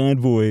massive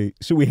convoy.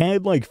 So we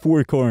had like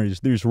 4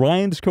 cars. There's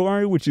Ryan's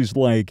car, which is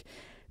like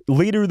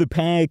leader of the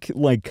pack,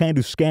 like kind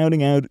of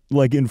scouting out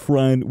like in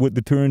front what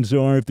the turns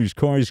are, if there's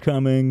cars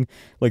coming,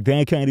 like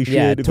that kind of shit.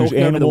 Yeah, if there's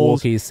talking over the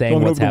animals, walkies, saying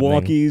talking what's over the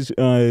happening.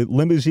 walkies,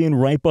 limousine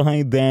right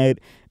behind that.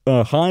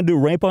 Honda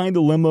right behind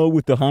the limo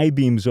with the high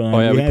beams on. Oh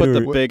yeah, we had put our-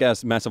 the big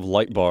ass massive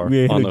light bar We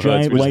had on a the hood.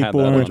 giant So we just light had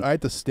bar. that Which on. I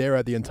had to stare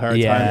at the entire time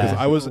Yeah. because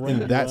I was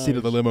in that seat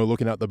of the limo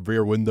looking out the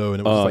rear window, and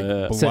it was Oh,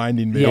 just like yeah.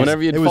 blinding me. yeah.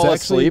 Whenever you'd It was fall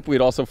actually- asleep,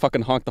 we'd also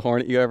fucking honk the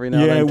horn at you every now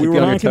and Yeah, then. we keep were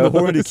you on your honking the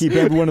horn to toes. keep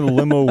everyone in the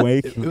limo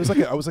awake. It was like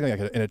I was like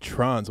in a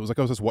trance. It was like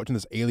I was just watching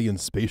this alien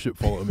spaceship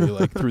follow me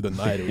like through the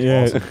night. It was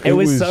Yeah. awesome. It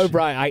was so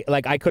bright.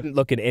 I couldn't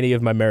look in any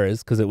of my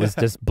mirrors because it was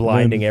just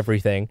blinding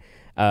everything.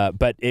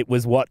 But it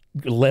was what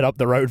lit up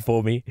the road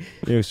for me.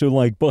 Yeah, so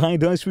like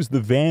behind us was the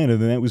van,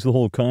 and then that was the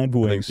whole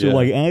convoy. think- So yeah.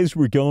 like as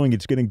we're going,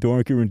 it's getting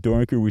darker and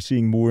darker. We're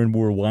seeing more and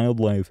more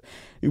wildlife.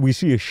 We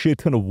see a shit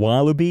ton of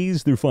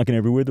wallabies. They're fucking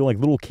everywhere. They're like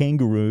little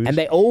kangaroos. And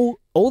they all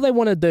they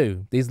want to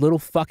do, these little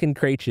fucking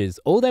creatures,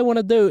 all they want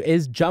to do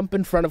is jump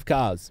in front of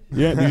cars.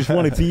 Yeah, they just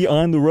want to be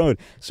on the road.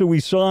 So we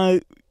saw.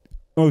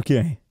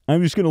 Okay,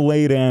 I'm just gonna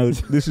lay it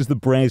out. This is the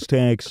brass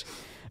tacks.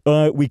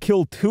 We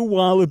killed 2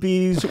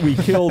 wallabies. We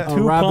killed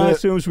 2 rabbit.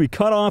 possums. We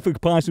cut off a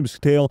possum's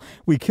tail.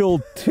 We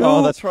killed 2.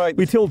 Oh, that's right.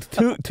 We killed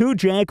two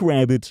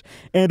jackrabbits,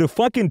 and a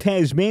fucking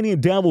Tasmanian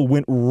devil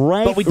went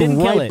right, But we didn't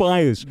kill right it.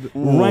 by us.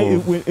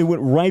 Right, it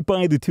went right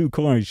by the 2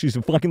 cars. She's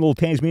a fucking little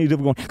Tasmanian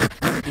devil going,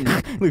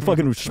 like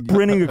fucking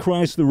sprinting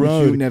across the You'll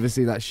road. never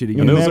see that shit You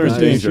again. And those never are see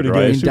endangered, shit again.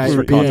 right? Super-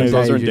 For yeah, context,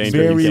 those are ages.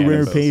 endangered. very You can't rare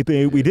have those.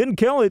 pepe. We didn't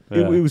kill it.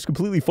 Yeah. It was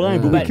completely fine,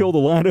 but we But- killed a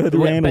lot of other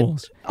But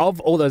animals. of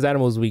all those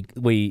animals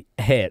we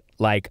hit,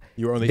 like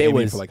You were only there aiming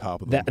was for like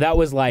half of them. that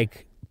was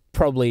like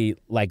probably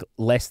like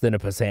less than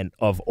 1%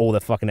 of all the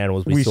fucking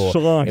animals we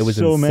saw. It was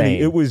so many.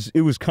 insane.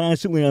 It was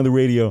constantly on the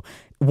radio.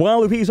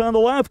 Wallabies on the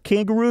left,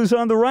 kangaroos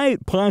on the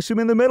right, possum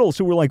in the middle.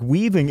 So we're like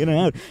weaving in and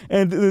out.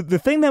 And the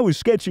thing that was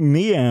sketching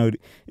me out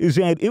is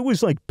that it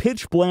was like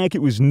pitch black.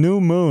 It was new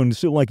moon,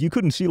 so like you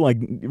couldn't see like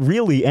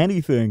really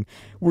anything.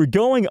 We're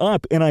going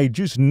up, and I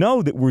just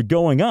know that we're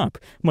going up.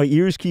 My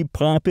ears keep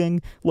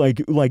popping, like,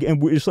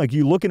 and it's like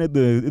you're looking at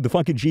the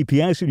fucking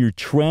GPS, and you're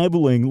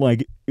traveling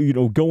like, you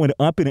know, going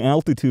up in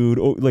altitude,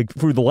 like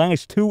for the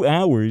last 2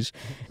 hours,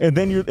 and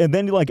then you're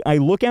like, I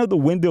look out the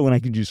window and I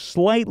can just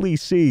slightly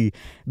see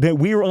that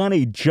we're on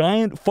a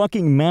giant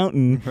fucking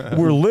mountain.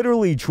 We're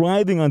literally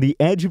driving on the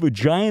edge of a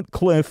giant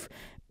cliff.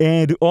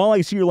 and all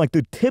I see are like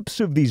the tips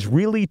of these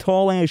really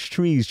tall ass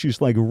trees,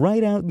 just like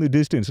right out in the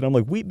distance. And I'm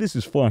like, this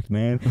is fucked,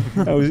 man.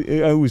 I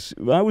was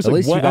At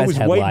least you I guys was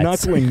had white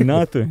lights. knuckling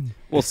nothing.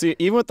 Well, see,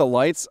 even with the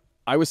lights,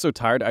 I was so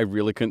tired I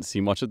really couldn't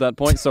see much at that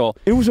point. So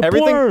It was a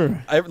everything,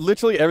 blur.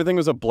 literally everything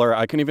was a blur.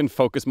 I couldn't even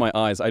focus my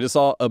eyes. I just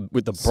saw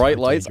with the bright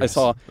lights, I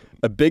saw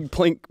a big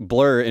pink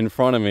blur in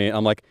front of me.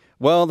 I'm like,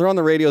 well, they're on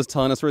the radios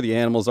telling us where the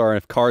animals are and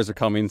if cars are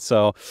coming.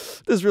 So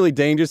this is really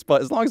dangerous.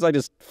 But as long as I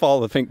just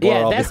follow the pink blur, Yeah,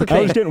 I'll that's be the I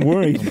thing. was getting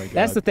worried.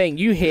 That's the thing.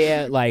 You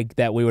hear like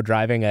that we were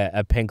driving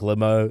a pink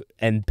limo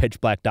in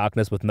pitch black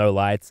darkness with no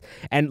lights.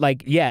 And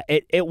like, yeah,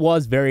 it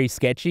was very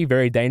sketchy,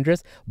 very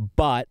dangerous.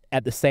 But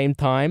at the same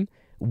time,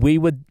 we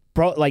would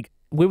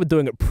we were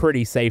doing it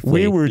pretty safely.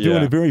 We were doing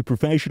Yeah. it very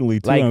professionally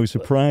too. Like, I was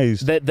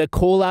surprised. The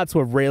call outs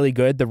were really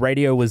good. The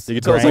radio was You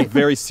could tell it was great. like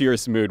very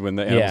serious mood when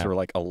the animals Yeah. were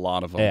like a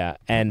lot of them. Yeah,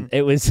 and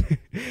it was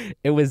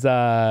it was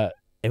a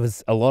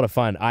lot of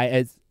fun.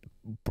 It's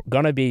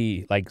gonna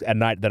be like a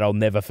night that I'll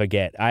never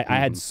forget. I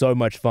had so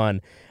much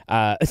fun.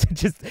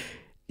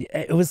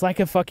 It was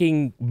like a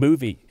fucking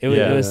movie. It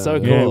was so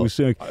cool. Yeah, it was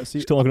sick. See,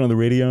 He's talking on the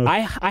radio. I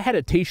had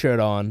a t-shirt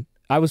on.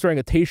 I was wearing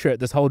a t-shirt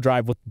this whole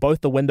drive with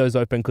both the windows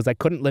open because I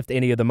couldn't lift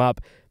any of them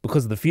up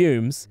because of the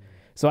fumes.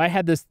 So I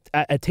had this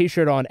a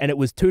t-shirt on and it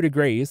was 2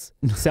 degrees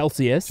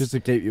Celsius. Just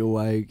to keep you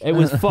awake. It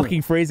was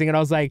fucking freezing, and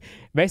I was like,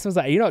 Mason was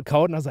like, "Are you not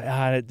cold?" And I was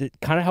like, it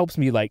kind of helps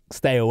me like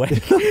stay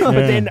awake. But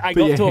then I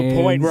got your to a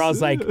point where I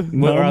hands.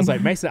 was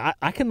like, Mason,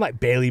 I can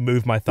like barely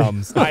move my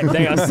thumbs.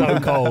 They are so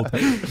cold.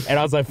 And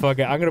I was like, fuck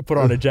it, I'm gonna put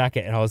on a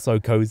jacket, and I was so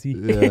cozy.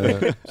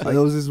 Yeah.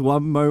 There was this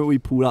one moment we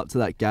pulled up to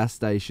that gas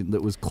station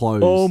that was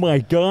closed. Oh my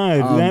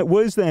god, that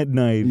was that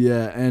night.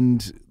 Yeah,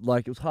 and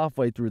like it was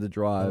halfway through the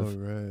drive. Oh,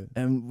 right.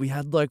 And we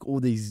had like all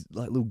these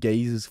like little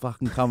geezers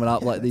fucking coming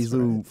up, like these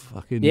little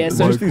fucking Yeah,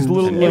 so locals. these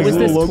little- it was little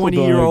this local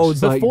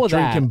 20-year-olds like Before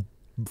that- drinking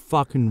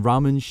fucking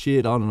rum and shit.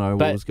 I don't know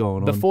what was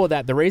going on. Before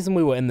that, the reason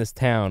we were in this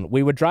town,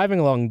 we were driving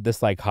along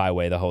this like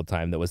highway the whole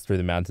time that was through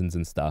the mountains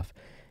and stuff.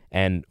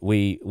 And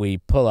we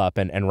pull up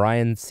and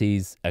Ryan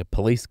sees a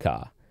police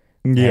car.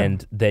 Yeah.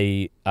 And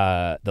the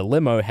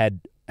limo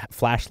had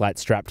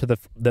flashlights strapped to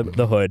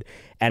the hood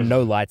and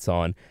no lights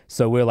on.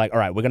 So we were like, all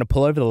right, we're going to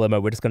pull over the limo.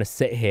 We're just going to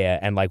sit here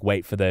and like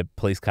wait for the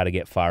police car to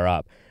get far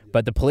up.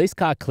 But the police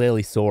car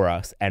clearly saw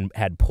us and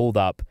had pulled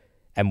up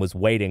and was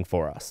waiting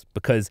for us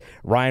because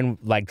Ryan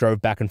like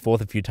drove back and forth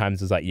a few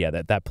times. Was like, yeah,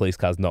 that police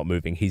car's not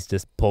moving. He's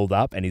just pulled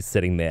up and he's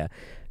sitting there.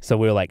 So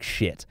we were like,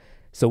 shit.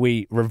 So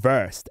we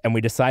reversed and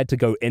we decided to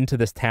go into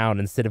this town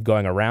instead of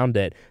going around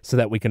it so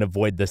that we can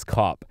avoid this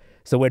cop.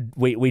 So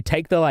we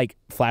take the like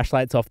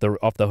flashlights off the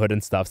hood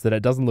and stuff so that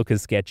it doesn't look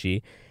as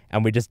sketchy,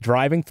 and we're just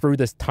driving through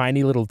this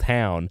tiny little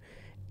town.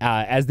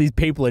 As these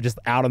people are just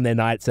out on their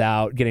nights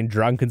out, getting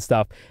drunk and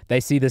stuff, they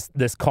see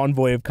this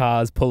convoy of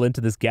cars pull into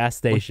this gas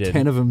station. Like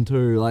 10 of them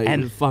too, like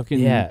And- fucking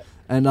yeah.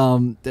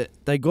 And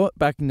they got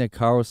back in their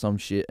car or some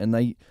shit, and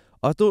I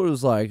thought it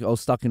was like I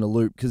was stuck in a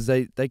loop because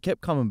they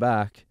kept coming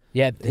back.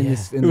 Yeah, In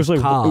this It was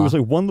like car.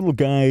 one little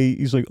guy.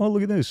 He's like, "Oh,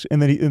 look at this,"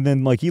 and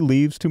then like he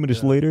leaves 2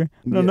 minutes later.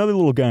 And Yeah. another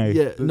little guy.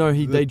 Yeah, no,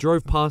 they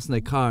drove past in their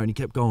car and he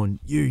kept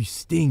going, "You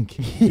stink."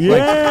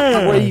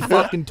 Yeah. Like 3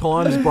 fucking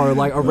times, bro,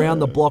 like around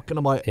the block, and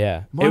I'm like,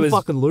 yeah. "Am I in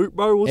fucking loop,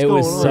 bro? What's it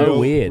going was on?" so Real-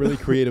 weird. Really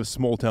creative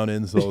small town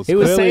insults. He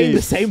was Clearly- saying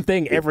the same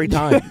thing every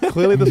time.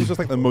 Clearly, this was just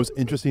like the most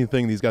interesting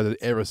thing these guys had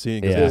ever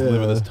seen because Yeah. they just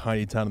live in this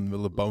tiny town in the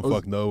middle of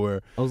bumfuck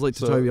nowhere. I was like to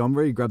So- Toby, I'm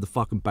ready to grab the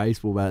fucking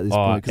baseball bat at this Oh,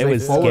 point because it they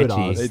was followed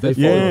sketchy. us. They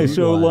They Yeah, followed you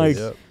so guys. like,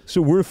 Yep.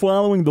 so we're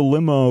following the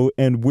limo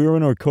and we're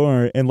in our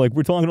car and like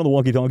we're talking on the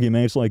walkie-talkie,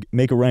 man. It's like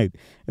make a right,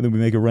 and then we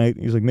make a right.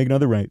 He's like make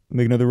another right,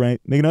 make another right,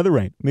 make another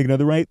right, make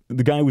another right.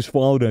 The guy was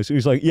followed us.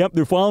 He's like, yep,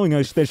 they're following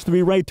us. That's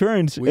 3 right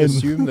turns. We And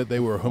assumed that they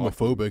were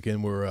homophobic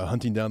and were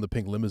hunting down the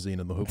pink limousine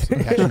in the hopes of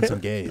catching some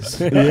gays.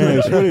 yeah,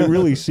 that's what it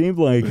really seemed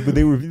like. But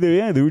they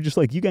were just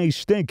like, you guys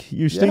stink.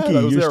 You're stinky.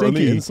 that was You're their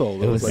only stinky.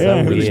 insult. It was like, so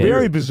Yeah, it was weird.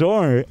 very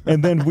bizarre.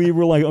 And then we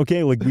were like,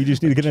 okay, like we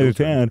just need to get out of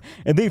children. town.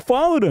 And they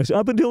followed us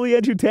up until the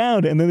edge of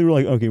town. And then they were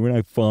like, okay, we're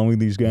not following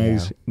these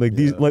guys. Like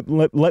these, let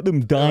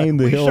them die in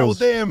the we hills.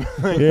 showed them.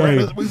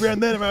 Yeah. We ran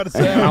them out of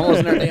town.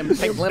 in our damn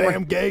pink limo.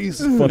 Damn gays.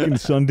 Fucking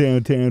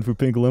sundown town for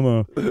pink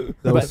limo. They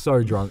But- were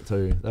so drunk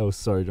too. They were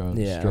so drunk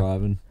Yeah. just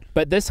driving.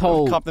 But this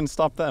whole Cop didn't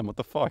stop them. What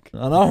the fuck?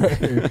 I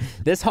know.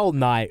 this whole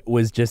night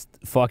was just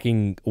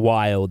fucking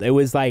wild. It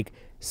was like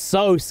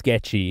so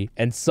sketchy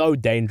and so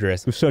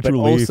dangerous, was such but a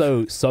relief.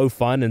 also so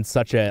fun and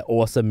such an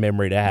awesome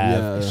memory to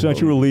have.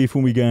 Such a relief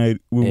when we got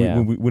Yeah.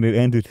 when it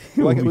ended.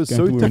 Like when it we was got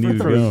so to where we different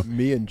needed to go. from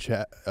me and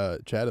Chad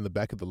in the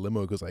back of the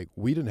limo because like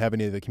we didn't have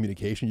any of the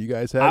communication you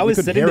guys had. I We was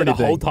couldn't sitting hear there the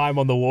anything. whole time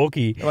on the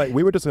walkie. Like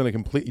we were just in a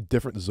completely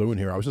different zone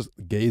here. I was just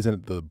gazing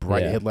at the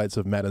bright Yeah. headlights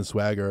of Matt and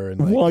Swagger and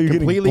like While you're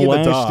completely getting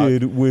in the dark.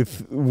 blasted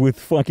with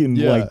fucking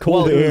Yeah. like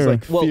cold It was air.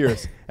 like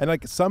fierce. And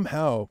like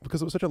somehow,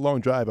 because it was such a long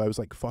drive, I was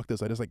like, fuck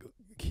this. I just like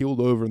keeled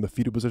over in the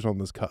fetal position on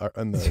this car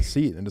on the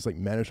seat and just like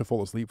managed to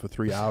fall asleep for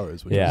 3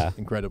 hours, which Yeah. was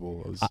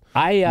incredible. I was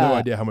I no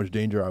idea how much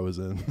danger I was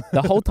in.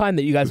 the whole time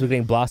that you guys were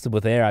getting blasted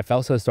with air, I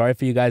felt so sorry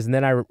for you guys, and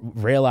then I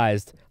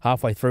realized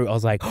halfway through, I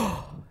was like,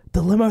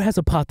 the limo has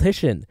a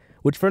partition.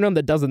 Which, for anyone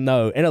that doesn't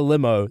know, in a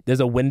limo, there's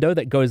a window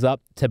that goes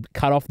up to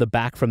cut off the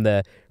back from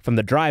the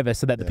driver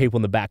so that the people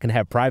in the back can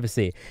have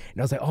privacy.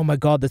 And I was like, oh my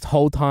God, this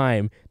whole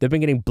time they've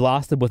been getting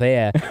blasted with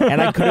air,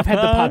 and I could have had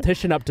the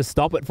partition up to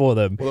stop it for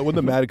them. Well, it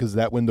wouldn't have mattered because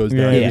that window's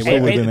down. Yeah,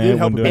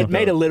 it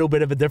made a little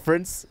bit of a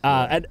difference,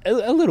 and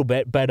a little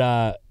bit, but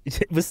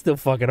it was still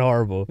fucking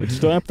horrible. It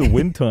stopped the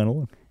wind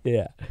tunnel.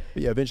 Yeah.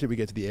 But yeah, eventually we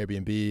get to the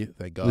Airbnb.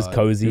 Thank God. It was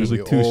cozy. It was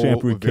like two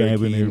separate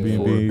cabin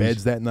Airbnbs.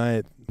 Beds that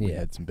night. We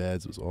Yeah. had some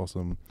beds. It was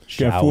awesome.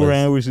 Got 4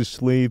 hours of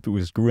sleep. It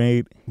was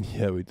great.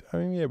 Yeah, we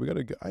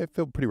gotta go. I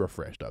feel pretty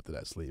refreshed after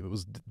that sleep. It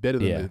was better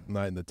than the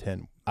night in the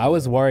tent. I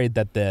was worried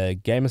that the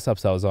Gamer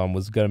Subs I was on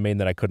was going to mean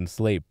that I couldn't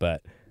sleep,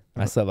 but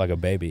I slept like a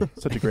baby.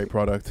 Such a great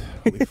product.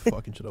 Holy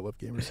fucking shit, I love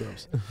Gamer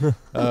Subs.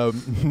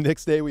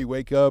 Next day we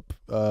wake up.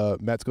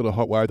 Matt's got to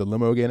hotwire the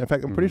limo again. In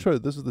fact, I'm pretty sure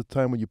that this is the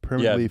time when you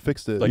permanently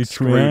fixed it. Like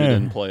screwed it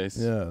in place.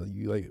 Yeah,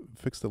 you like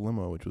fixed the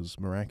limo, which was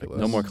miraculous.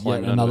 No more Yeah,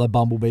 climbing under another it.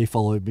 bumblebee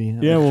followed me.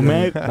 Yeah, well,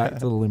 Matt, Back to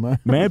the limo.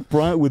 Matt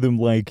brought with him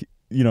like,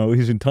 you know,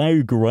 his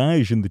entire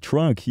garage in the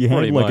trunk. He had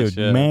Pretty like much,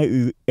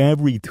 yeah.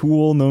 every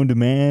tool known to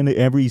man,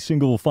 every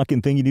single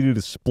fucking thing you needed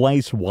to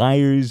splice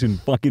wires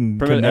and fucking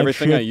Pretty much connect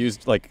everything shit. I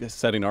used, like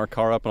setting our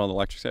car up and on the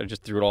electric side, I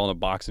just threw it all in a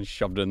box and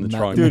shoved it in the Matt,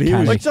 trunk. Dude, he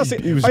was, like, just,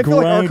 he was I feel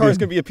like our car's grinding.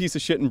 gonna be a piece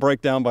of shit and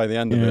break down by the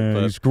end of Yeah, it. he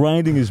But was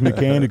grinding his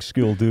mechanic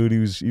skill, dude. He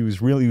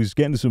was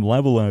getting some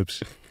level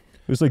ups.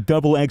 It was like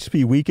double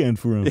XP weekend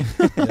for him.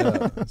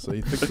 Yeah, so he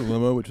fixed the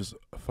limo, which was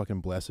a fucking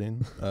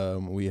blessing.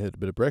 We had a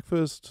bit of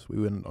breakfast. We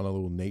went on a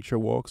little nature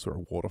walk, or a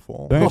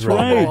waterfall. That's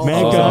right.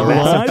 Matt Oh, got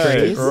massive lost.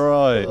 trees.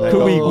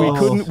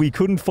 right. We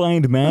couldn't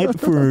find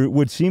Matt for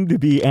what seemed to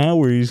be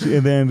hours,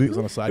 and then It was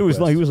on a side it was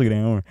quest. like an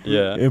hour.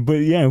 Yeah. But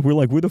yeah, we're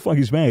like, where the fuck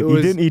is Matt? It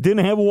was- He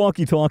didn't have a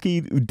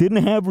walkie-talkie.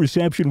 Didn't have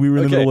reception. We were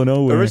in the middle of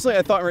nowhere. Originally,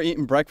 I thought we were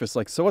eating breakfast.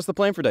 Like, so what's the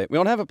plan for today? We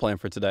don't have a plan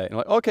for today. And I'm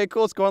like, okay,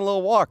 cool. Let's go on a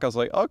little walk. I was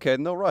like, okay,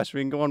 no rush.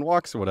 We can go on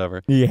walks or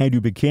whatever. You had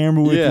your big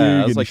camera with you. Yeah, I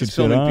was getting like shit just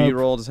set filming up.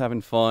 B-roll, just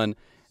having fun.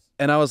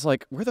 And I was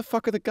like, where the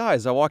fuck are the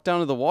guys? I walked down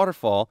to the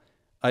waterfall.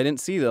 I didn't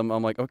see them.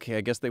 I'm like, okay,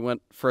 I guess they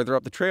went further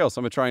up the trail, so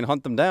I'm going to try and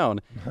hunt them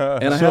down.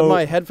 And I had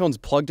my headphones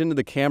plugged into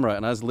the camera,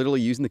 and I was literally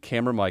using the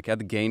camera mic. I had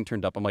the gain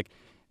turned up. I'm like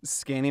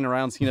scanning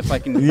around, seeing if I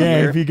can Yeah,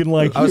 hear. if you can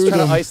like I was hear trying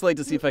them. to isolate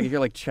to see if I could hear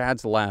like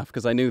Chad's laugh,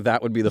 because I knew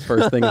that would be the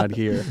first thing I'd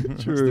hear.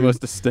 It's the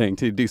most distinct.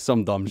 He'd do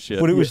some dumb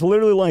shit. But it was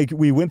literally like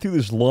we went through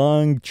this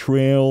long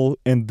trail,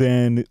 and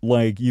then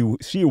like you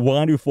see a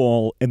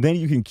waterfall, and then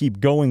you can keep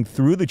going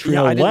through the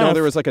trail. Yeah, I didn't know left,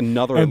 there was like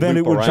another and then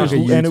loop it would around. just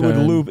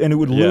and it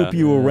would Yeah. loop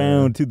you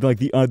around to like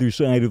the other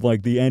side of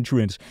like the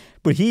entrance.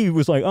 But he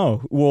was like,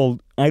 "Oh, well,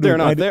 I don't." They're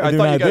not there. I they're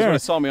thought you not guys there. would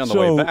have saw me on the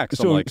way back.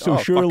 So I'm like, so oh,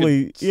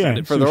 surely, fucking send yeah,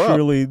 it further so up.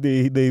 surely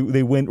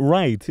they went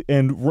right.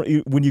 And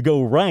when you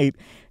go right,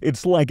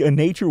 it's like a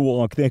nature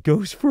walk that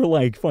goes for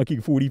like fucking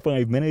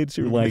 45 minutes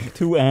or like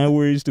 2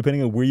 hours,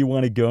 depending on where you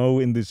want to go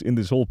in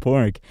this whole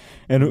park.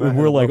 And Man,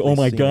 we're I like, love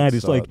oh my these god,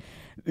 scenes, it's like.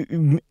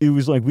 It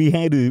was like we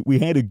had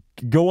to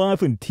go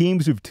off in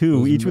teams of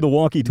two, each with a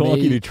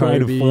walkie-talkie me, to try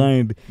Kobe. to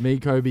find. Me,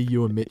 Kobe,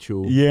 you, and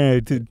Mitchell. Yeah,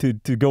 to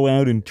go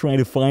out and try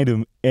to find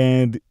him.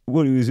 And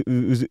what it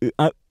was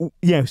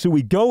yeah. So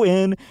we go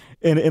in,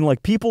 and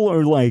like people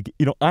are like,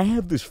 you know, I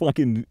have this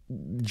fucking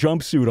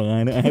jumpsuit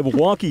on, I have a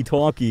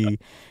walkie-talkie,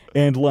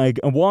 and like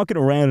I'm walking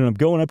around and I'm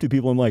going up to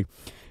people. I'm like,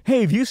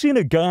 hey, have you seen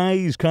a guy?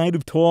 He's kind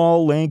of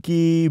tall,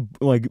 lanky,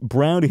 like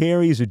brown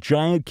hair. He has a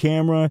giant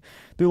camera.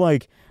 They're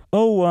like,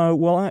 oh,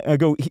 well, I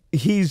go,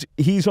 he's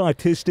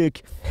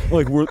autistic.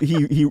 Like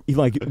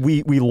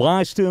we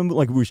lost him.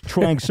 Like we were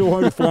trying so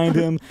hard to find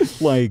him.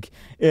 Like,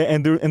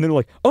 and they're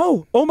like,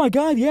 oh my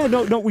God, yeah,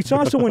 no, we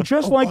saw someone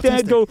just like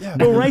that. Go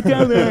right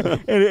down there.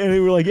 And they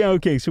were like, yeah,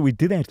 okay. So we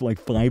did that to like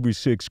 5 or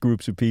 6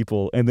 groups of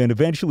people, and then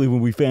eventually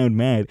when we found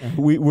Matt,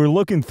 we're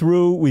looking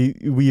through. We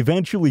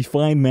eventually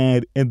find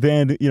Matt, and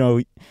then you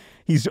know.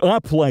 He's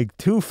up like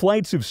 2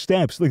 flights of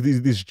steps, like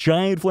this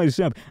giant flight of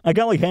steps. I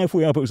got like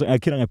halfway up. I was like, I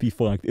cannot be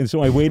fucked. And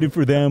so I waited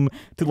for them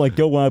to like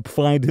go up,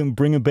 find him,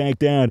 bring him back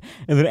down.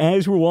 And then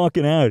as we're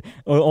walking out,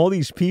 all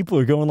these people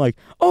are going like,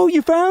 oh,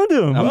 you found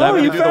him. I'm oh,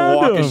 having you to do the found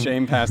walk him. of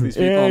shame past these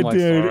people. Yeah, I'm like,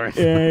 dude.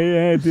 sorry.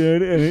 Yeah,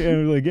 dude.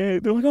 And we're like, yeah.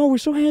 They're like, oh, we're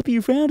so happy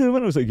you found him.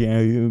 And I was like, yeah,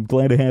 I'm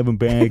glad to have him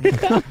back.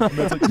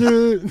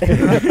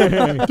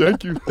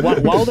 Thank you.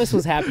 While this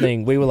was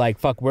happening, we were like,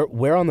 fuck,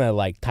 we're on the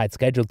like tight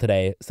schedule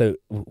today, so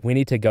we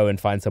need to go and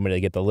find somebody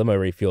to get the limo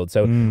refueled.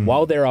 So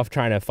while they're off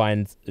trying to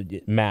find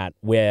Matt,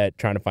 we're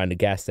trying to find a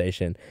gas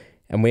station,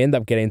 and we end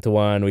up getting to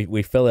one.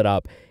 We fill it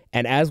up,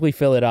 and as we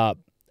fill it up,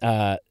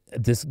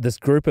 this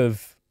group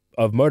of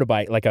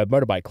motorbike, like a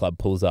motorbike club,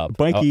 pulls up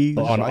Bikies.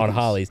 on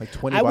Harleys. Like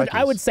 20 I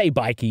bikies. would say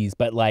bikies,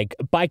 but like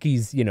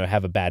bikies, you know,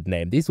 have a bad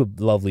name. These were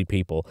lovely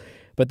people.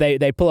 But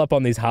they pull up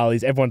on these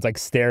Harleys. Everyone's like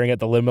staring at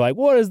the limo, like,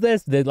 what is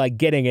this? They're like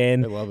getting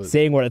in, They love it.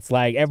 seeing what it's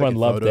like. Everyone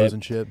Taking loved photos it.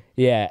 and shit.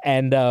 Yeah,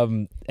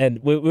 and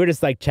we were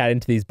just like chatting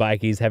to these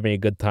bikies, having a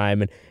good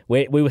time, and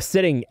we were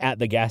sitting at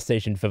the gas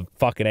station for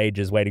fucking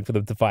ages, waiting for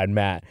them to find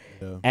Matt.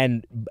 Yeah.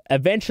 And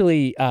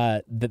eventually,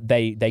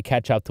 they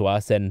catch up to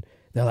us, and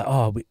they're like,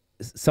 "Oh,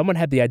 someone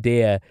had the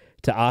idea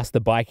to ask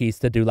the bikies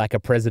to do like a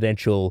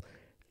presidential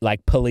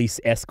like police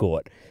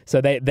escort. So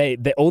they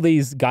all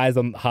these guys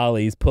on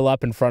Harleys pull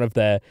up in front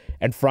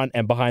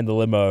and behind the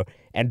limo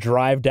and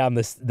drive down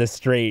the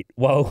street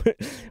while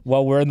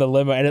we're in the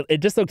limo, and it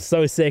just looked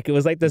so sick. It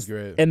was like this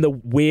in the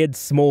weird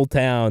small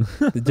town,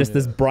 just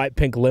this bright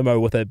pink limo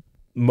with a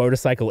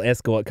motorcycle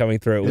escort coming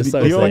through. It was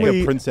so sick. Like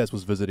a princess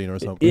was visiting or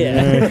something.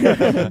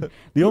 Yeah.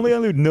 The only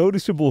other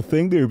noticeable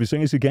thing there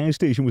besides the gas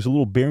station was a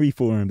little berry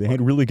farm. They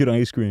had really good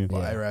ice cream.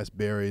 Fire-ass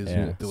berries,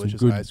 delicious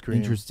Some good, ice cream.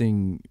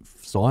 interesting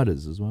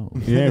ciders as well.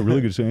 Yeah,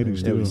 really good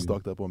ciders Yeah, we too.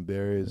 stocked up on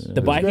berries.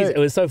 The bikies, it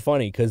was so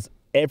funny because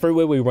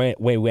everywhere we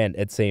went,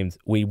 it seems,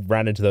 we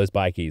ran into those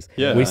bikies.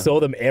 Yeah. We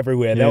saw them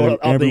everywhere. They Yeah, were on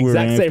the everywhere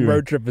exact same after.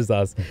 road trip as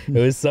us. It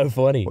was so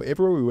funny. Well,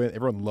 everywhere we went,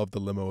 everyone loved the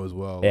limo as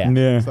well. Yeah.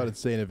 Yeah. I started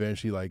saying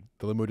eventually, like,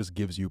 the limo just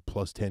gives you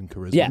plus 10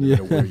 charisma. Yeah. No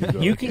matter where you go.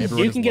 You Like, can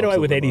everyone just get loves away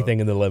the with limo. anything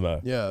in the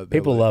limo. Yeah, they're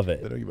People like- love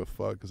it. They don't give a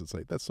fuck because it's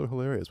like that's so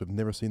hilarious. We've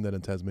never seen that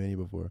in Tasmania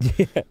before.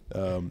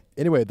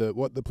 Anyway,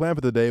 the plan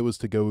for the day was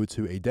to go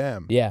to a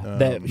dam. Yeah,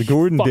 The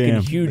Gordon fucking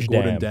Dam. huge the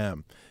Gordon dam.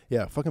 Dam.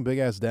 Yeah, fucking big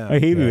ass dam. I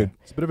hated it.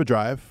 It's a bit of a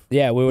drive.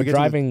 Yeah, we were get to the-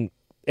 driving.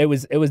 It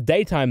was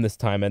daytime this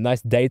time, a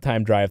nice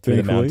daytime drive through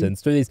the Thankfully.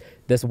 mountains, through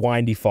this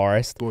windy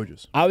forest.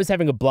 Gorgeous. I was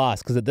having a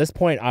blast because at this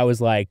point I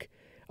was like,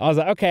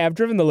 okay, I've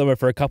driven the limo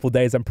for a couple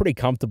days. I'm pretty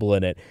comfortable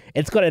in it.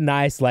 It's got a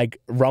nice like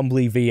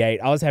rumbly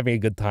V8. I was having a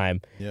good time.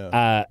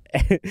 Yeah.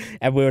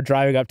 And we were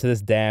driving up to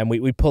this dam.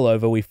 We pull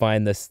over. We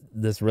find this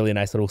really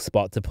nice little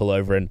spot to pull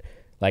over and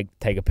like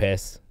take a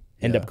piss.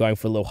 End up going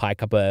for a little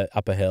hike up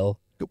a hill.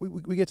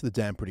 We get to the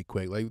dam pretty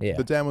quick. Like Yeah.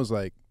 the dam was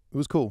like it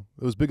was cool.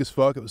 It was big as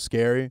fuck. It was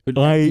scary. You could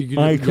I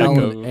yell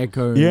couldn't- and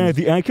echo. Yeah,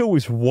 the echo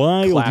was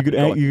wild. Clap,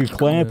 You could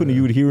clap and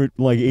you would hear it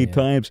like 8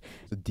 times.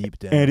 It's a deep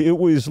dam. And it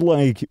was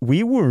like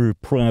we were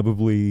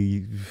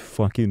probably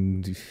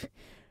fucking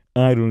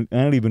I don't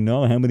even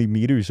know how many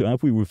meters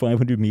up. We were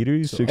 500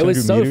 meters, 600 It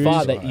was so meters.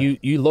 far that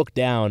you look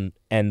down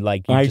and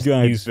like you I just,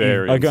 got you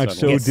very I got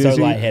so unsettling. get so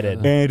dizzy.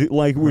 lightheaded. And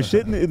like we're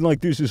sitting in like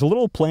there's this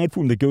little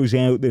platform that goes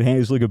out that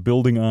has like a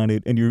building on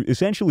it, and you're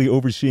essentially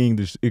overseeing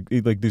this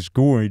like this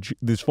gorge,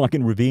 this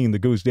fucking ravine that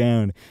goes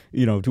down,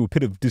 to a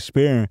pit of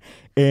despair.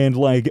 And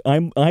like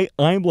I'm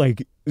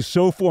like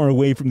so far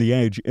away from the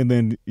edge, and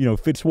then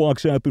Fitz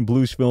walks up and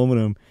Blue's filming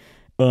him,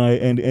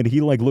 and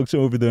he like looks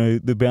over the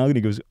balcony,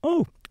 and goes,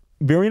 "Oh,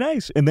 very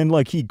nice," and then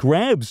like he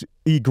grabs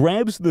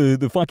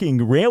the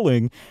fucking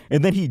railing,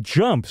 and then he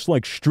jumps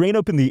like straight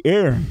up in the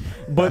air,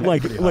 but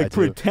like Pretty high, too.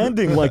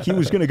 pretending like he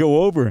was gonna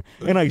go over,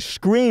 and I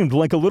screamed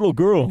like a little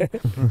girl.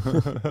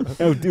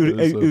 Oh, dude, It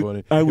was so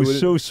funny. I It was wouldn't-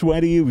 so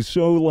sweaty. It was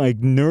so like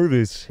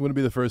nervous. It wouldn't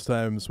be the first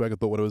time Swagger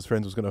thought one of his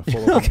friends was going to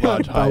fall off a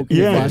large height.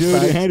 Yeah,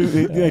 dude,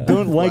 Flashbacks. I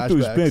don't like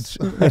those Flashbacks. bits.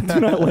 I do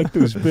not like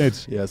those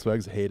bits. Yeah,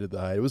 Swags hated the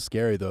height. It was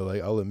scary though.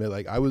 Like I'll admit,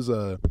 like I was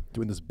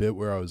doing this bit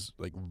where I was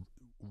like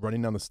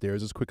running down the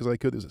stairs as quick as I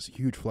could. There's this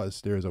huge flight of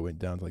stairs I went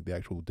down to like the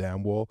actual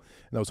dam wall,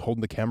 and I was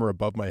holding the camera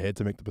above my head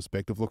to make the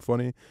perspective look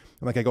funny. And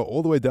like I got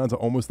all the way down to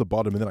almost the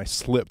bottom, and then I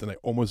slipped and I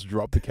almost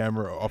dropped the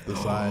camera off the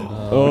side.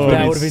 Oh, Which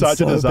that would would've been such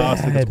so a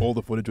disaster bad. because all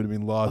the footage would have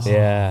been lost.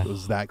 Yeah. It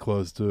was that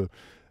close too.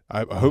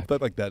 I hope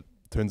that like that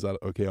turns out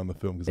okay on the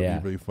film because it'd Yeah.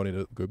 be really funny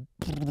to go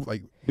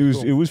like.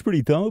 It was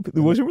pretty dope.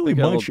 There wasn't really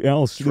got a much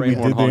else that we train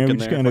horn did there. honking We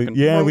just there, kind of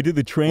fucking we did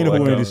the train little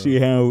horn echo. to see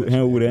how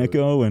it would Yeah.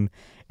 echo, and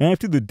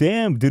after the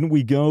dam, didn't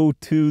we go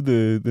to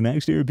the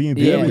next Airbnb?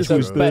 Yeah, which so-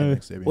 was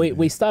but the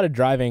we started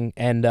driving,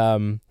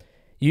 and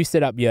you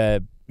set up your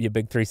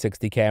big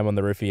 360 cam on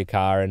the roof of your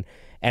car,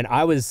 and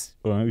I was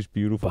it was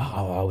beautiful.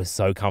 I was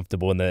so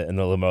comfortable in the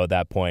limo at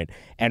that point.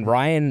 And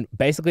Ryan,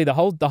 basically the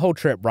whole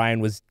trip, Ryan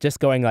was just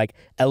going like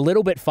a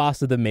little bit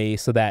faster than me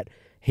so that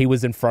he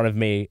was in front of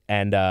me,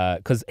 and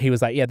because he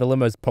was like, yeah, the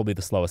limo's probably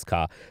the slowest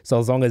car, so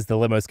as long as the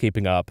limo's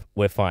keeping up,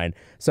 we're fine.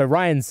 So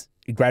Ryan's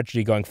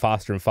gradually going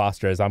faster and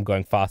faster as I'm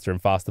going faster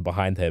and faster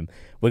behind him.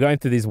 We're going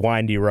through these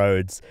windy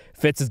roads.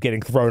 Fitz is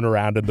getting thrown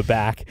around in the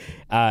back,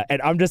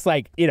 and I'm just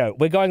like,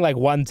 we're going like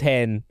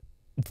 110.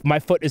 My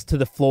foot is to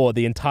the floor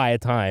the entire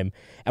time,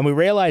 and we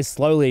realize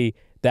slowly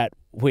that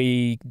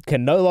we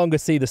can no longer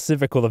see the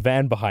Civic or the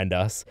van behind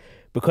us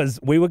because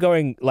we were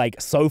going like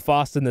so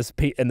fast in this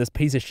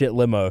piece of shit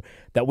limo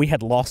that we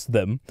had lost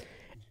them.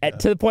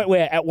 To the point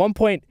where at one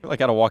point, You're like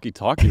at a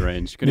walkie-talkie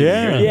range. Couldn't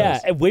even hear yeah,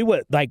 us. and we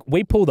were like,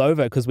 we pulled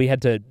over because we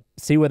had to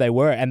see where they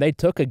were, and they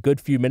took a good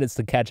few minutes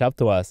to catch up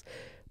to us.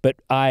 But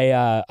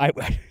I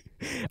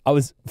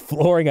was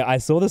flooring it. I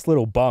saw this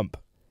little bump,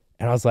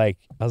 and I was like,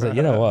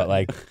 you know what?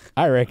 Like,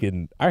 I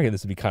reckon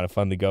this would be kind of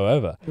fun to go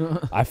over.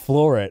 I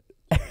floor it.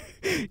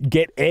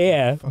 Get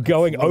air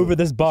going over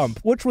this bump,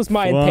 which was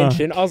my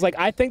intention. I was like,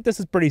 I think this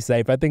is pretty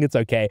safe. I think it's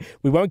okay.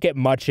 We won't get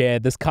much air.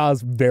 This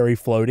car's very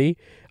floaty.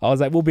 I was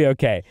like, we'll be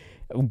okay.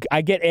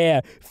 I get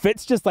air.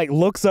 Fitz just like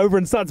looks over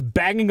and starts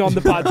banging on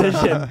the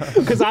partition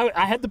because I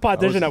had the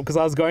partition up because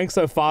I was going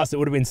so fast. It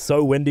would have been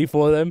so windy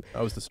for them.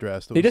 I was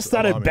distressed. It He was just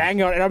started alarming.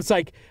 banging on it, and I'm just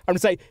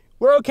like,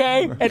 we're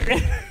okay.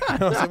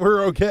 And I was like,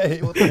 we're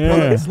okay. What the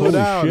Yeah, fuck? Slow holy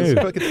down. shit.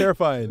 It's fucking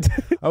terrifying.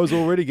 I was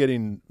already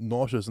getting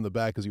nauseous in the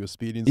back because he was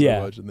speeding so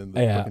Yeah. much, and then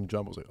the Yeah. fucking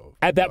jump was like, oh.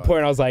 at that God.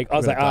 point, I was like,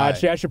 gonna die.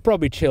 actually, I should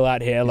probably chill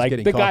out here. Like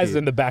getting the guys cocky.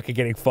 in the back are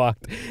getting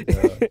fucked.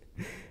 Yeah.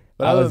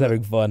 But I other was than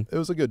having fun. It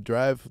was a good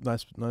drive.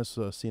 Nice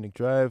scenic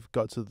drive.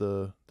 Got to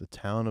the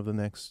town of the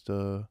next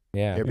Yeah.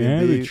 Yeah,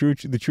 Airbnb.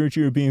 the church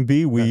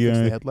Airbnb. We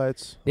Fixed the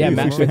headlights. Yeah, you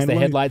Matt fixed the fixed the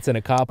headlight? headlights in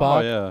a car Oh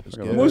park. yeah. It's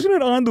Forgot good. about Wasn't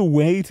it on the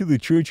way to the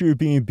church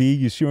Airbnb?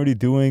 You started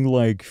doing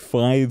like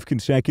 5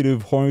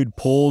 consecutive hard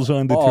pulls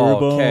on the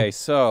turbo. Okay,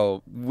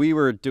 so we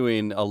were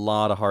doing a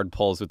lot of hard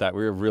pulls with that.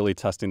 We were really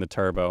testing the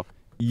turbo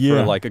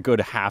Yeah. for like a good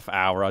half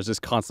hour. I was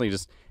just constantly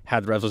just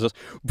had the revs just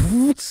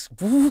boots,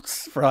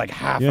 boots for like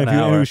half Yeah, an dude,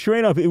 and it hour. was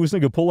straight up. It was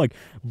like a pull, like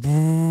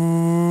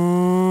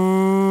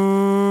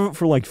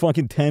for like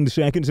fucking 10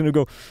 seconds, and it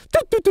would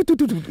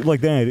go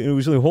like that. It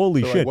was like,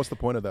 holy So, like, shit. what's the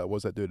point of that?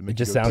 What's that do to make It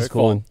just you go sounds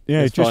quick? cool.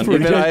 Yeah, It's just fun. for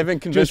Even just, Ivan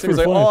convinced just me. He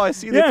was for like, fun. "Oh, I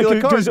see the Yeah, appeal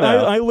of cars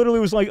now." I literally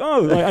was like,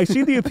 oh, I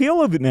see the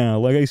appeal of it now.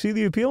 Like, I see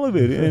the appeal of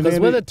it. And Because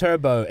then with it- a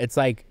turbo, it's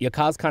like your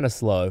car's kind of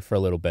slow for a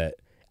little bit,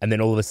 and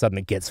then all of a sudden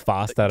it gets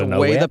fast out The of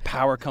way nowhere. the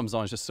power comes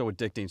on is just so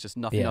addicting. It's just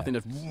nothing, Yeah. nothing.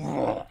 Just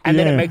And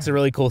then it Yeah. makes a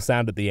really cool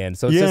sound at the end.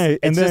 So it's Yeah, just and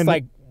it's just then-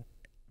 like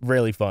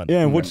really fun.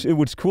 Yeah, and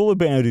what's cool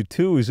about it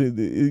too is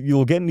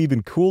you'll get an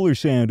even cooler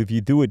sound if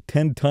you do it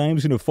 10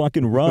 times in a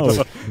fucking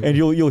row, and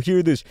you'll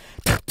hear this.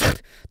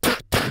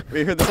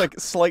 We hear this like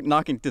slight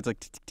knocking. It's like,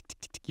 tick, tick, tick,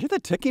 tick, tick. You hear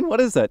that ticking?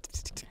 What is that?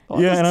 Tick, tick, tick. Oh,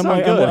 Yeah, that and I'm doesn't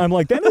like, sound good. I'm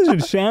like, that doesn't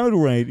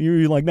sound right.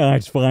 You're like, nah,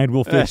 it's fine.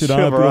 We'll fix it sure,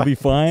 up. bro. It'll be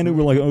fine. And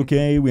we're like,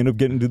 okay. We end up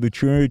getting to the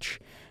church.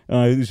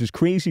 There's this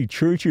crazy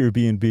church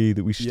Airbnb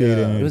that we stayed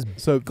Yeah. at. It was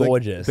So like,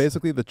 gorgeous.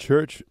 basically, the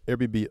church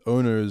Airbnb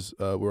owners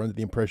were under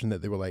the impression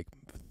that there were like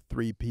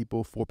 3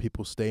 people, 4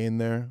 people staying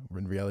there.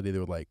 When in reality,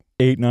 there were like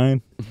 8,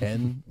 9.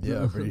 10.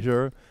 Yeah, I'm pretty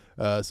sure.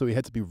 So we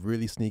had to be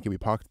really sneaky. We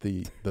parked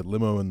the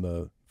limo and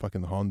the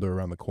fucking Honda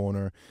around the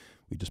corner.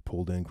 We just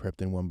pulled in,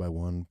 crept in one by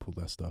one, pulled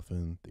that stuff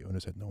in. The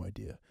owners had no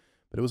idea.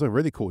 But it was a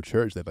really cool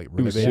church. They like It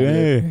was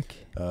renovated it. sick.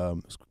 It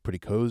was pretty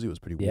cozy. It was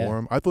pretty Yeah.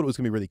 warm. I thought it was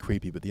gonna be really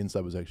creepy, but the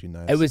inside was actually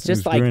nice. it was just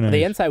was like very the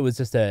nice. inside was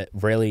just a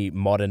really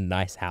modern,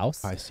 nice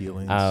house. high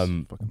ceilings.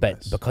 Fucking but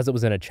nice. because it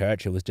was in a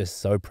church, it was just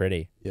so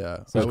pretty. Yeah,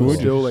 So I was gorgeous.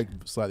 still like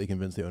slightly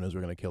convinced the owners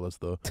were gonna kill us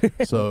though.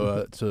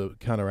 So to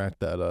counteract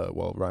that,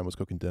 while Ryan was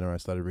cooking dinner, I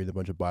started reading a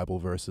bunch of Bible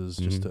verses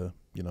just to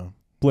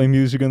Play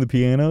music on the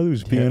piano. There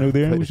was a piano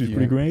there, played a which is few.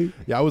 pretty great.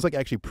 Yeah, I was like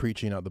actually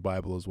preaching out the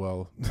Bible as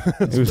well.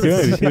 It was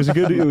good. It was a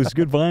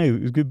good vibe.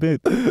 It was a good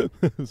bit.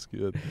 It was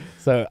good.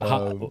 So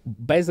Um,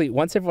 basically,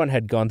 once everyone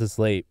had gone to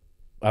sleep,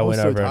 I was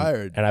went so over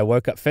tired. and I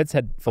woke up. Fitz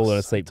had fallen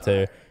asleep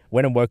too.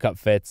 Went and woke up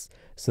Fitz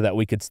so that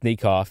we could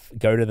sneak off,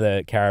 go to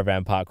the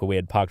caravan park where we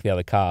had parked the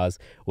other cars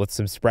with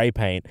some spray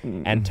paint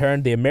and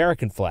turn the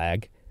American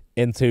flag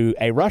into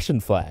a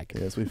Russian flag.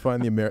 Yeah, so we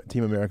find the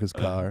Team America's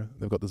car.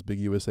 They've got this big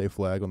USA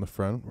flag on the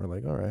front. We're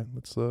like, all right,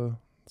 let's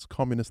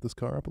communist this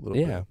car up a little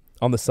bit. Yeah.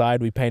 On the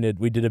side,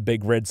 we did a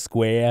big red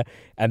square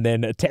and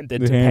then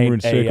attempted The to hammer paint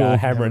and sickle. a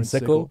hammer and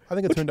sickle. I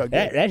think it turned out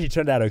That good. actually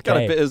turned out Got a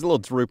okay. bit. It was a little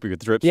droopy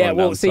with drips. Yeah, running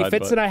well, down the see, side,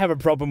 Fitz but and I have a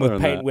problem other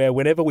with than paint that- where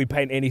whenever we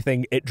paint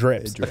anything, it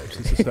drips. It drips.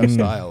 It's just our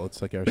style.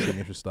 It's like our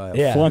signature style.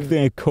 Yeah. Fuck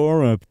that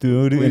car up,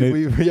 dude. And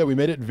it- We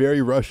made it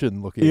very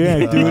Russian looking. yeah,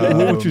 dude, and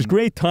which was Um,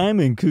 great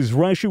timing because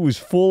Russia was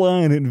full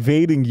on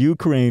invading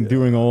Ukraine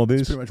during all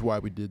That's this. pretty much why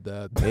we did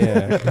that.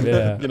 Yeah,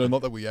 yeah. You know,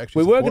 not that we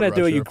actually. We were support going to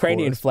do a Russia, of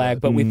Ukrainian course,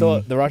 flag, but we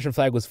thought the Russian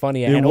flag was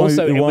funnier, It and was-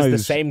 also it it was the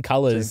was. same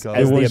colors Same as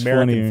colours. the It was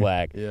American funnier.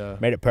 flag. Yeah,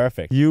 Made it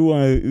perfect.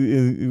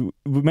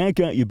 Matt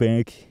got you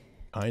back.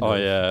 I know. Oh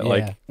yeah, Yeah.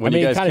 like when I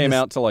mean, you it guys kinda came just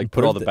out to like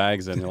put all the improved it.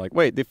 bags in, you're like,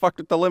 wait, they fucked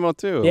with the limo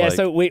too. Yeah, like,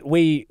 so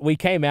we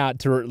came out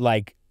to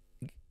like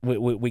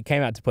we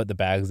came out to put the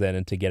bags in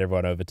and to get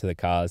everyone over to the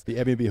cars. The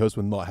Airbnb hosts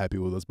were not happy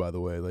with us, by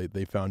the way. Like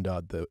they found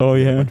out that Oh,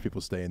 there were yeah? a bunch of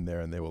people staying there,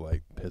 and they were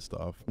like pissed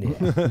off.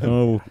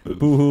 Oh,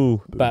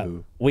 boo-hoo. But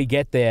Boo-hoo. we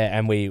get there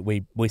and we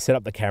set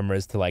up the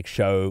cameras to like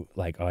show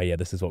like, oh yeah,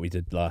 this is what we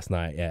did last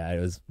night. Yeah,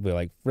 we were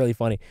like really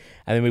funny.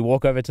 And then we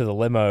walk over to the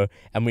limo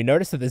and we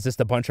notice that there's just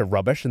a bunch of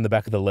rubbish in the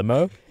back of the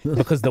limo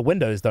because the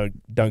windows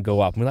don't go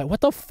up. And we're like,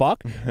 what the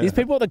fuck? These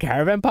people at the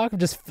caravan park have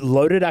just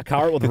loaded our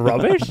car with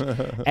rubbish.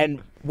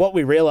 And what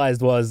we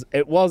realized was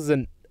it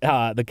wasn't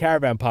the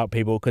caravan park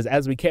people, because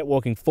as we kept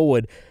walking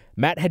forward,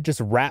 Matt had just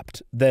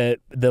wrapped the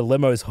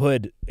limo's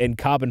hood in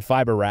carbon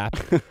fiber wrap,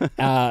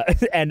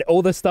 and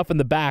all the stuff in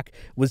the back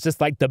was just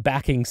like the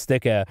backing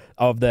sticker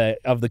of the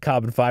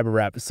carbon fiber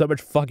wrap. So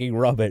much fucking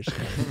rubbish.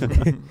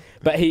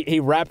 But he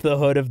wrapped the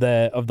hood of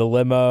the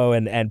limo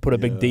and put a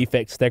big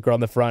defect sticker on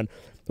the front,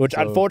 which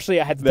So-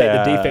 unfortunately I had to take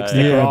the defect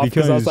sticker Yeah, off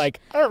because I was because- like,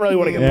 I don't really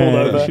want to get Yeah, pulled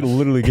it over. should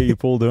literally get you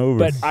pulled over.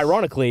 But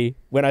ironically,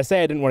 when I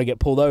say I didn't want to get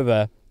pulled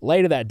over,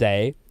 later that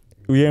day,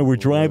 yeah, we're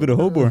driving to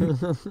Hobart.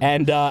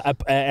 and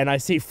I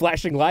see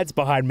flashing lights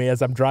behind me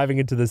as I'm driving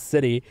into the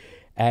city,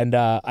 and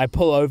I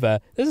pull over.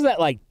 This is at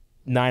like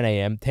 9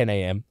 a.m., 10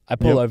 a.m. I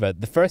pull Yep. over.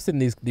 The first thing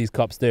these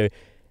cops do,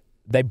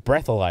 they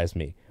breathalyzed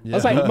me. Yeah.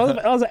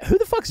 I was like, who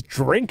the fuck's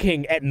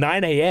drinking at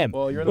 9 a.m.?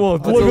 Well, you're in Well, a,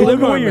 look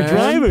at what you're man.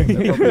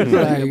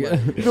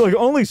 driving. You're like,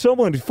 only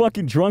someone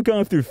fucking drunk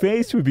off their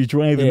face would be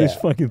driving this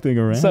fucking thing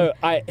around. So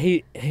I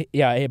do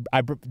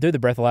the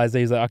breathalyzer.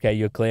 He's like, okay,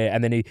 you're clear.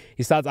 And then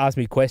he starts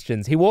asking me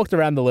questions. He walked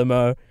around the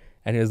limo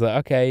and he was like,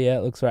 okay, yeah,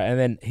 it looks right. And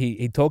then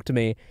he talked to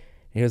me.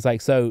 He was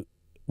like, so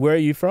where are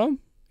you from?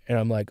 And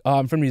I'm like, oh,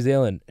 I'm from New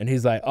Zealand. And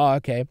he's like, oh,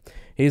 okay.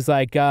 He's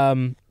like,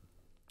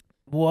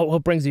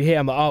 what brings you here?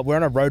 I'm like, oh, we're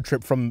on a road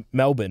trip from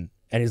Melbourne.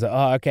 And he's like,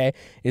 oh, okay.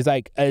 He's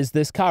like, is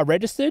this car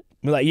registered?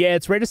 We're like, yeah,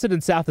 it's registered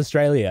in South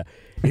Australia.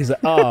 He's like,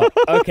 oh,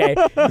 okay.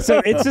 So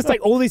it's just like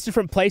all these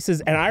different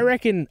places. And I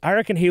reckon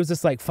he was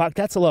just like, fuck,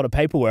 that's a lot of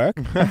paperwork.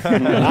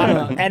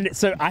 And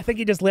so I think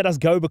he just let us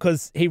go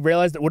because he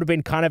realized it would have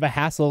been kind of a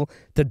hassle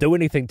to do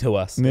anything to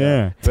us.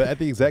 yeah. but at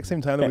the exact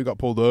same time that we got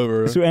pulled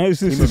over, So as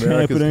this Team is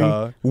America's happening,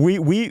 car.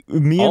 me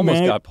and Almost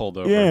Matt, got pulled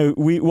over. Yeah,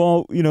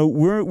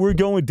 we're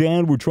going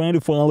down. We're trying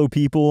to follow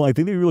people. I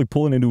think they were like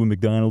pulling into a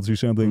McDonald's or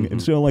something.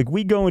 And so like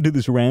we go into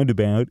this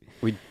roundabout.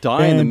 We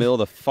die in the And middle of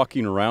the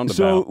fucking roundabout.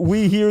 So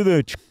we hear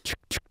the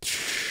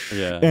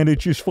yeah. and it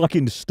just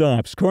fucking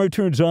stops. Car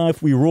turns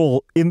off. We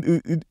roll in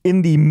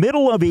the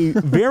middle of a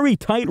very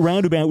tight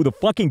roundabout with a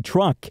fucking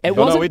truck. It Oh,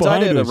 no, wasn't we died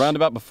behind in a us.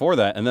 roundabout before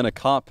that, and then a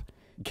cop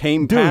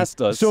came Dude,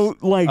 past us. so,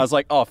 like, I was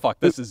like, oh fuck,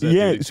 this is it.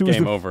 Yeah, dude. so it was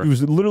Game the- over. It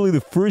was literally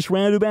the first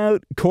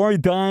roundabout. Car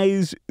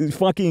dies.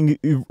 Fucking,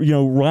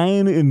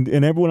 Ryan and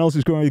everyone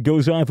else's car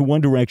goes off in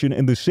one direction,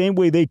 and the same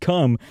way they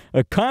come,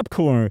 a cop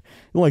car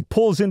like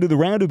pulls into the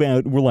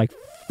roundabout. And we're like,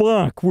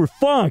 fuck, we're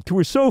fucked.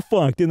 We're so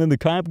fucked. And then the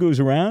cop goes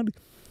around,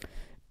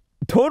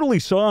 totally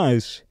saw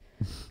us,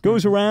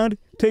 goes around,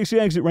 takes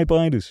the exit right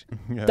behind us.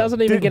 Yeah. Doesn't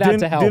even get out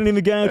to help. Didn't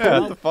even get out to Yeah,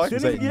 help. what the fuck?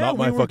 Didn't Say, even- not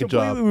my we were fucking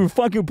job. We were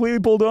fucking completely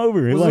pulled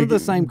over. Wasn't like, it the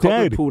same cop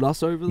dead. that pulled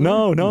us over? Though?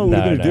 No, No, we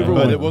got a no. different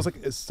But one. it was like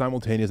it's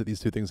simultaneous that these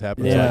two things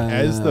happened. Yeah. So like,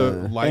 as the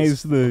lights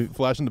As the-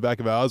 flash in the back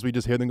of ours, we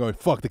just hear them going,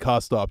 "Fuck!" The car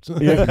stopped.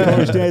 Yeah, the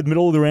car's dead,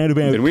 middle of the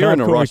roundabout. and we were in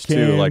a cop car rush too.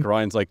 came. Like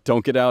Ryan's like,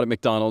 don't get out at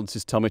McDonald's.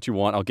 Just tell me what you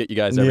want. I'll get you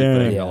guys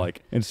everything. Yeah.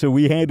 Like And so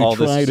we had to all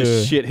try this to.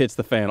 just shit hits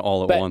the fan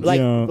all at But once.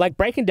 Yeah. like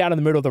breaking down in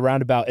the middle of the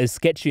roundabout is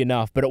sketchy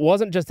enough, but it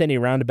wasn't just any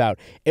roundabout.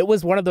 It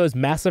was one of those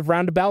massive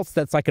roundabouts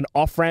that's like an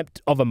off-ramp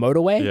of a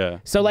motorway. Yeah.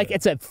 So like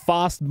it's a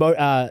fast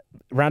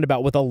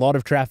roundabout with a lot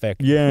of traffic.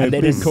 Yeah, And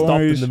they big just stopped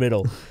in cars. the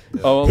middle.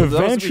 Oh, well, we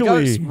got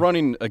Eventually- us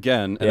running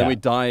again, and Yeah. then we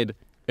died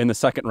in the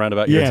second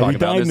roundabout you're Yeah, talking we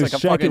about. died in There's the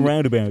like a second fucking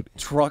roundabout.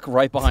 truck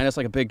right behind us,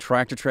 like a big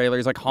tractor trailer.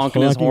 He's like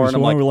honking his Honking horn. his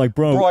I'm horn. like, We're like,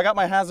 bro, I got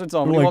my hazards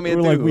on. What do you we're want me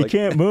to like, do? we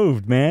can't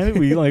move, man.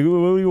 We like, what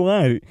do you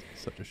want?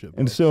 Such a shit.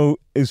 And box. so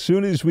as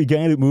soon as we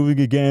got it moving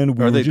again,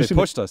 we Or were they just in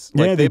pushed us.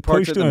 Like Yeah, they they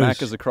parked pushed at the us.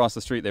 Macca's across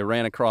the street. They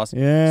ran across,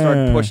 Yeah.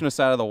 started pushing us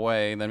out of the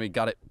way, and then we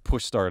got it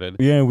push started.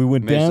 Yeah, we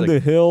went Managed down to- the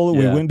hill.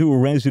 We yeah. went to a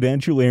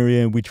residential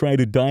area, and we tried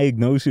to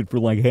diagnose it for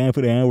like half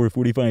an hour,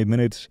 45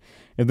 minutes,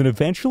 and then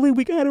eventually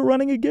we got it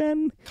running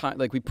again.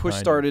 Like we push Kinda.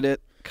 started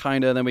it,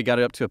 kind of, and then we got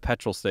it up to a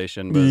petrol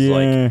station. But it's Yeah,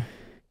 like,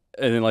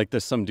 and then like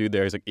there's some dude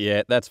there. He's like,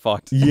 yeah, that's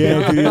fucked.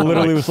 yeah. Dude, it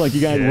literally was like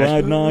you got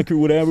rod knock or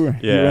whatever.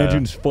 Your Yeah.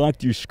 engine's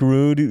fucked. You're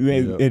screwed.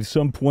 At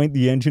some point,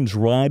 the engine's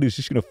rod is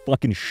just gonna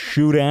fucking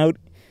shoot out.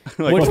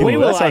 Like, Which oh, we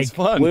were that like, sounds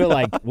fun. we were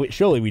like,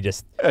 surely we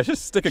just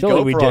Just stick a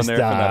surely we GoPro on just there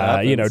when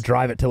that happens.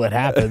 drive it till it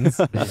happens.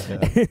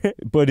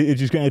 But it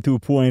just got to a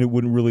point it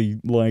wouldn't really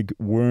like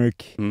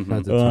work. Mhm.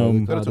 Had to tow the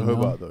Got it to car down.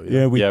 Hobart though.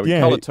 Yeah, we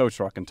called a tow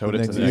truck and towed it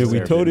to And the then- next we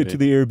towed it to Airbnb.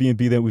 the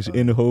Airbnb that was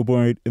in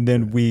Hobart, and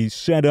then we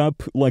set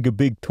up like a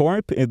big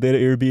tarp at that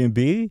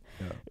Airbnb,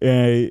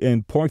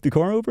 and parked the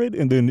car over it.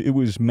 And then it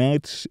was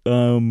Matt's,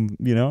 his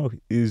We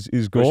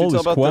goal, should his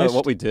tell about quest.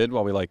 what we did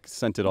while we like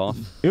sent it off.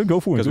 Yeah, go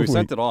for it. Because Go we for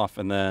sent it. it off,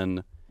 and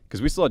then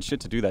because we still had shit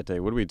to do that day.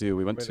 What did we do?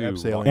 We went Went to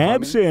abseiling.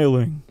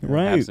 Abseiling,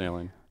 right?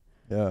 Abseiling.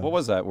 Yeah. What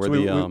was that? Where So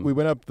the we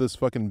went up this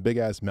fucking big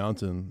ass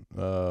mountain,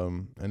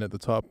 and at the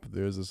top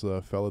there's this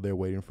fella there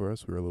waiting for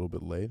us. We were a little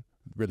bit late.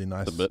 Really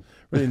nice, a bit.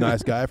 really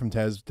nice guy from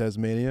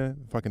Tasmania.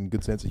 Fucking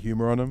good sense of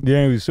humor on him.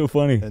 Yeah, it was so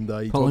funny. And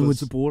he told Collingwood us,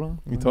 supporter.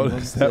 he told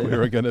us that we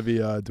were going to be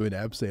doing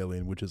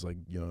abseiling, which is like,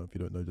 if you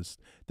don't know, just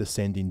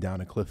descending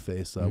down a cliff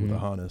face with a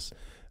harness,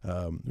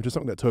 which is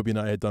something that Toby and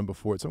I had done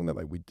before. It's something that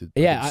like we did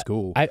Yeah, in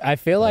school. I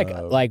feel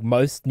like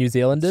most New It's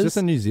Zealanders, just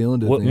a New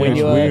Zealander when, thing. when It's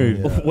you're weird.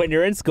 Yeah. when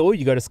you're in school,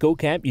 you go to school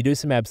camp, you do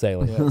some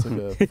abseiling. Yeah, it's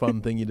like a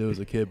fun thing you do as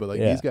a kid. But like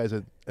Yeah. these guys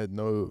had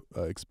no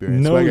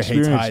experience. No Swagger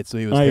experience. hates heights, so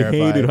he was I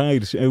terrified. hated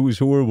heights. It was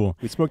horrible.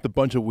 We smoked a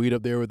bunch of weed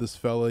up there with this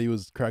fella. He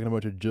was cracking a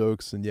bunch of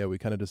jokes, and yeah, we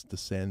kind of just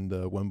descend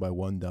one by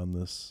one down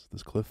this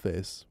cliff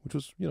face, which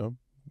was it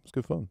was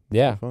good fun.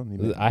 Yeah. Good fun. He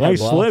made- I had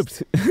blast.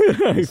 slipped.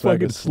 I Swagger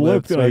fucking slipped.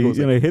 slipped, and Swagger was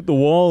I hit the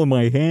wall, and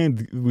my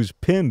hand was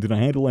pinned, and I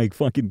had to like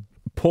fucking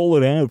pull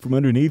it out from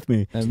underneath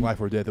me. It's life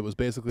or death. It was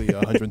basically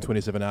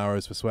 127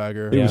 hours for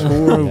Swagger. It was Yeah.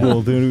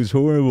 horrible, dude. It was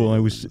horrible. I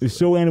was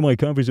so out of my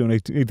comfort zone. I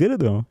did it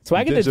though.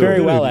 Swagger did did do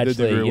very it. well, He did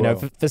do actually. very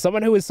well. For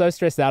someone who was so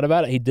stressed out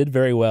about it, he did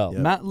very well. Yeah.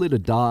 Matt lit a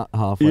dart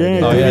halfway. Yeah,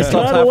 down. Oh dude, yeah, I it's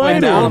stopped kinda halfway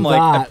like down. I'm that.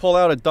 like, I pull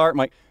out a dart. I'm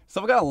like,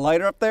 Someone got a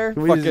lighter up there?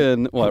 Can we just-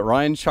 Fucking, what,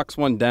 Ryan chucks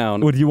one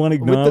down. What do you want to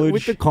acknowledge?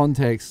 With the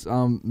context,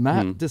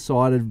 Matt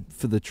decided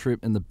for the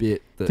trip and the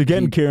bit that to get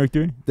in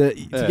character? to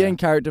get in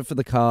character for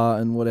the car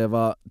and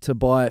whatever, to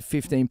buy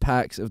 15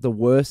 packs of the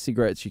worst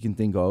cigarettes you can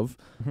think of,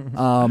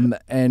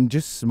 and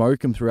just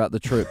smoke them throughout the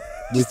trip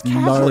with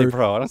Casually,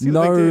 bro. I don't see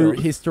the big no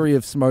deal. history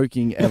of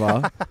smoking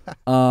ever.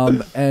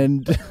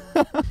 And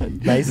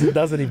Mason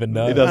doesn't even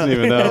know. He doesn't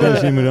even know.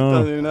 Doesn't even know.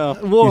 Doesn't even know.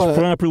 He's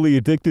properly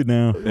addicted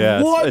now.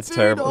 Yeah, what, it's dude?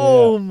 terrible.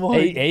 Oh my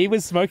He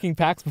was smoking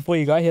packs before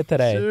you got here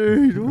today.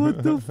 dude,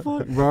 what the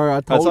fuck, bro?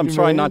 I told I'm you,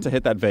 trying man. not to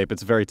hit that vape.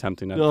 It's very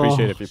tempting. I'd Oh,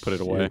 appreciate it if you put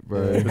it away. shit,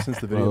 bro. Ever since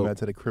the video, Bro. Matt's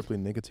had a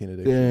crippling nicotine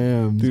addiction.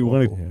 Damn. Do you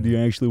want to? Do you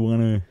actually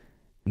want to?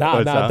 Nah,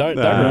 What's that? don't.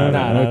 Nah,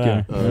 Nah,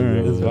 okay. nah. All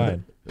right. It's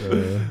fine.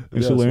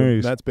 It's so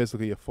hilarious. Matt's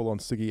basically a full-on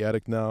ciggy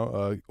addict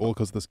now, all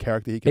because of this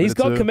character he committed He's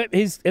got to.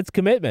 it's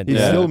commitment. He's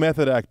Yeah. still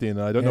method acting.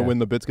 I don't know Yeah. when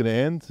the bit's going to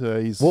end.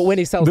 He's Well, when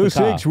he sells Those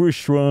the car. eggs were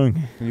strong.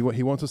 he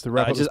wants us to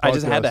wrap I up just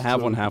this had to podcast have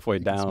so one halfway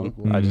he can down. smoke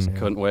one. I just Mm.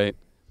 couldn't wait.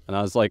 And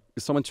I was like,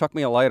 someone chucked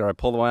me a lighter. I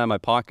pulled it out of my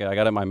pocket. I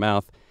got it in my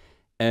mouth.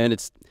 And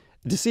it's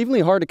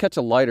deceivingly hard to catch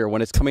a lighter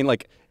when it's coming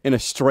like in a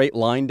straight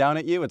line down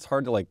at you. It's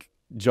hard to like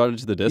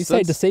judge the You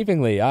distance. say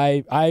deceivingly.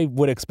 I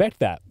would expect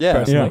that. Yeah.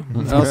 Personally. Yeah.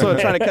 And also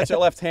trying to catch it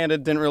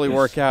left-handed didn't really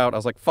work out. I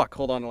was like, fuck,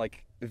 hold on.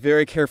 Like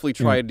very carefully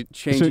tried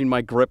changing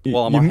my grip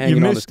while I'm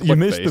hanging on this cliff You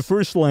missed face. the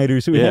first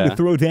slider, so we had Yeah. to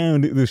throw down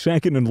the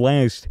second and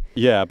last.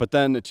 Yeah, but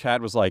then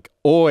Chad was like,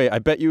 "Oi, I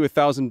bet you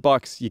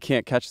 $1,000 you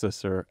can't catch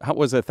this." Or how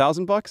was it,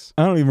 $1,000?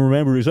 I don't even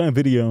remember. It was on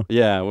video.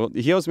 Yeah, well,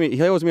 he owes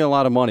me a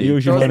lot of money. He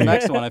owes you Throws the money.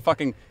 next one. I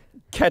fucking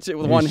catch it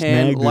with You one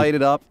hand, snagged it. light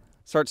it up,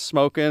 start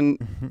smoking,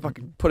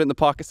 fucking put it in the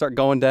pocket, start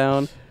going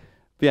down.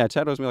 But yeah,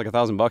 Chad owes me like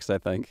 $1,000, I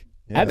think.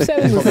 Yeah.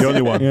 Abseiling He's was not the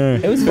only one. Yeah.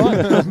 It was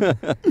fun.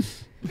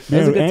 Yeah,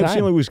 a good time.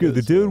 absolutely was good. The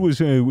Yes, dude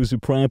was a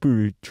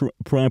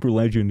proper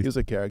legend. He was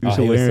a character. It was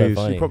Oh, he was so hilarious.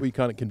 funny. You probably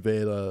can't convey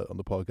it on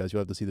the podcast. You'll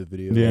have to see the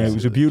video. Yeah, it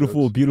was a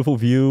beautiful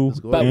view. It was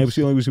gorgeous.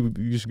 Absolutely, was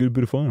just a good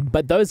bit of fun.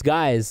 But those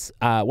guys,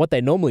 what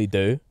they normally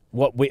do,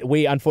 what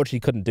we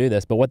unfortunately couldn't do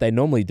this, but what they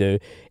normally do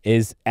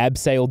is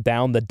abseil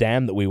down the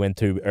dam that we went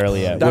to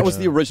earlier. That which, was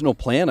the original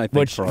plan, I think,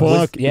 which for us. was,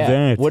 Fuck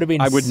that. would have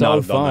been I would so not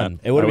have done fun.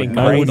 that. It would have I been would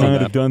I would crazy.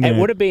 not have done that. It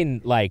would have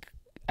been like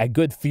a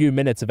good few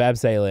minutes of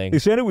abseiling. They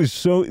said it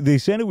was They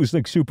said it was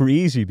like super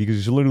easy because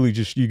it's literally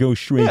just you go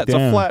straight Yeah, it's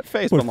down. a flat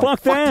face. But I'm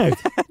like, fuck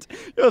that.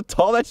 You know how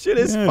tall that shit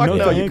is? Yeah, Fuck no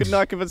no. You thanks. could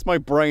not convince my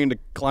brain to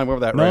climb over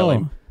that No.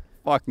 railing.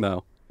 Fuck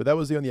no. But that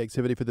was the only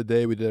activity for the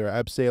day. We did our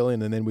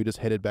abseiling, and then we just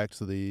headed back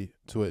to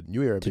a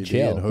New Year To BB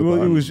chill. in Hobart,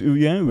 Well, it was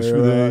where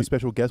for the a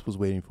special guest was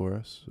waiting for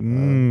us.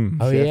 Mm.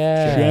 Oh,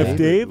 yeah. Chef was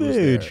David.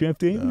 there. Chef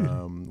David.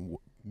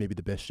 Maybe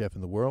the best chef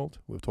in the world.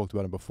 We've talked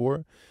about him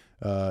before.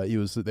 He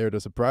was there to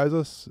surprise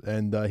us,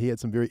 and he had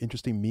some very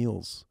interesting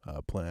meals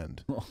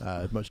planned,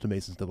 much to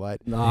Mason's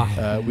delight.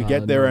 We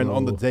get there, and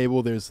on the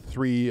table, there's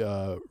 3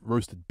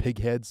 roasted pig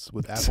heads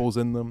with apples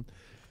in them,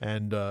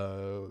 and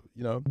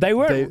They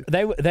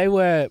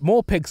were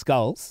more pig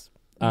skulls.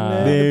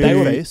 They were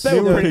were face. they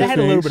were pretty- they had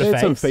a little bit They of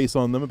had some face. face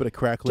on them, a bit of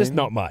crackling, Just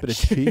not much. bit of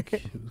cheek.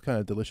 It was kind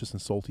of delicious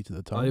and salty to the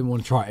I tongue. didn't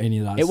want to try any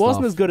of that It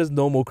wasn't stuff. as good as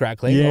normal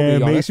crackling. I'll Yeah,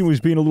 be honest. Mason was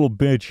being a little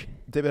bitch.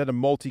 David had a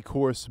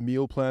multi-course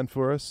meal planned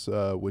for us,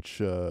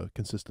 which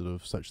consisted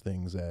of such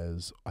things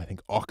as, I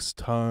think, ox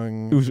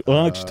tongue. It was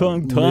ox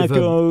tongue, liver-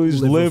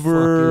 tacos,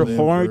 liver,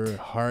 fucking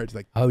heart.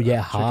 like Oh,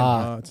 yeah, chicken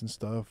heart. hearts and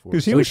stuff. or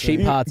 'Cause he It was was-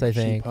 sheep hearts, I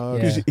think. sheep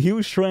hearts. Yeah. Because he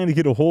was trying to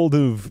get a hold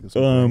of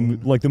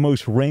like the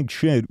most rank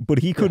shit, but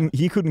he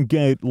couldn't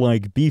get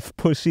like beef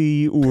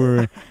pussy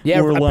or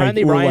Yeah, or,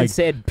 apparently or, Ryan like,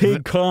 said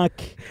pig cock.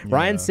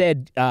 Ryan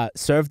said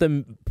serve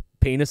them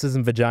penises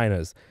and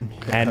vaginas,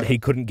 and he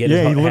couldn't get his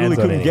Yeah, he hands literally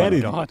on couldn't it. get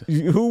it. God.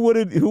 Who would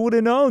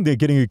have known that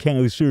getting a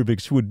cow's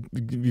cervix would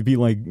be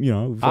like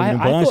fucking I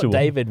impossible? thought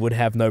David would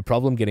have no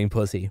problem getting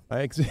pussy.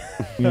 I actually,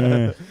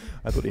 Yeah.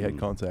 I thought he had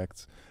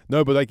contacts.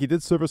 No, but like he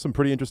did serve us some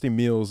pretty interesting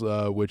meals,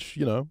 which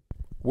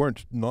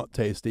weren't not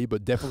tasty,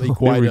 but definitely They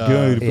quite were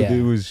good, yeah. but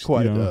it was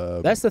quite.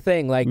 That's the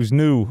thing. Like it was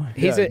new.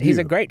 he's yeah, a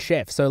new. great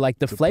chef, so like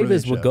the He's a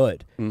flavors brilliant were chef.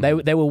 good.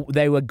 Mhm.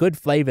 They were good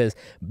flavors.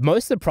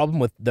 Most of the problem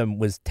with them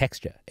was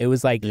texture. It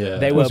was like Yeah.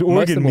 they It were was most of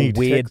organ them were meat.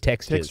 weird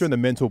textures. Texture in the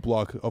mental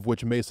block, of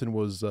which Mason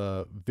was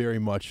very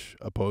much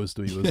opposed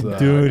to. He was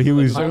Dude, he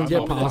was. I can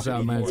get past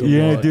that, man.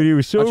 Yeah, dude, he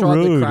was so I tried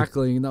the rude.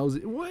 crackling, and that was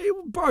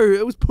bro.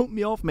 It was putting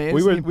me off, man.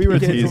 we were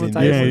teasing.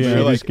 table. Yeah, we yeah, were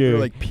it was like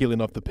good. peeling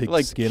off the pig's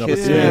Like skin. Off the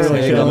kissing Yeah, his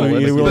like, pig on the yeah,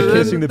 lips. we were But like then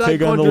kissing the that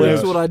pig on the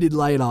contradicts lips. what I did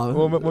later.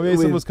 Well,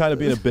 Mason was kind of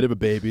being a bit of a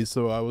baby,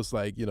 so I was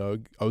like,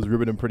 I was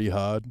ribbing him pretty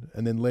hard.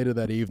 And then later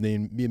that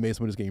evening, me and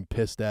Mason were just getting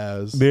pissed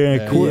as. Yeah,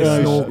 and,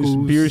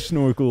 snorkels. beer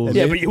snorkels.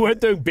 yeah, but you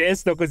weren't doing bear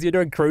snorkels. You're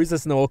doing cruiser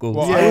snorkels.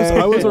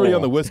 Well, I was already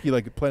on the whiskey,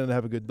 like planning to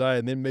have a good day,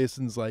 and then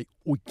Mason's like,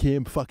 "We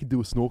can't fucking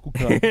do a snorkel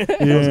cut." I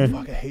was Yeah. like,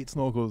 "Fuck, I hate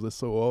snorkels. They're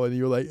so old." And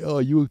you're like, "Oh,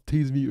 you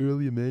teased me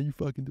earlier, man. You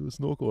fucking do a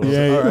snorkel." And I was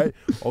Yeah, like, yeah. "All right,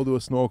 I'll do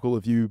a snorkel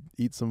if you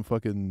eat some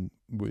fucking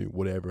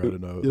whatever. I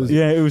don't know.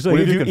 Yeah, it was like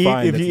Whatever if you you can eat,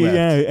 find if that's you,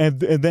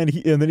 left. yeah,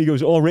 and then he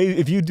goes, all right,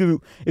 if you do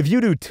 2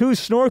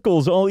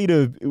 snorkels, I'll eat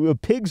a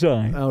pig's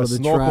eye. Out A of the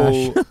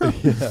snorkel, trash.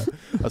 yeah.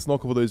 A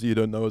snorkel, for those of you who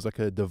don't know, is like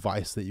a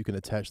device that you can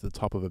attach to the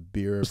top of a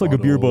beer. It's like a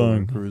beer bottle or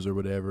bong. cruise or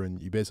whatever,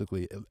 and you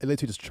basically it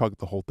lets you just chug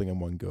the whole thing in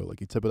one go.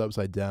 Like you tip it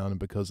upside down, and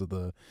because of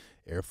the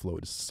airflow,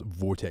 it just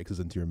vortexes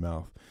into your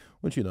mouth.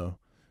 Which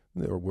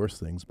there are worse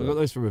things. I But got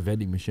those from a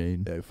vending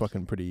machine. yeah,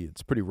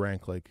 it's pretty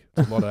rank. Like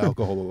it's a lot of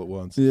alcohol all at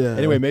once. Yeah.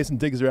 Anyway, Mason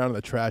digs around in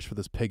the trash for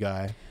this pig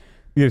eye,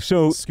 Yeah,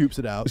 so scoops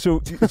it out,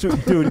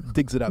 dude,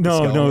 digs it out. the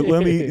no, skull.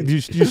 let me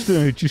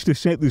just to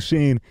set the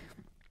scene.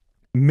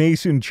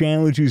 Mason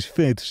challenges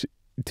Fitz.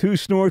 2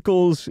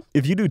 snorkels.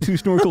 If you do 2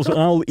 snorkels,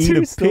 I'll eat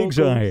a pig's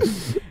eye.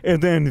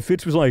 And then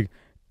Fitz was like,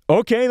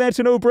 okay, that's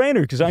a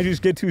no-brainer because I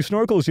just get 2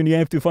 snorkels and you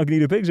have to fucking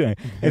eat a pig's eye.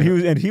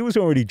 And he was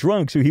already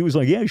drunk, so he was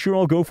like, yeah, sure,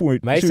 I'll go for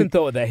it. Mason So,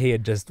 thought that he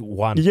had just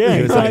won. yeah,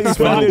 he was like, he "Fuck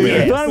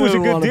yes." thought it was a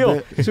So good won a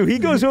deal. bit. So he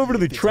goes over to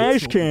the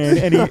trash can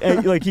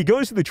and he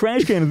goes to the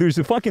trash can and there's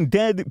a fucking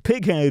dead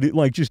pig head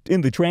like just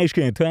in the trash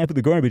can, top of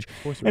the garbage.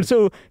 And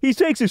so he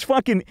takes his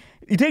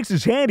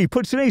hand, he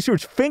puts it in, he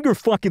starts finger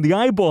fucking the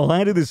eyeball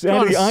out of the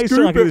eye scoop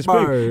socket of it, this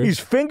pig. bro. He's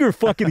finger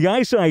fucking the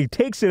eye socket. He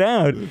takes it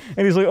out and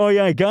he's like, oh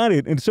yeah, I got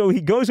it. And so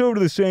he goes over to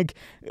the sink.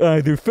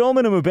 They're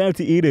filming him about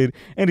to eat it,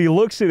 and he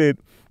looks at it.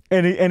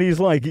 And he's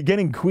like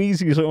getting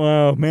queasy. He's like,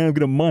 oh, man, I'm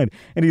going to mud.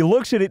 And he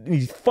looks at it and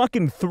he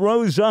fucking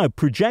throws up,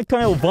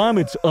 projectile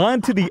vomits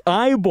onto the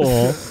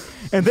eyeball.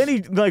 And then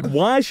he like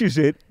washes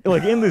it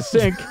like in the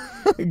sink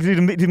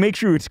to make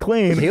sure it's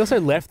clean. He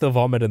also left the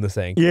vomit in the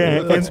sink.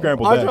 Yeah. Like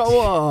scrambled eggs.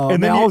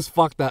 And then I you- was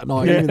fucked that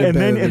night. Yeah, Even the and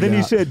then better he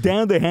that. said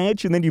down the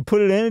hatch, and then you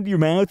put it into your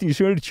mouth and you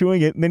started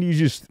chewing it, and then you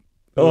just,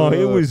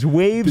 it was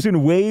waves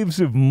and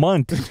waves of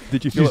munt.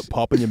 Did you feel it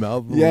pop in your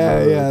mouth?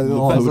 Yeah, yeah. The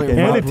Oh, I was fluid like, came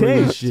and out? it rubbery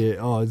tastes. shit.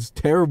 Oh, it's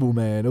terrible,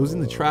 man. It was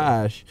in the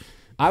trash.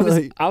 I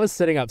was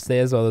sitting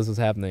upstairs while this was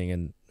happening,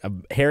 and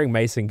I'm hearing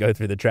Mason go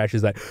through the trash.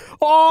 He's like,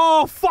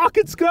 "Oh fuck,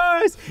 it's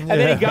gross!" And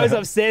then he goes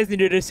upstairs and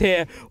you just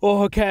hear,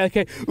 "Oh, okay."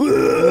 It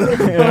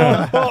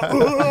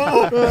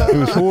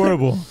was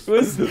horrible. It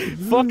was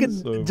fucking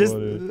So just.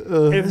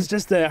 funny. It was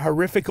just a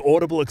horrific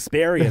audible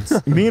experience.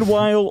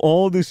 Meanwhile,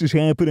 all this is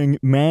happening.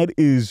 Matt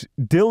is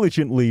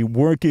diligently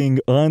working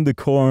on the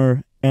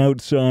car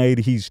outside.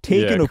 He's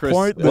taken Chris,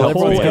 apart the helped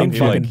whole me. getting He,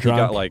 engine. fucking he got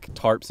drunk. like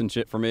tarps and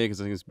shit for me because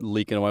he was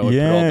leaking away. I would put it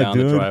Yeah, all down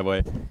dude. the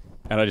driveway,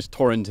 and I just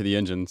tore into the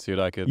engine, see what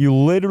I could. You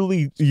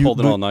literally pulled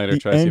an all-nighter, the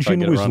try to see if I engine could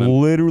get it was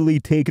running. literally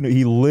taken.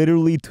 He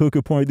literally took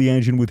apart the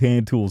engine with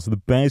hand tools, the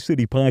best that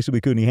he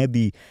possibly could.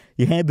 And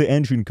he had the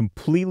engine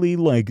completely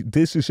like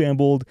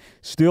disassembled,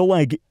 still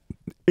like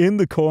in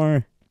the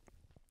car.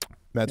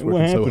 Matt's What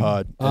working so happened?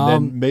 hard. And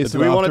then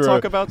Mason, do we want to after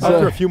talk a- about After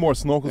that? a few more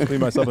snorkels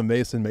between myself and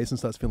Mason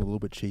starts feeling a little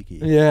bit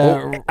cheeky.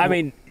 Yeah. I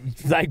mean,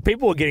 like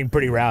people were getting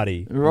pretty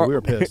rowdy. We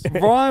were pissed.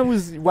 Ryan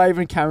was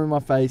waving a camera in my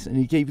face, and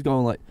he keeps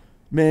going like,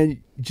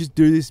 "Man, just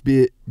do this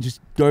bit. Just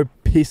go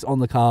piss on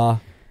the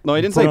car." No,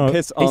 he didn't say No,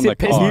 piss He on said the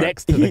piss car.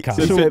 next to the He- car.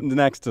 He said So- sit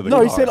next to the No,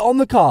 car. he said on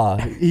the car.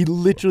 He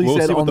literally We'll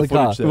said see what on the the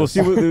car. footage says. We'll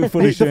see what the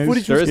footage The says.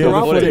 footage There was is no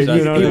corrupted. footage, He,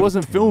 that's- he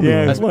wasn't filming.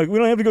 Yeah, it. look, we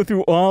don't have to go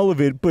through all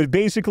of it, but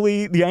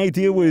basically the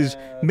idea was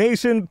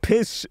Mason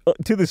piss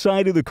to the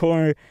side of the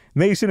car.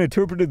 Mason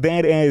interpreted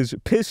that as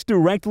piss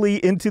directly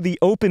into the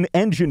open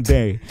engine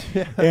bay.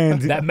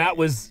 And That Matt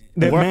was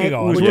that working Matt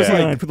on. was Which working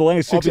was on like, for the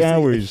last 6 Obviously, a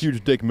hours.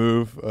 huge dick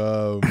move,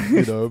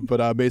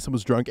 but Mason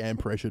was drunk and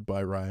pressured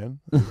by Ryan,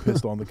 who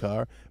pissed on the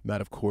car.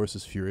 Matt, of course,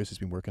 is furious. He's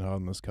been working hard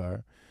on this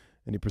car.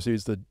 And he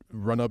proceeds to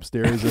run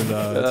upstairs and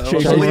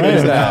Chase we'll leave it at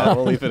Ryan. that.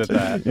 We'll leave it at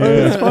that. Yeah.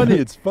 It's funny.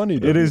 It's funny.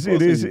 Dude. It is- it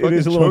Honestly, is- he it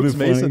is fucking a little chokes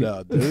bit Mason funny.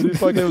 out.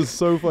 Dude. It was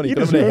so funny. He He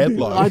got him in a deserved it.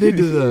 headlock. I did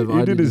deserve. You I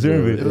did did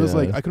deserve it. It was yeah.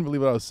 like I couldn't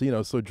believe what I was seeing. I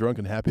was so drunk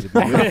and happy to be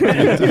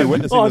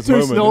witnessing Oh, this two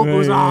moment.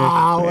 snorkels. Yeah.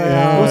 Ah, Yeah.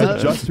 well. It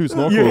wasn't just 2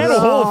 snorkels. You had a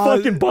whole Ah,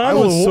 fucking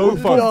bottle, I was so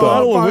of, fucked up.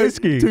 bottle of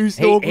whiskey. 2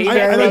 snorkels. he- I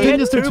Yeah, and I he didn't had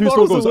just do 2 2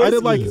 bottles of snorkels. I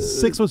did whiskey. like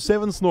 6 or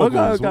 7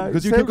 snorkels. Okay.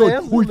 Because you Seven kept going,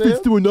 there, we seven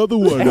fits to another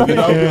one. And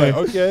I'll be like,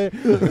 okay.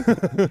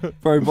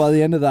 Bro, by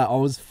the end of that, I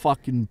was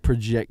fucking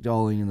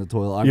projectiling in the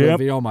toilet. I got Yep. a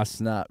video on my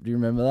Snap. Do you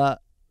remember that?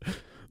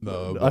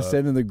 No, I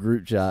sent in the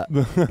group chat.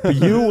 But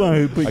you,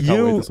 I can't wait to see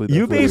that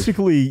footage.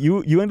 basically,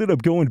 you ended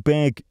up going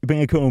back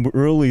home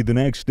early the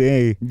next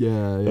day.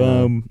 Yeah,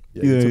 yeah,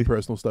 Yeah, some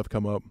personal stuff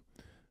come up.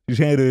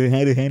 just had to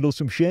handle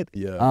some shit.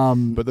 Yeah.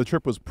 But the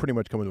trip was pretty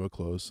much coming to a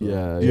close. So.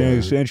 yeah, Yeah,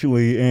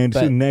 essentially. And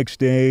so But- next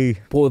day,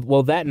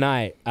 Well, that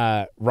night,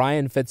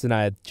 Ryan, Fitz, and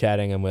I are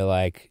chatting, and we're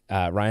like,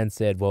 Ryan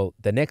said, well,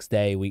 the next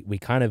day we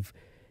kind of,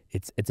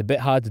 it's a bit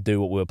hard to do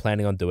what we were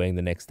planning on doing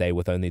the next day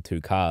with only 2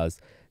 cars.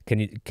 Can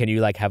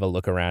you like have a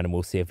look around and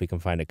we'll see if we can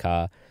find a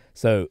car.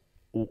 So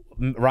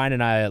Ryan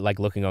and I are like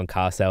looking on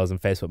car sales and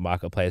Facebook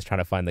Marketplace trying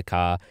to find the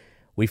car.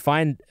 We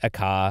find a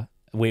car.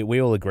 We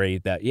all agree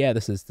that yeah,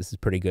 this is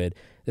pretty good.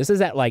 This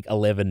is at like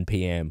 11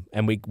 p.m.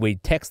 and we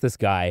text this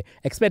guy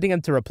expecting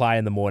him to reply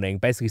in the morning,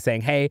 basically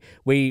saying, hey,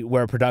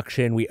 we're a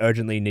production. We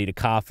urgently need a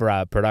car for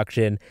our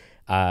production.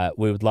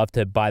 We would love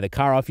to buy the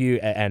car off you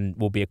and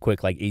will be a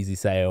quick like easy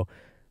sale.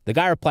 The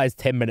guy replies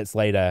 10 minutes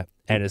later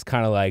and is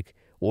kind of like,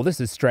 well, this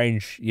is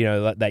strange, you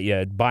know, that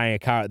you're buying a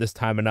car at this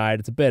time of night.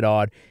 It's a bit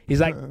odd. He's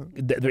like,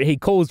 he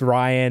calls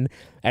Ryan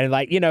and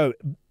like, you know,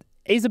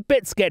 he's a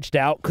bit sketched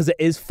out because it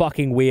is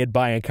fucking weird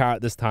buying a car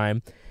at this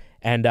time.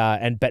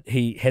 But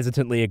he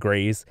hesitantly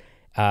agrees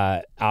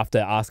after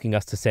asking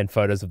us to send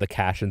photos of the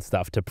cash and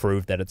stuff to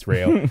prove that it's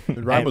real.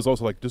 And Ryan was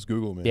also like, just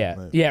Google me.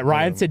 Yeah,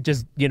 Ryan said,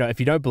 just, you know, if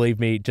you don't believe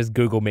me, just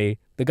Google me.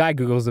 The guy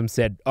Googles him,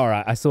 said, all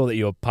right, I saw that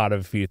you're part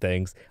of a few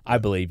things. I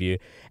believe you.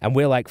 And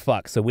we're like,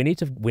 fuck, so we need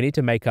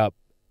to make up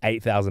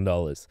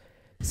 $8,000.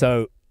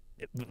 So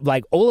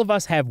like all of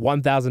us have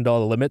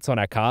 $1,000 limits on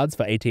our cards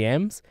for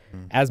ATMs,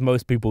 as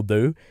most people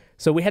do.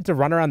 So we had to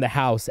run around the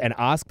house and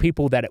ask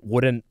people that it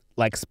wouldn't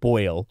like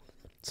spoil.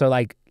 So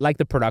like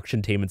the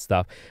production team and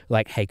stuff,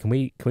 like, hey, can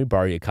we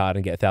borrow your card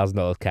and get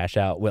 $1,000 cash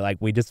out? We're like,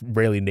 we just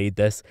really need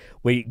this.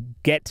 We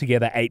get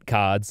together 8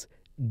 cards,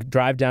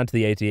 drive down to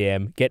the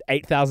ATM, get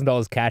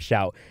 $8,000 cash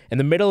out in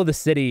the middle of the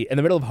city, in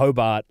the middle of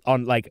Hobart,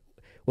 on like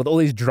with all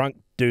these drunk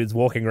dudes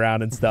walking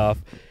around and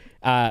stuff.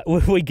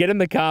 We get in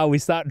the car, we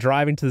start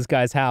driving to this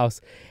guy's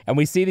house, and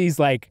we see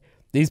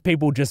these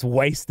people just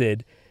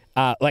wasted,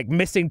 like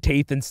missing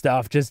teeth and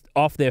stuff, just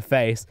off their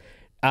face.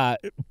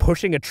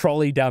 Pushing a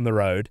trolley down the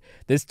road.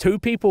 There's 2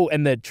 people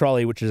in the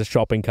trolley, which is a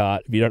shopping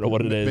cart, if you don't know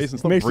what it is. Mason,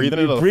 stop breathing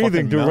into the breathing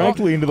fucking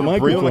directly into the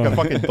microphone. Breathing like a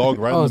fucking dog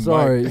right in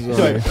the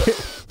sorry.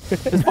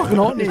 It's fucking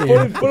hot in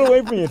here. Put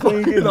away from you.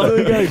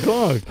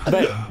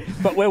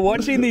 But we're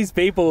watching these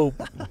people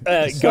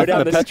go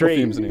down the petrol street.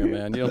 fumes in here,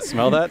 man. You don't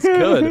smell that? It's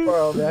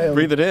good.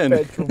 Breathe it in.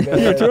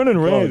 You're turning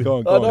red. Go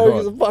on, I know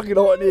it's fucking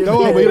hot in here.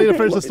 Go on, we need to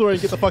finish the story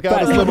and get the fuck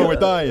out of this limo. We're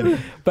dying.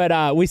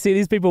 But we see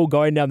these people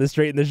going down the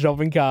street in the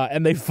shopping cart,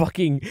 and they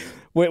fucking,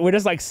 we're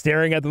just like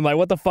staring at them like,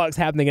 what the fuck's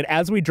happening? And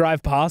as we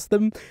drive past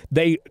them,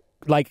 they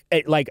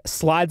it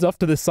slides off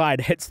to the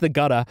side, hits the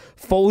gutter,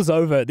 falls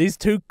over. These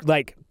 2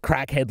 like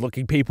crackhead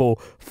looking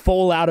people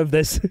fall out of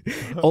this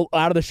out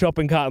of the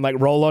shopping cart and like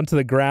roll onto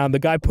the ground. The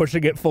guy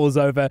pushing it falls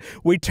over.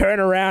 We turn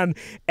around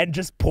and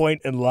just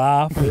point and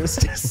laugh. It was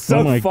just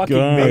so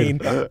fucking mean,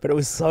 but it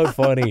was so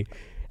funny.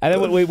 And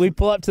then we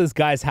pull up to this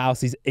guy's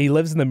house. He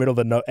lives in the middle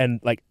of the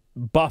like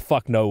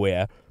butt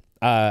nowhere.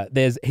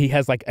 He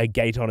has like a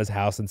gate on his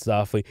house and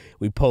stuff.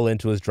 We pull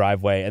into his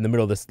driveway in the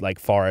middle of this like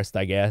forest,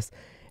 I guess.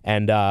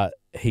 And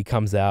he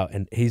comes out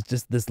and he's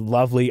just this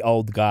lovely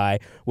old guy.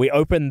 We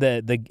open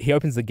he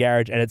opens the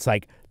garage, and it's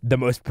like the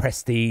most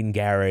pristine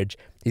garage.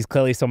 He's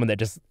clearly someone that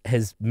just,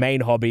 his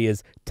main hobby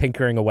is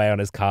tinkering away on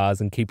his cars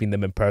and keeping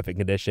them in perfect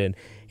condition.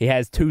 He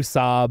has 2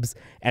 Saabs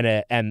and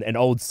an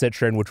old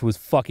Citroen, which was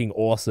fucking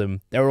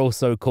awesome. They were all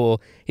so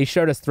cool. He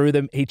showed us through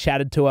them. He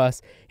chatted to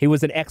us. He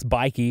was an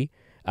ex-bikie.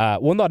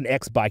 Well, not an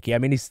ex-bikie. I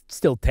mean, he's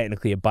still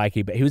technically a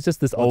bikie, but he was just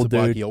this old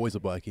dude. Bikie, always a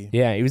bikie.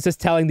 Yeah, he was just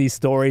telling these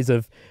stories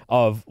of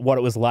what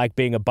it was like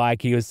being a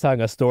bikie. He was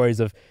telling us stories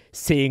of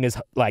seeing his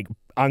like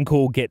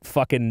uncle get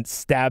fucking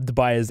stabbed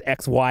by his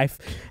ex-wife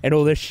and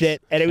all this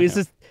shit. And it was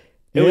just,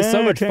 it was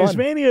so much fun.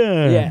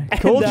 TASMANIA. Yeah,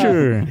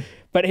 Culture.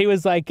 But he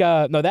was like,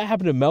 no, that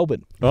happened in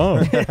Melbourne.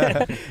 Oh,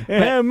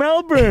 yeah,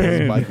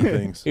 Melbourne. Bikie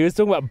things. He was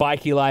talking about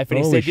bikie life, and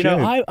he said, you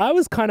know, I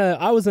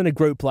was in a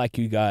group like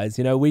you guys.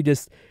 You know,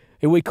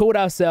 we called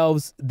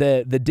ourselves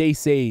the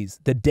DCs,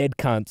 the dead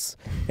cunts.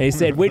 And he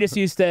said, we just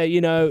used to, you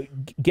know,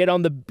 get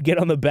on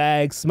the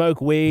bag,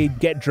 smoke weed,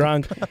 get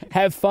drunk,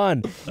 have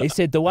fun. He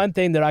said, the one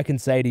thing that I can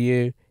say to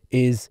you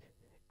is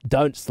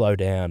don't slow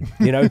down,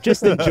 you know,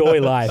 just enjoy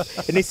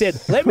life. And he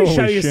said, let me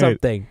show you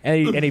something.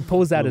 And he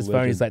pulls out his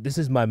phone. He's like, this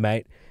is my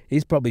mate.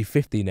 He's probably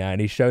 50 now. And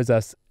he shows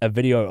us a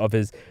video of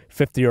his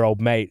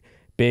 50-year-old mate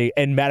being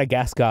in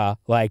Madagascar,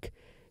 like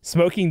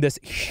smoking this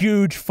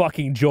huge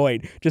fucking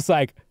joint, just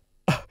like,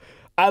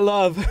 I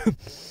love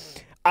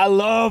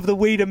the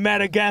weed of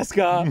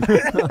Madagascar.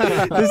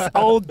 This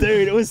old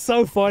dude, it was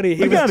so funny.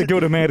 We gotta go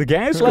to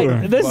Madagascar.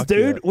 Like, this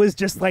dude was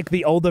just like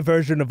the older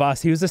version of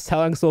us. He was just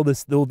telling us all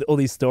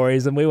these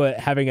stories, and we were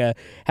having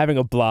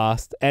a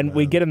blast. And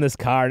we get in this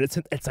car, and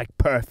it's like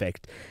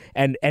perfect.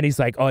 And he's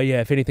like, oh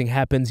yeah, if anything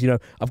happens, you know,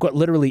 I've got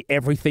literally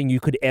everything you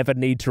could ever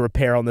need to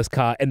repair on this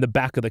car in the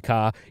back of the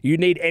car. You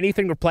need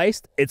anything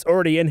replaced, it's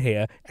already in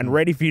here and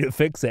ready for you to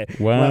fix it.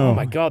 Wow. Like, oh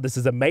my God, this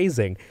is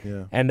amazing.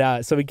 Yeah.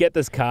 And so we get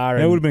this car.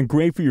 That would have been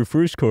great for your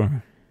first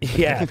car.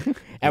 Yeah.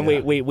 And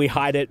we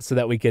hide it so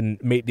that we can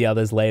meet the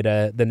others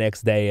later the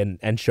next day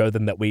and show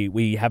them that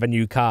we have a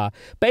new car.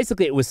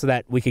 Basically, it was so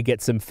that we could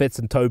get some Fitz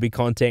and Toby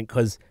content,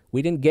 because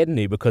we didn't get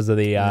any because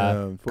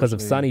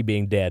of Sonny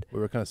being dead.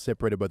 We were kind of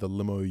separated by the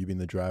limo, you being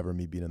the driver,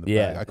 me being in the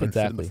back. I couldn't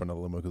fit in the front of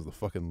the limo because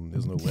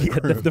there's no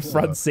leg room. The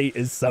front seat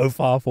is so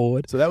far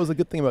forward. So that was a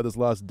good thing about this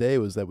last day,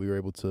 was that we were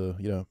able to,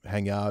 you know,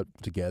 hang out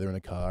together in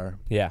a car.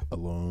 Yeah.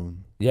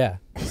 Alone. Yeah.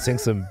 Sing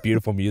some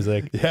beautiful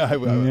music. Yeah, I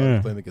was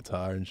playing the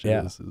guitar and shit.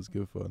 Yeah. It was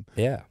good fun.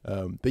 Yeah.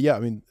 But yeah, I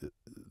mean,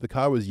 the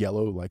car was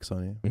yellow like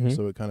Sonny,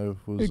 so it kind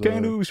of was. It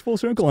kind of was full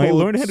circle. I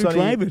learned how to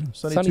drive it.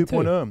 Sonny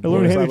 2.0. I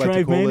learned how to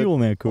drive manual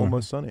in that car.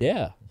 Almost Sonny.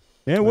 Yeah.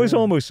 Yeah, it was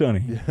almost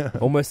sunny. Yeah.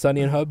 Almost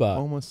sunny in Hobart.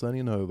 Almost sunny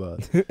in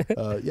Hobart.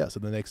 Yeah, so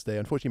the next day,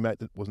 unfortunately,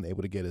 Matt wasn't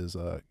able to get his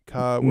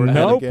car working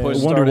Nope. again. I Push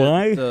wonder started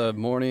why. The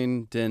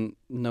morning didn't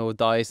know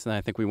dice, and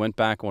I think we went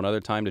back one other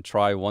time to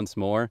try once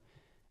more,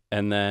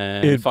 and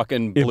then It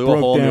fucking it blew a broke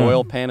hole in the down.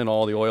 oil pan, and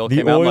all the oil The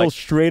came out. oil Like,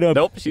 straight up,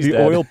 nope, she's the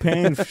dead. oil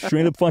pan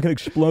straight up fucking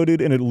exploded,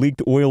 and it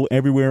leaked oil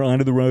everywhere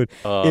onto the road.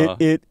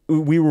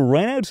 We were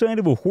right outside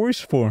of a horse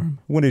farm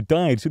when it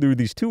died. So there were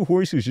these two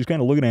horses just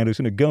kind of looking at us,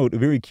 and a goat, a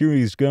very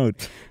curious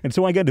goat. And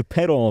so I got to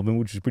pet all of them,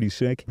 which was pretty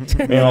sick.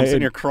 Yeah, I'm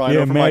sitting here crying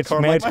over my car.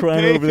 I'm Matt's like,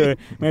 crying "My over the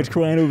Matt's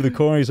crying over the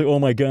car. He's like, "Oh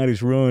my god,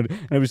 it's ruined."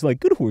 And I was like,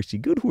 "Good horsey,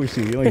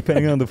 like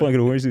petting on the fucking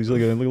horses,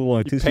 like a little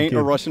You autistic paint kid.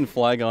 a Russian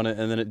flag on it,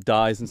 and then it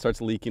dies and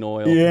starts leaking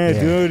oil. Yeah,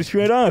 dude,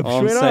 straight up, All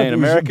I'm straight saying, up. It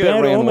was a America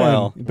bad ran omen,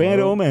 well. bad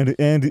omen,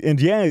 and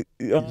yeah.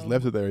 He just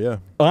left it there, yeah.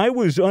 I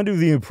was under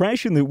the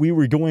impression that we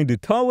were going to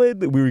tow it,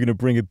 that we were going to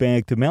bring it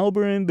back to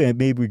Melbourne, that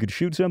maybe we could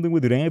shoot something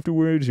with it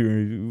afterwards, or I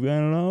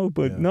don't know.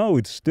 But Yeah. no,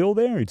 it's still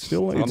there. It's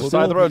still On the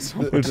side of the road.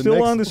 It's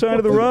still on the side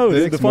of the road. the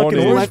The next fucking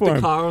morning- horse left the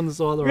farm. car on the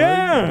side of the road.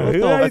 Yeah, What the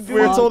yeah, fuck? We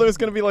were told it was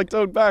going to be like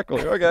towed back. We're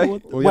like, okay.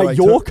 Well, yeah, Wait, like,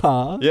 your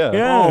car? Yeah.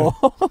 Yeah.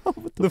 Oh.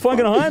 The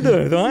fucking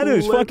Honda. The Honda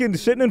is fucking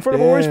sitting in front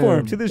of a horse Damn.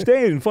 farm to this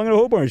day in fucking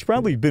Hobart. It's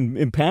probably been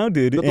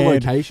impounded. Got the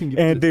and, location.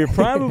 and they're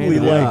probably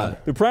Yeah.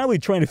 they're probably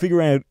trying to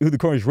figure out who the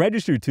car is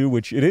registered to,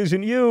 which it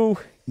isn't you.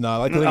 No, I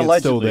like to think it's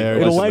still Allegedly. there. It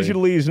Allegedly.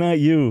 allegedly is not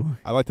you.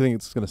 I like to think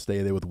it's going to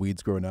stay there with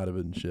weeds growing out of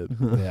it and shit.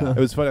 Yeah. It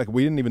was funny. Like,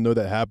 we didn't even know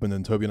that happened,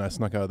 and Toby and I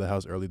snuck out of the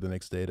house early the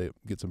next day to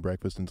get some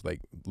breakfast and to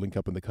like link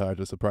up in the car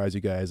to surprise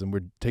you guys. And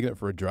we're taking it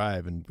for a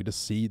drive, and we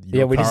just see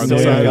your we car just on saw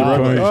the your side of car.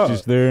 the road. The Like, car is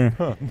just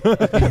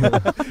there.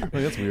 Like,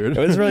 that's weird.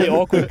 It was really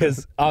awkward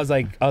because I was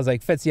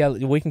like, Fitz, yeah,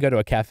 we can go to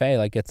a cafe,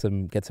 like get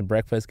some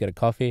breakfast, get a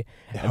coffee,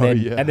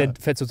 and then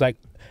Fitz was like,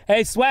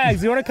 hey,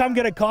 Swags, you want to come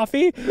get a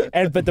coffee?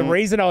 But the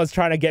reason I was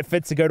trying to get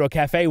Fitz to go to a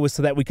cafe was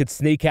so that we could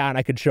sneak out and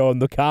I could show him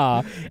the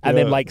car and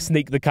then like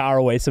sneak the car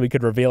away so we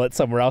could reveal it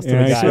somewhere else to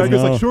Yeah, the guys.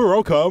 Swagger's No. like, sure,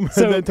 I'll come.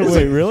 So- and then Toby's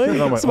Wait, like, really?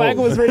 and I'm like, Swagger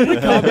oh. was ready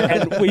to come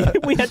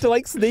and we had to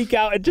like sneak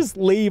out and just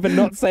leave and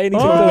not say anything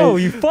to Oh,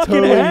 him. you fucking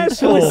Totally-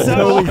 asshole. It was so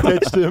Totally awkward.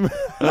 ditched him.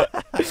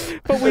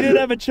 But we didn't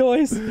have a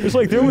choice. It's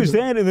like there was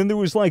that, and then there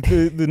was like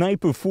the night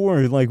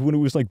before, like when it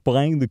was like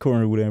buying the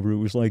car or whatever. It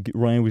was like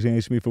Ryan was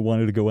asking me if I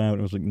wanted to go out,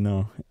 and I was like,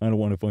 no, I don't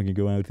want to fucking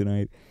go out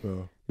tonight.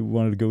 Oh. We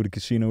wanted to go to the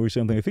casino or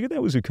something. I figured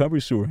that was a cover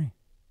story.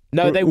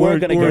 No, they Or- were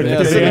going to or- go to Yeah,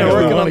 the They so you're actually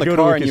working wanna on the go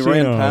to a car, and you ran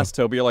casino. past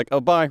Toby. You're like,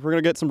 oh, bye. We're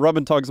going to get some rub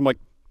and tugs. I'm like,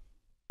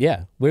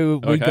 Yeah, we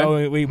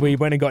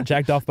went and got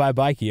jacked off by a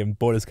bikie and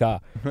bought his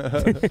car.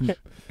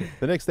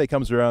 The next day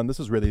comes around. This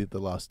is really the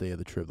last day of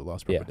the trip, the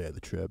last proper Yeah. day of the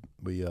trip.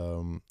 We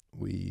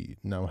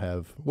now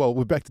have, well,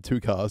 we're back to two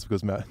cars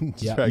because Matt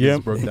Yeah.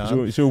 just broke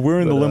down. So we're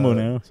in the But, limo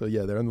now. So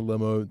yeah, they're in the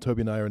limo.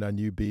 Toby and I are in our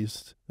new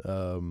beast.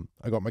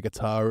 I got my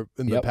guitar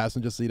in the Yep.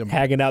 passenger seat. I'm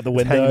Hanging out the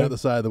it's hanging window, out the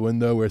side of the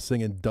window. We're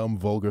singing dumb,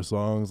 vulgar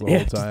songs the Yeah,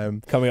 whole just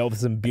time. coming up with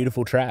some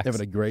beautiful tracks.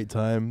 Having a great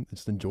time,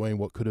 just enjoying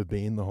what could have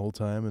been the whole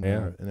time, and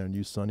Yeah. our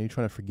new Sunny,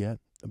 trying to forget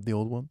the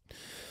old one.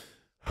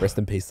 Rest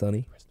in peace,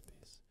 Sonny.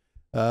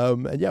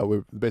 And yeah,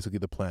 we're basically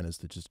the plan is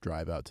to just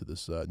drive out to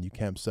this new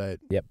campsite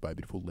Yep. by a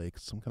beautiful lake,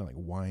 some kind of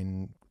like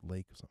wine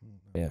lake or something.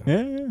 Yeah. Yeah,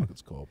 I don't know what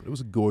it's called, but it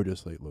was a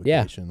gorgeous like Yeah.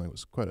 location. Like, it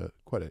was quite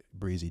a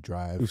breezy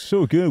drive. it was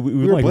so good. We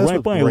We were like blessed right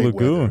with by a great weather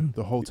lagoon.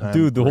 the whole time,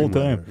 Dude, the whole great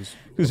weather. time. It was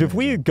Because if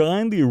we amazing. had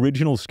gone the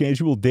original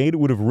scheduled date, it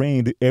would have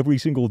rained every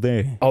single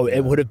day. Oh,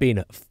 it would have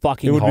been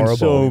fucking It would have been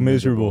horrible. so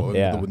miserable. With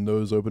Yeah. the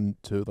windows open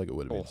too, like it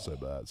would have been so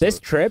bad. This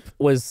So, trip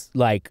was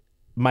like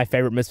my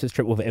favorite Misfits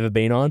trip we've ever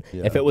been on.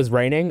 Yeah. If it was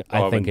raining,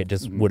 Oh, I think but- it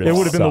just would have. It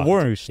would have been the sucked.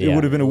 worst. It Yeah.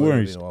 would have been the it would've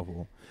worst. been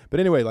awful. But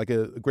anyway, like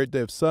a great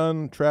day of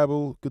sun,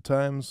 travel, good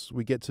times.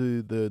 We get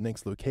to the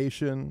next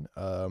location,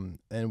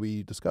 and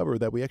we discover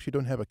that we actually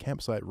don't have a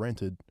campsite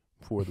rented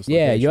for this.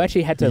 Yeah, location. you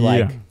actually had to Yeah.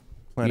 like.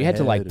 Plan you had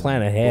to, like, ahead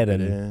plan and ahead book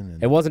it and in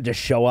It wasn't just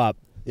show up.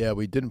 Yeah,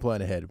 we didn't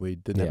plan ahead. We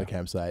didn't have Yeah. a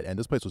campsite, and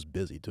this place was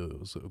busy too. It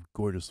was a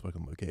gorgeous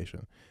fucking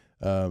location.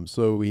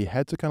 So we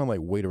had to kind of like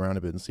wait around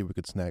a bit and see if we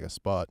could snag a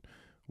spot.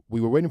 We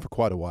were waiting for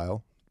quite a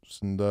while,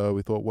 and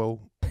we thought, well,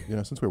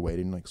 since we're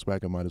waiting, like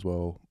Swagger might as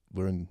well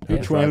learn. How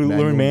You're trying to drive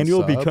learn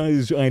manual and sub.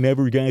 because I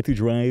never got to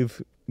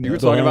drive. You were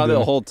the talking about it Honda.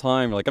 the whole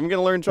time. You're like, I'm going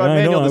to learn to drive I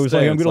manual know. I this was day.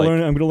 like, I'm It's gonna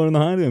learn. I'm gonna learn the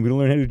Honda. I'm gonna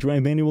learn how to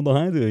drive manual the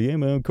Honda. Yeah,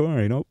 my own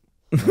car. Nope.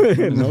 Nope,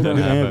 Didn't didn't happen.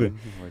 happen.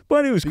 Like,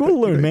 But it was You cool to got-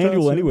 you learn got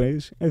manual, chance,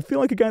 anyways. I feel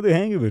like I got the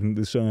hang of it in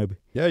the sub.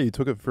 Yeah, you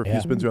took it for a few Yeah.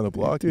 spins around the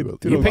block. Dude, you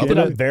dude, You were picked it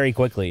loving up very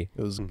quickly.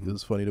 It was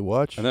funny to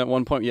watch. And then at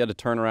one point, you had to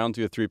turn around,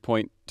 do a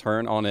 3-point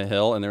turn on a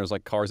hill, and there was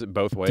like cars at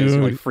both ways.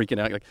 You're like freaking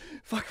out. You're like,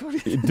 fuck,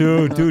 what are you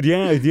Dude,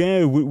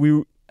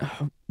 yeah.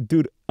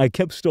 Dude, I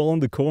kept stalling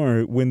the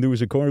car when there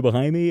was a car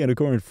behind me and a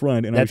car in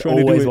front, and That's I was trying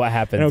to do always it. what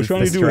happens. And I was is trying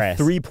the to do a stress.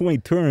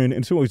 3-point turn,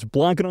 and so I was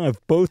blocking off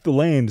both the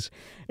lanes,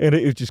 and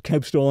it just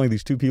kept stalling.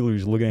 These two people were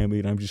just looking at me,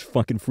 and I'm just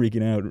fucking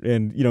freaking out.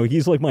 And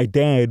he's like my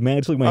dad,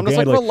 Matt's like my I'm dad.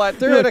 just like, relax.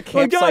 They're at a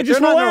campsite. God,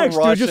 just They're not relax,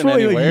 in a dude. rush Just in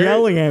really anywhere.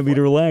 yelling at me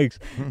to relax.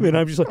 And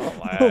I'm just like,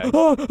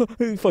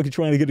 Relax. fucking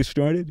trying to get it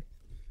started.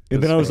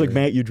 And then I was like,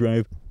 Matt, you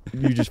drive.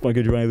 You just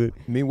fucking drive it.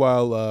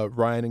 Meanwhile,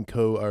 Ryan and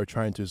co are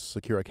trying to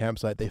secure a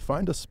campsite. They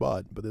find a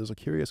spot, but there's a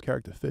curious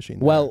character fishing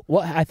there.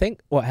 Well, I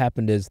think what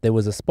happened is there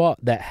was a spot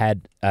that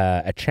had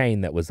a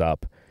chain that was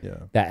up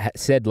that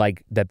said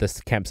like that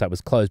this campsite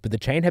was closed, but the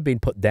chain had been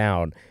put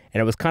down and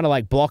it was kind of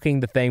like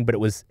blocking the thing, but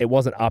it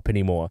wasn't up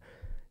anymore.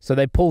 So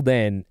they pulled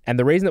in, and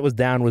the reason it was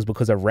down was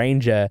because a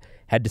ranger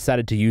had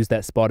decided to use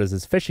that spot as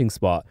his fishing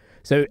spot.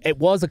 So it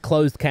was a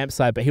closed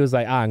campsite, but he was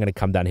like, I'm going to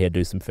come down here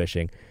do some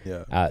fishing.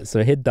 Yeah.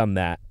 So he'd done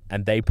that,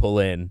 and they pull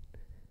in.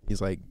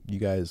 He's like, you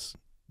guys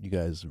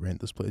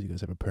rent this place? You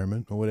guys have a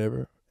permit or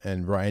whatever?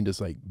 And Ryan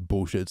just like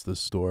bullshits the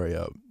story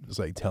up, just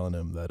like telling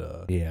him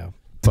that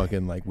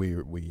fucking like we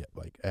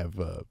like have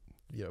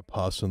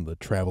passed from the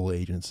travel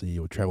agency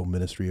or travel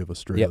ministry of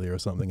Australia or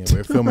something, and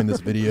we're filming this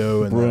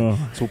video, and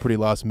it's all pretty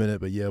last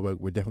minute, but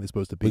we're definitely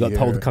supposed to be. We got here.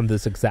 told to come to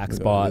this exact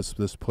spot,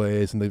 this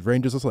place, and the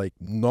ranger's just like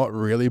not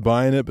really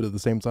buying it, but at the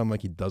same time,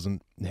 like he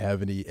doesn't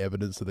have any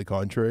evidence to the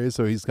contrary,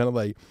 so he's kind of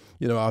like,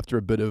 after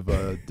a bit of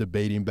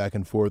debating back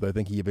and forth, I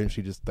think he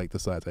eventually just like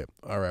decides, like,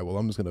 all right, well,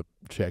 I'm just gonna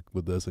check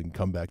with this and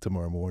come back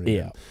tomorrow morning.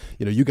 Yeah,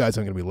 and, you guys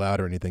aren't gonna be loud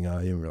or anything,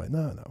 are you? And we're like,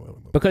 no,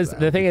 because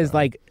the thing is,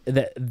 like,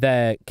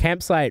 the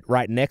campsite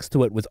right next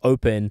to it was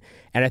open,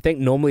 and I think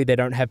normally they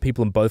don't have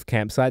people in both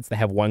campsites. They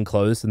have one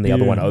closed and the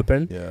other one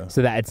open,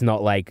 so that it's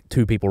not like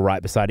two people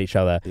right beside each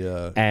other.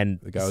 And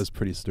the guy was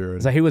pretty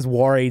stern, so he was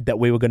worried that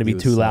we were going to be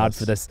too loud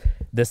for this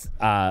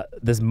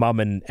mum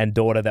and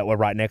daughter that were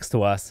right next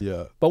to us.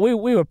 But we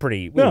were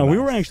pretty. We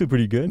were actually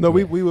pretty good. No,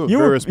 we were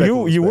very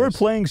respectful. You were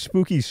playing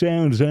spooky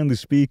sounds on the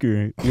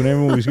speaker when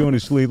everyone was going to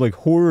sleep, like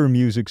horror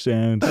music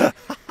sounds,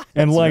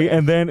 and like,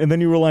 and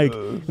then you were like,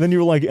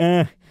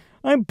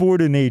 I'm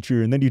bored of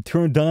nature, and then you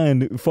turned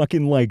on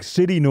fucking like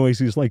city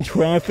noises, like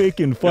traffic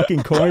and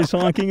fucking cars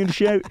honking and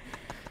shit.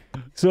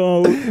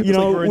 So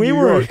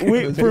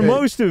for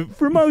most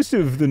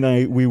of the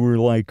night we were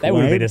like they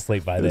would have been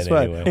asleep by then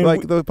anyway.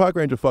 Like the park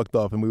ranger fucked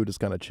off, and we were just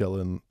kind of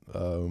chilling.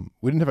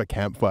 We didn't have a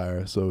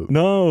campfire, so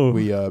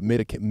we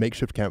made a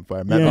makeshift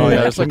campfire.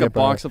 There's like a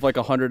box of like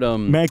 100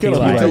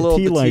 little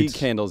tea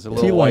candles,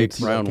 little white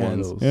round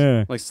ones.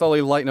 Yeah, like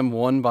slowly lighting them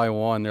one by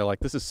one. They're like,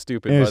 this is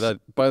stupid.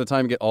 By the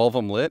time you get all of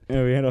them lit,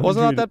 it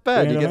wasn't not that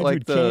bad. You get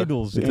like the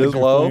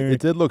glow. It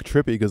did look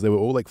trippy because they were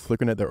all like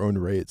flickering at their own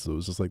rates. So it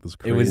was just like this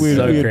crazy. It was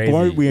so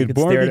crazy. We had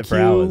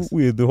barbecue.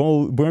 We had the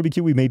whole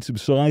barbecue. We made some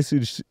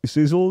sausage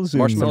sizzles.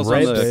 Marshmallows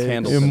on the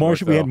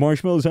candles. We had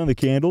marshmallows on the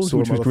candles,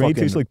 which was great.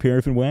 Tastes like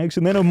paraffin wax.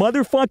 And then a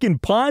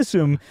motherfucking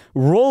possum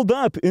rolled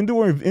up into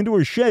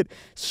our shit,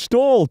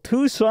 stole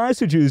 2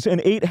 sausages,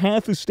 and ate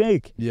half a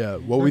steak. Yeah,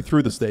 well, we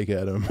threw the steak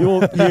at him. Well,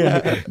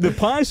 the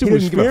possum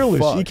was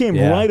fearless. He came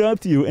right up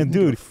to you, and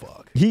dude,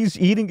 he's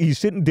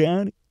sitting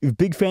down.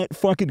 Big fat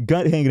fucking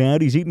gut hanging out.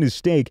 He's eating his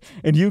steak,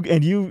 and you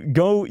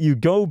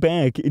go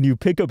back and you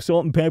pick up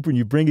salt and pepper and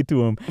you bring it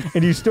to him,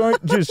 and you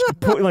start just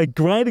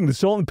grinding the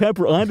salt and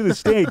pepper onto the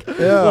steak,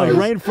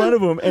 right in front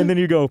of him, and then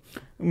you go,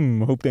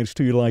 hope that's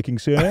to your liking,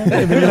 sir.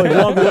 And then you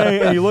walk away,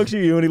 and he looks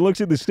at you, and he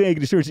looks at the steak, and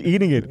he starts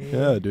eating it.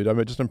 Yeah, dude. I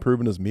mean, just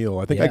improving his meal.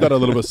 I think I got a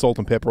little bit of salt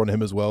and pepper on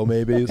him as well,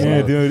 maybe. So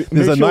yeah, dude.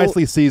 There's a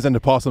nicely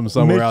seasoned possum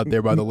somewhere out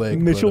there by the lake.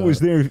 Mitchell was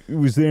there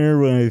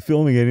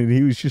filming it, and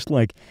he was just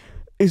like,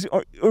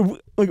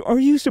 are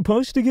you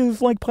supposed to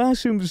give like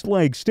possums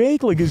like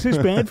steak? Like, is this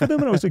bad for them?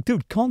 And I was like,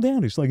 dude, calm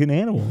down. It's like an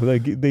animal.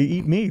 Like, they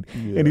eat meat.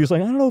 Yeah. And he was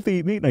like, I don't know if they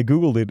eat meat. And I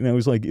Googled it, and I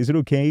was like, is it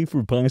okay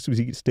for possums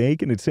to eat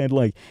steak? And it said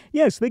like,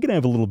 yes, they can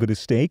have a little bit of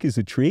steak as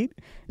a treat.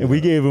 And we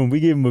gave him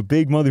a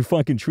big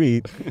motherfucking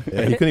treat.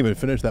 Yeah, he couldn't even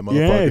finish that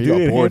motherfucker. Yeah,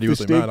 he got bored. He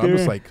was like, man, I'm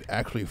just like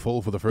actually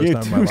full for the first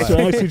time in my life. 2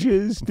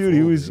 sausages, dude.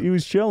 He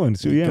was chilling.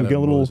 So we got a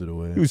little.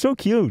 He was so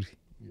cute.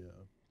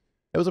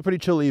 It was a pretty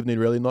chill evening,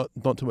 really. Not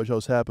too much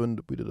else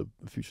happened. We did a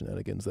few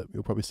shenanigans that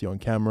you'll probably see on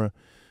camera.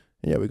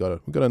 And yeah, we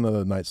got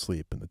another night's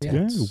sleep in the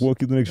tents. Yeah, we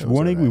woke up the next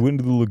morning. Right. We went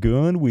to the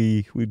lagoon.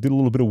 We did a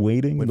little bit of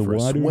wading in the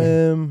water.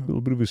 Swim. A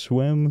little bit of a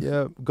swim.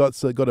 Yeah,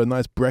 got a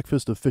nice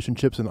breakfast of fish and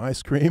chips and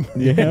ice cream.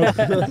 Yeah.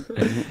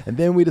 And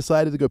then we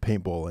decided to go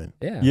paintballing.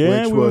 Yeah,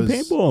 we went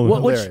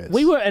paintballing. Which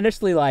we were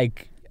initially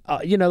like,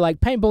 like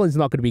paintballing is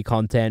not going to be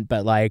content,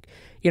 but like,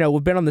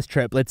 we've been on this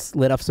trip. Let's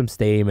let off some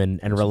steam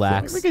and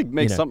relax. We could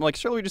make something like,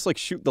 surely we just like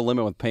shoot the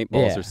limo with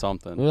paintballs or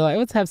something. We're like,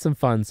 let's have some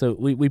fun. So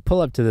we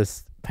pull up to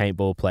this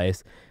paintball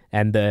place,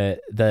 and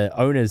the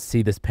owners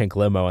see this pink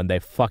limo and they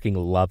fucking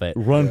love it.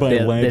 Run by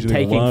a legend. They're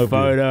taking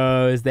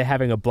photos. They're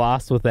having a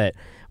blast with it.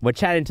 We're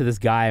chatting to this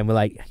guy, and we're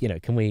like,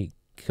 can we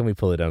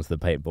pull it onto the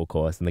paintball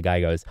course? And the guy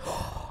goes,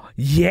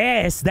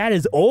 yes, that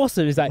is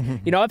awesome. He's like,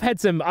 I've had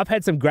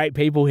some great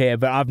people here,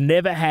 but I've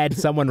never had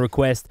someone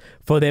request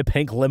for their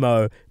pink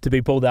limo to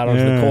be pulled out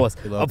onto the course.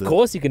 Of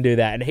course you can do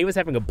that. And he was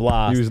having a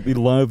blast. He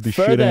loved the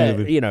shit out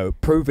of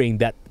it. Proving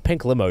that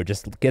pink limo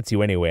just gets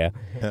you anywhere.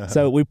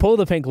 So we pull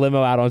the pink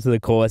limo out onto the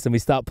course and we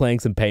start playing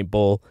some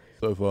paintball.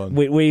 So fun.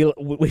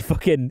 We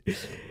fucking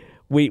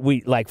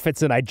we like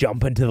Fitz and I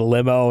jump into the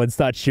limo and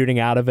start shooting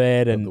out of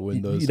it, Out and the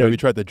windows. you So know, we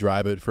tried to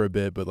drive it for a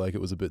bit, but like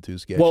it was a bit too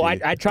sketchy. well,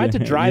 I tried to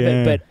drive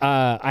it, but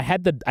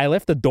I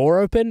left the door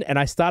open and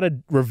I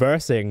started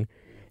reversing.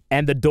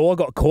 And the door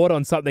got caught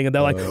on something, and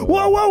they're like,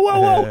 "Whoa, whoa, whoa,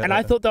 whoa!" And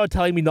I thought they were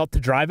telling me not to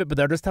drive it, but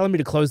they're just telling me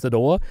to close the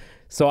door.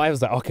 So I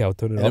was like, "Okay, I'll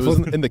turn it And off." it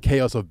was in the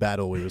chaos of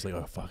battle. We was like,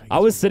 "Oh fuck!" I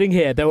was sitting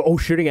here; they were all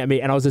shooting at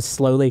me, and I was just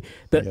slowly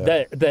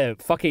the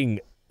fucking.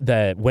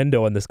 The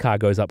window on this car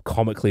goes up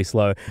comically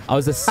slow. I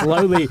was just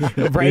slowly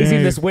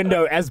raising this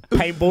window as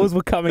paintballs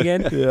were coming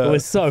in. Yeah. It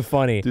was so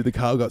funny. Dude, the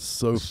car got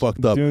so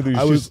fucked up. Dude, there's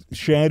I was. just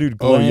shattered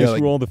Oh, glass yeah,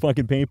 like- where all the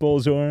fucking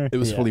paintballs are. It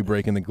was fully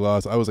breaking the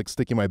glass. I was like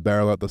sticking my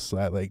barrel out the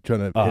side, like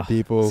trying to hit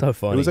people. So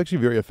funny. It was actually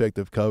very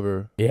effective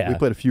cover. Yeah. We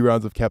played a few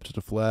rounds of capture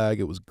the flag.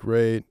 It was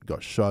great.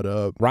 Got shot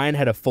up. Ryan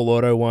had a full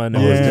auto one.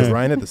 It Yeah. was just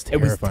Ryan had this it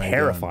was terrifying. gun.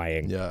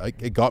 terrifying. Yeah,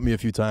 it got me a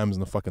few times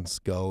in the fucking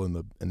skull and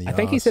the. I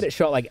think he said it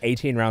shot like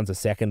 18 rounds a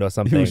second or It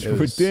something. was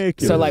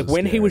ridiculous. So like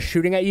when he was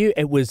shooting at you,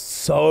 it was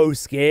so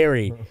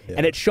scary, Yeah.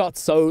 and it shot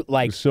so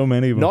like There's so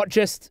many of them. not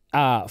just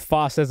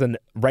fast as in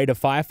rate of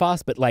fire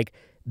fast, but like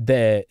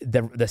the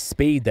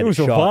speed that It was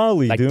a shot,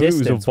 volley, like dude. It was a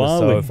distance was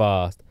so volley.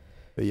 fast.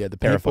 But yeah, the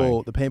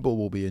Terrifying. paintball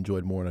will be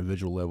enjoyed more on a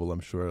visual level. I'm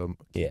sure. I'm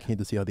keen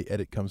to see how the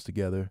edit comes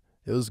together.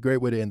 It was a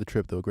great way to end the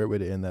trip, though. A great way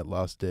to end that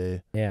last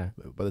day. Yeah,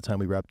 By the time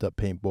we wrapped up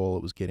paintball,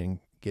 it was getting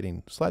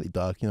slightly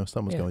dark. You know,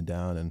 sun was going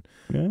down, and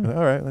Yeah.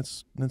 all right,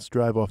 let's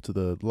drive off to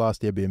the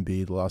last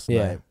Airbnb, the last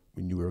Yeah. night.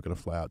 We knew we were gonna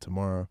fly out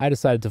tomorrow. I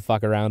decided to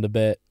fuck around a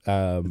bit.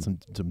 Some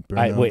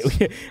I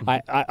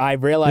burnouts. I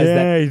realized that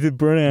Yeah, he did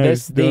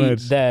burnout.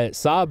 the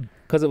Saab,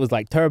 because it was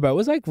like turbo, it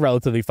was like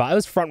relatively fast. It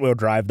was front wheel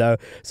drive though,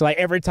 so like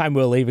every time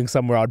we were leaving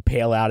somewhere, I'd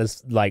peel out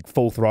as like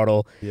full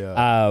throttle.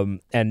 Yeah.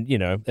 And you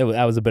know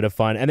that was a bit of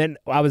fun. And then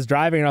I was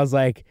driving, and I was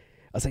like,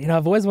 you know,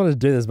 I've always wanted to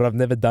do this, but I've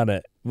never done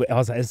it. I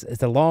was like,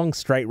 it's a long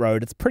straight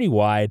road. It's pretty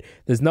wide.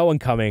 There's no one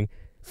coming.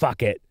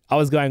 Fuck it. I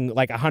was going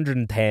like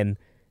 110.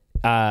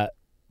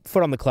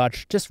 Foot on the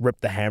clutch, just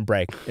rip the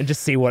handbrake and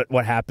just see what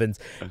happens.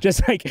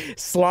 Just like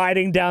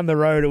sliding down the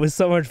road. It was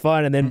so much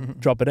fun. And then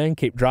drop it in,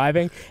 keep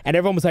driving. And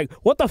everyone was like,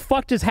 what the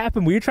fuck just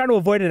happened? Were you trying to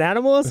avoid an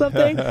animal or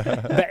something?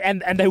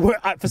 and they were,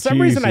 for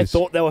some reason, I Jesus.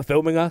 thought they were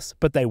filming us,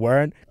 but they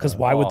weren't, because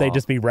why would they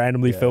just be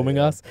randomly filming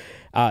us?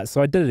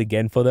 So I did it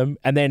again for them.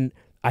 And then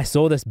I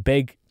saw this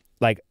big,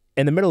 like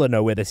in the middle of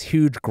nowhere, this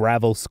huge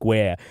gravel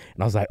square.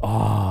 And I was like,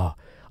 oh,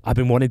 I've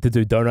been wanting to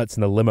do donuts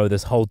in the limo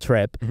this whole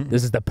trip.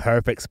 This is the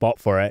perfect spot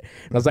for it.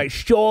 And I was like,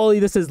 surely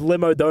this is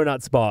limo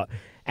donut spot.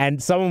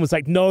 And someone was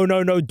like, no,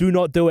 do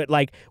not do it.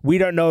 Like, we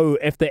don't know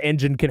if the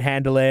engine can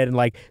handle it. And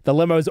like, the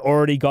limo's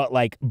already got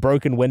like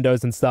broken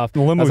windows and stuff.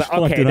 The limo's I was like,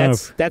 fucked okay,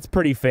 enough. that's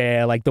pretty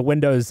fair. Like, the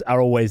windows are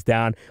always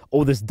down.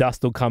 All this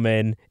dust will come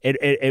in.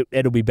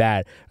 It'll be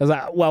bad. I was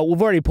like, well,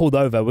 we've already pulled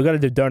over. We've got to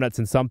do donuts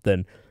in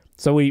something.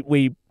 So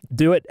we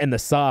do it in the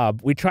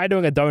Saab. We try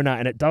doing a donut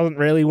and it doesn't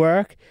really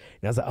work.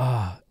 And I was like,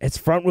 oh, it's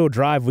front wheel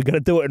drive. We got to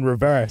do it in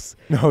reverse.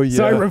 Oh yeah.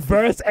 So I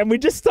reverse and we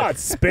just start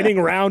spinning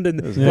around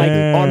and like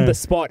on the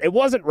spot. It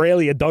wasn't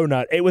really a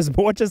donut. It was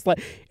more just like,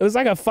 it was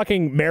like a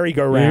fucking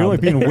merry-go-round. You're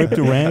like being whipped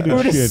around we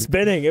were and just shit.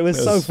 spinning. It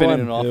was so spinning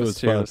in fun. It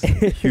office was fun.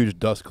 chairs. Huge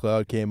dust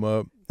cloud came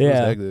up. It Yeah.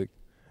 was hectic.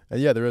 And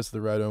yeah, the rest of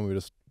the ride home, we were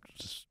just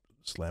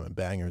slamming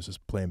bangers,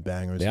 just playing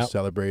bangers, Yep. just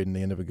celebrating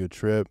the end of a good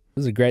trip. It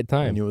was a great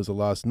I time. knew it was the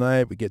last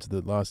night. We get to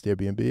the last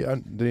Airbnb.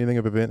 Did anything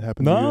of event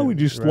happen? to No, you? we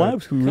just Right.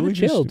 left. We really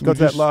chilled. just Got we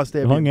that just last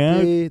hung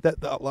out. Airbnb.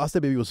 That last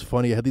Airbnb was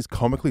funny. It had these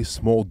comically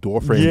small door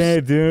frames Yeah,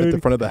 at the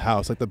dude. front of the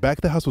house. Like the back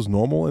of the house was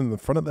normal, and the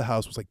front of the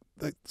house was like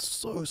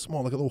so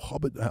small, like a little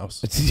hobbit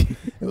house.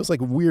 It was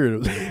like weird. It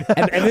was, and It's then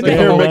like they the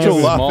had whole Mitchell house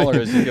is laughing. smaller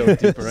as you go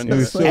deeper into It it.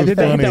 was so and then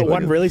they had funny. that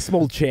one really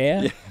small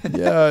chair.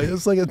 yeah, it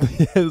was like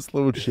this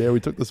little chair. We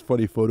took this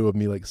funny photo of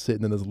me like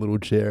sitting in this little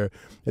chair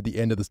at the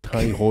end of this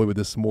tiny hallway with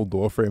this small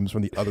door frames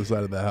from the other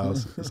side of the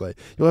house. It's like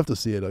you'll have to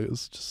see it. It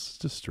was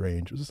just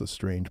strange. It was just a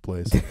strange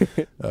place,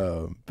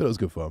 but it was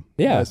good fun.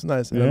 Yeah. It's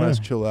nice. Had a Yeah. nice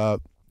chill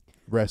out.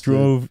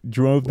 Rested.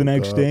 Drove the Woke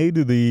next up. day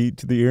to the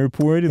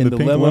airport in In the the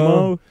pink limo.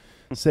 limo.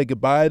 Say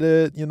goodbye to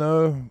it,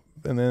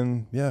 and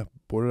then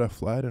boarded our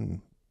flight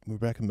and we were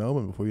back in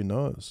Melbourne before you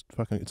know it.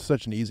 It's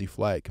such an easy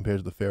flight compared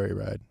to the ferry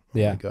ride.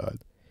 Yeah. Oh my god.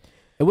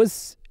 It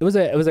was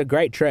a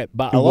great trip,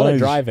 but It a lot of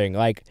was. driving.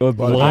 Like A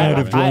lot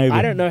of driving.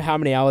 I don't know how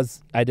many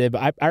hours I did,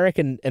 but I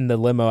reckon in the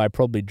limo I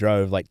probably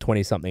drove like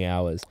 20 something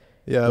hours.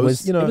 Yeah, it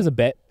was it was a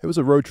bit. It was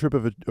a road trip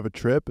of a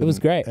trip. It was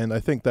great. And I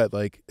think that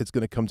like it's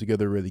gonna come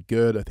together really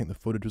good. I think the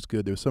footage was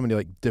good. There were so many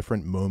like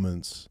different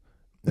moments,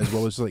 as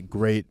well as like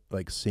great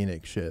like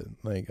scenic shit.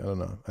 Like I don't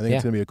know. I think Yeah.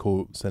 it's gonna be a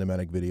cool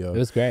cinematic video. It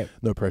was great.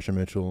 No pressure,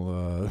 Mitchell.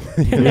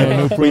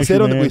 No we said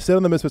pressure, on man. we said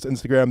on the Misfits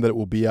Instagram that it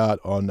will be out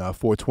on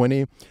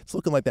 420. It's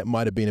looking like that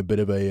might have been a bit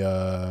of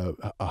a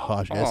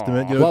harsh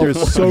estimate. You know, Well-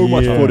 there's so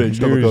much Yeah, footage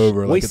to look there's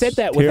over. we Like, said it's-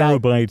 that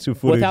without Terabytes of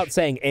footage. without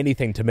saying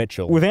anything to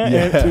Mitchell. Without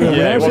Yeah. without Yeah, saying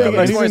well, that's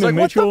why anything he's to like,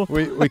 what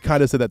Mitchell. we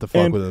kind of said that to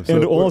fuck And, with him. So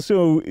and we're-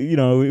 also,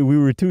 we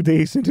were 2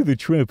 days into the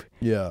trip.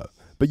 yeah.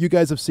 But you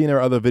guys have seen our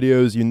other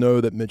videos. You know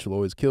that Mitchell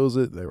always kills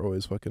it. They're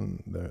always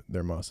fucking,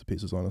 they're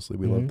masterpieces, honestly.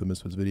 We love the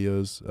Misfits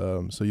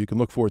videos. So you can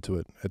look forward to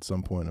it at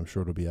some point. I'm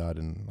sure it'll be out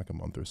in like a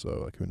month or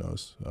so. Like, who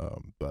knows?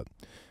 But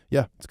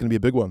yeah, it's going to be a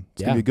big one.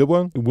 It's going to be a good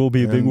one. It will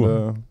be a big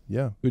one.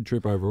 Yeah. Good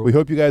trip overall. We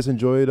hope you guys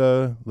enjoyed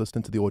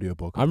listening to the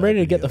audiobook. I'm ready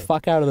to get the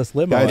fuck out of this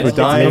limo. Guys, we're It's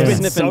dying.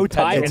 been so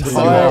tight and It's so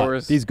hot.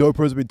 hot. These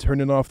GoPros have been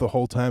turning off the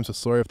whole time, so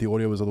sorry if the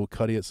audio was a little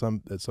cutty at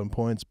some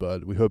points,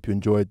 but we hope you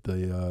enjoyed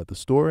the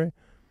story.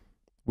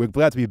 We're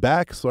glad to be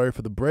back. Sorry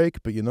for the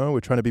break, but we're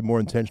trying to be more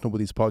intentional with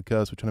these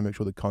podcasts. We're trying to make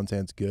sure the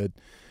content's good.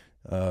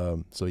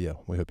 So yeah,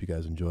 we hope you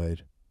guys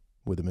enjoyed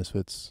with the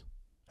Misfits.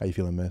 How you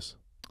feeling, Miss?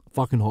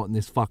 Fucking hot in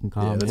this fucking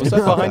car. Yeah, man. that's What's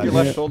that behind your Yeah.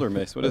 left shoulder,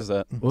 Mace? What is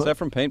that? Is What? that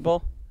from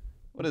paintball?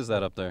 What is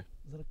that up there?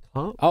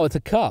 Huh? Oh, it's a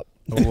cup.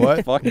 What?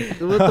 Fuck. What the fuck?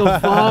 You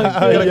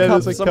got a Yeah,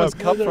 cup, there's a someone's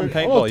cup. cup from Oh,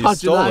 paintball. You touching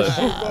stole that it.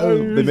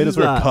 shit. They made us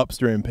wear That? cups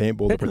during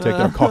paintball to protect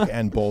our cock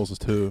and balls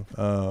too.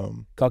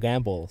 Cock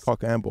and balls.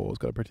 Cock and balls,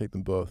 got to protect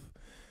them both.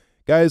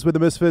 Guys, with the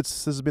Misfits,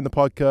 this has been the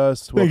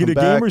podcast. Thank you to Welcome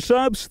back. Gamer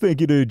Subs.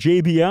 Thank you to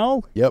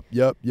JBL. Yep.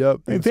 And Thanks to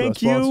our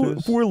thank you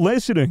sponsors. for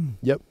listening.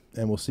 Yep.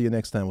 And we'll see you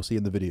next time. We'll see you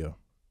in the video.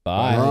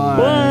 Bye. Bye.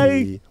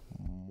 Bye.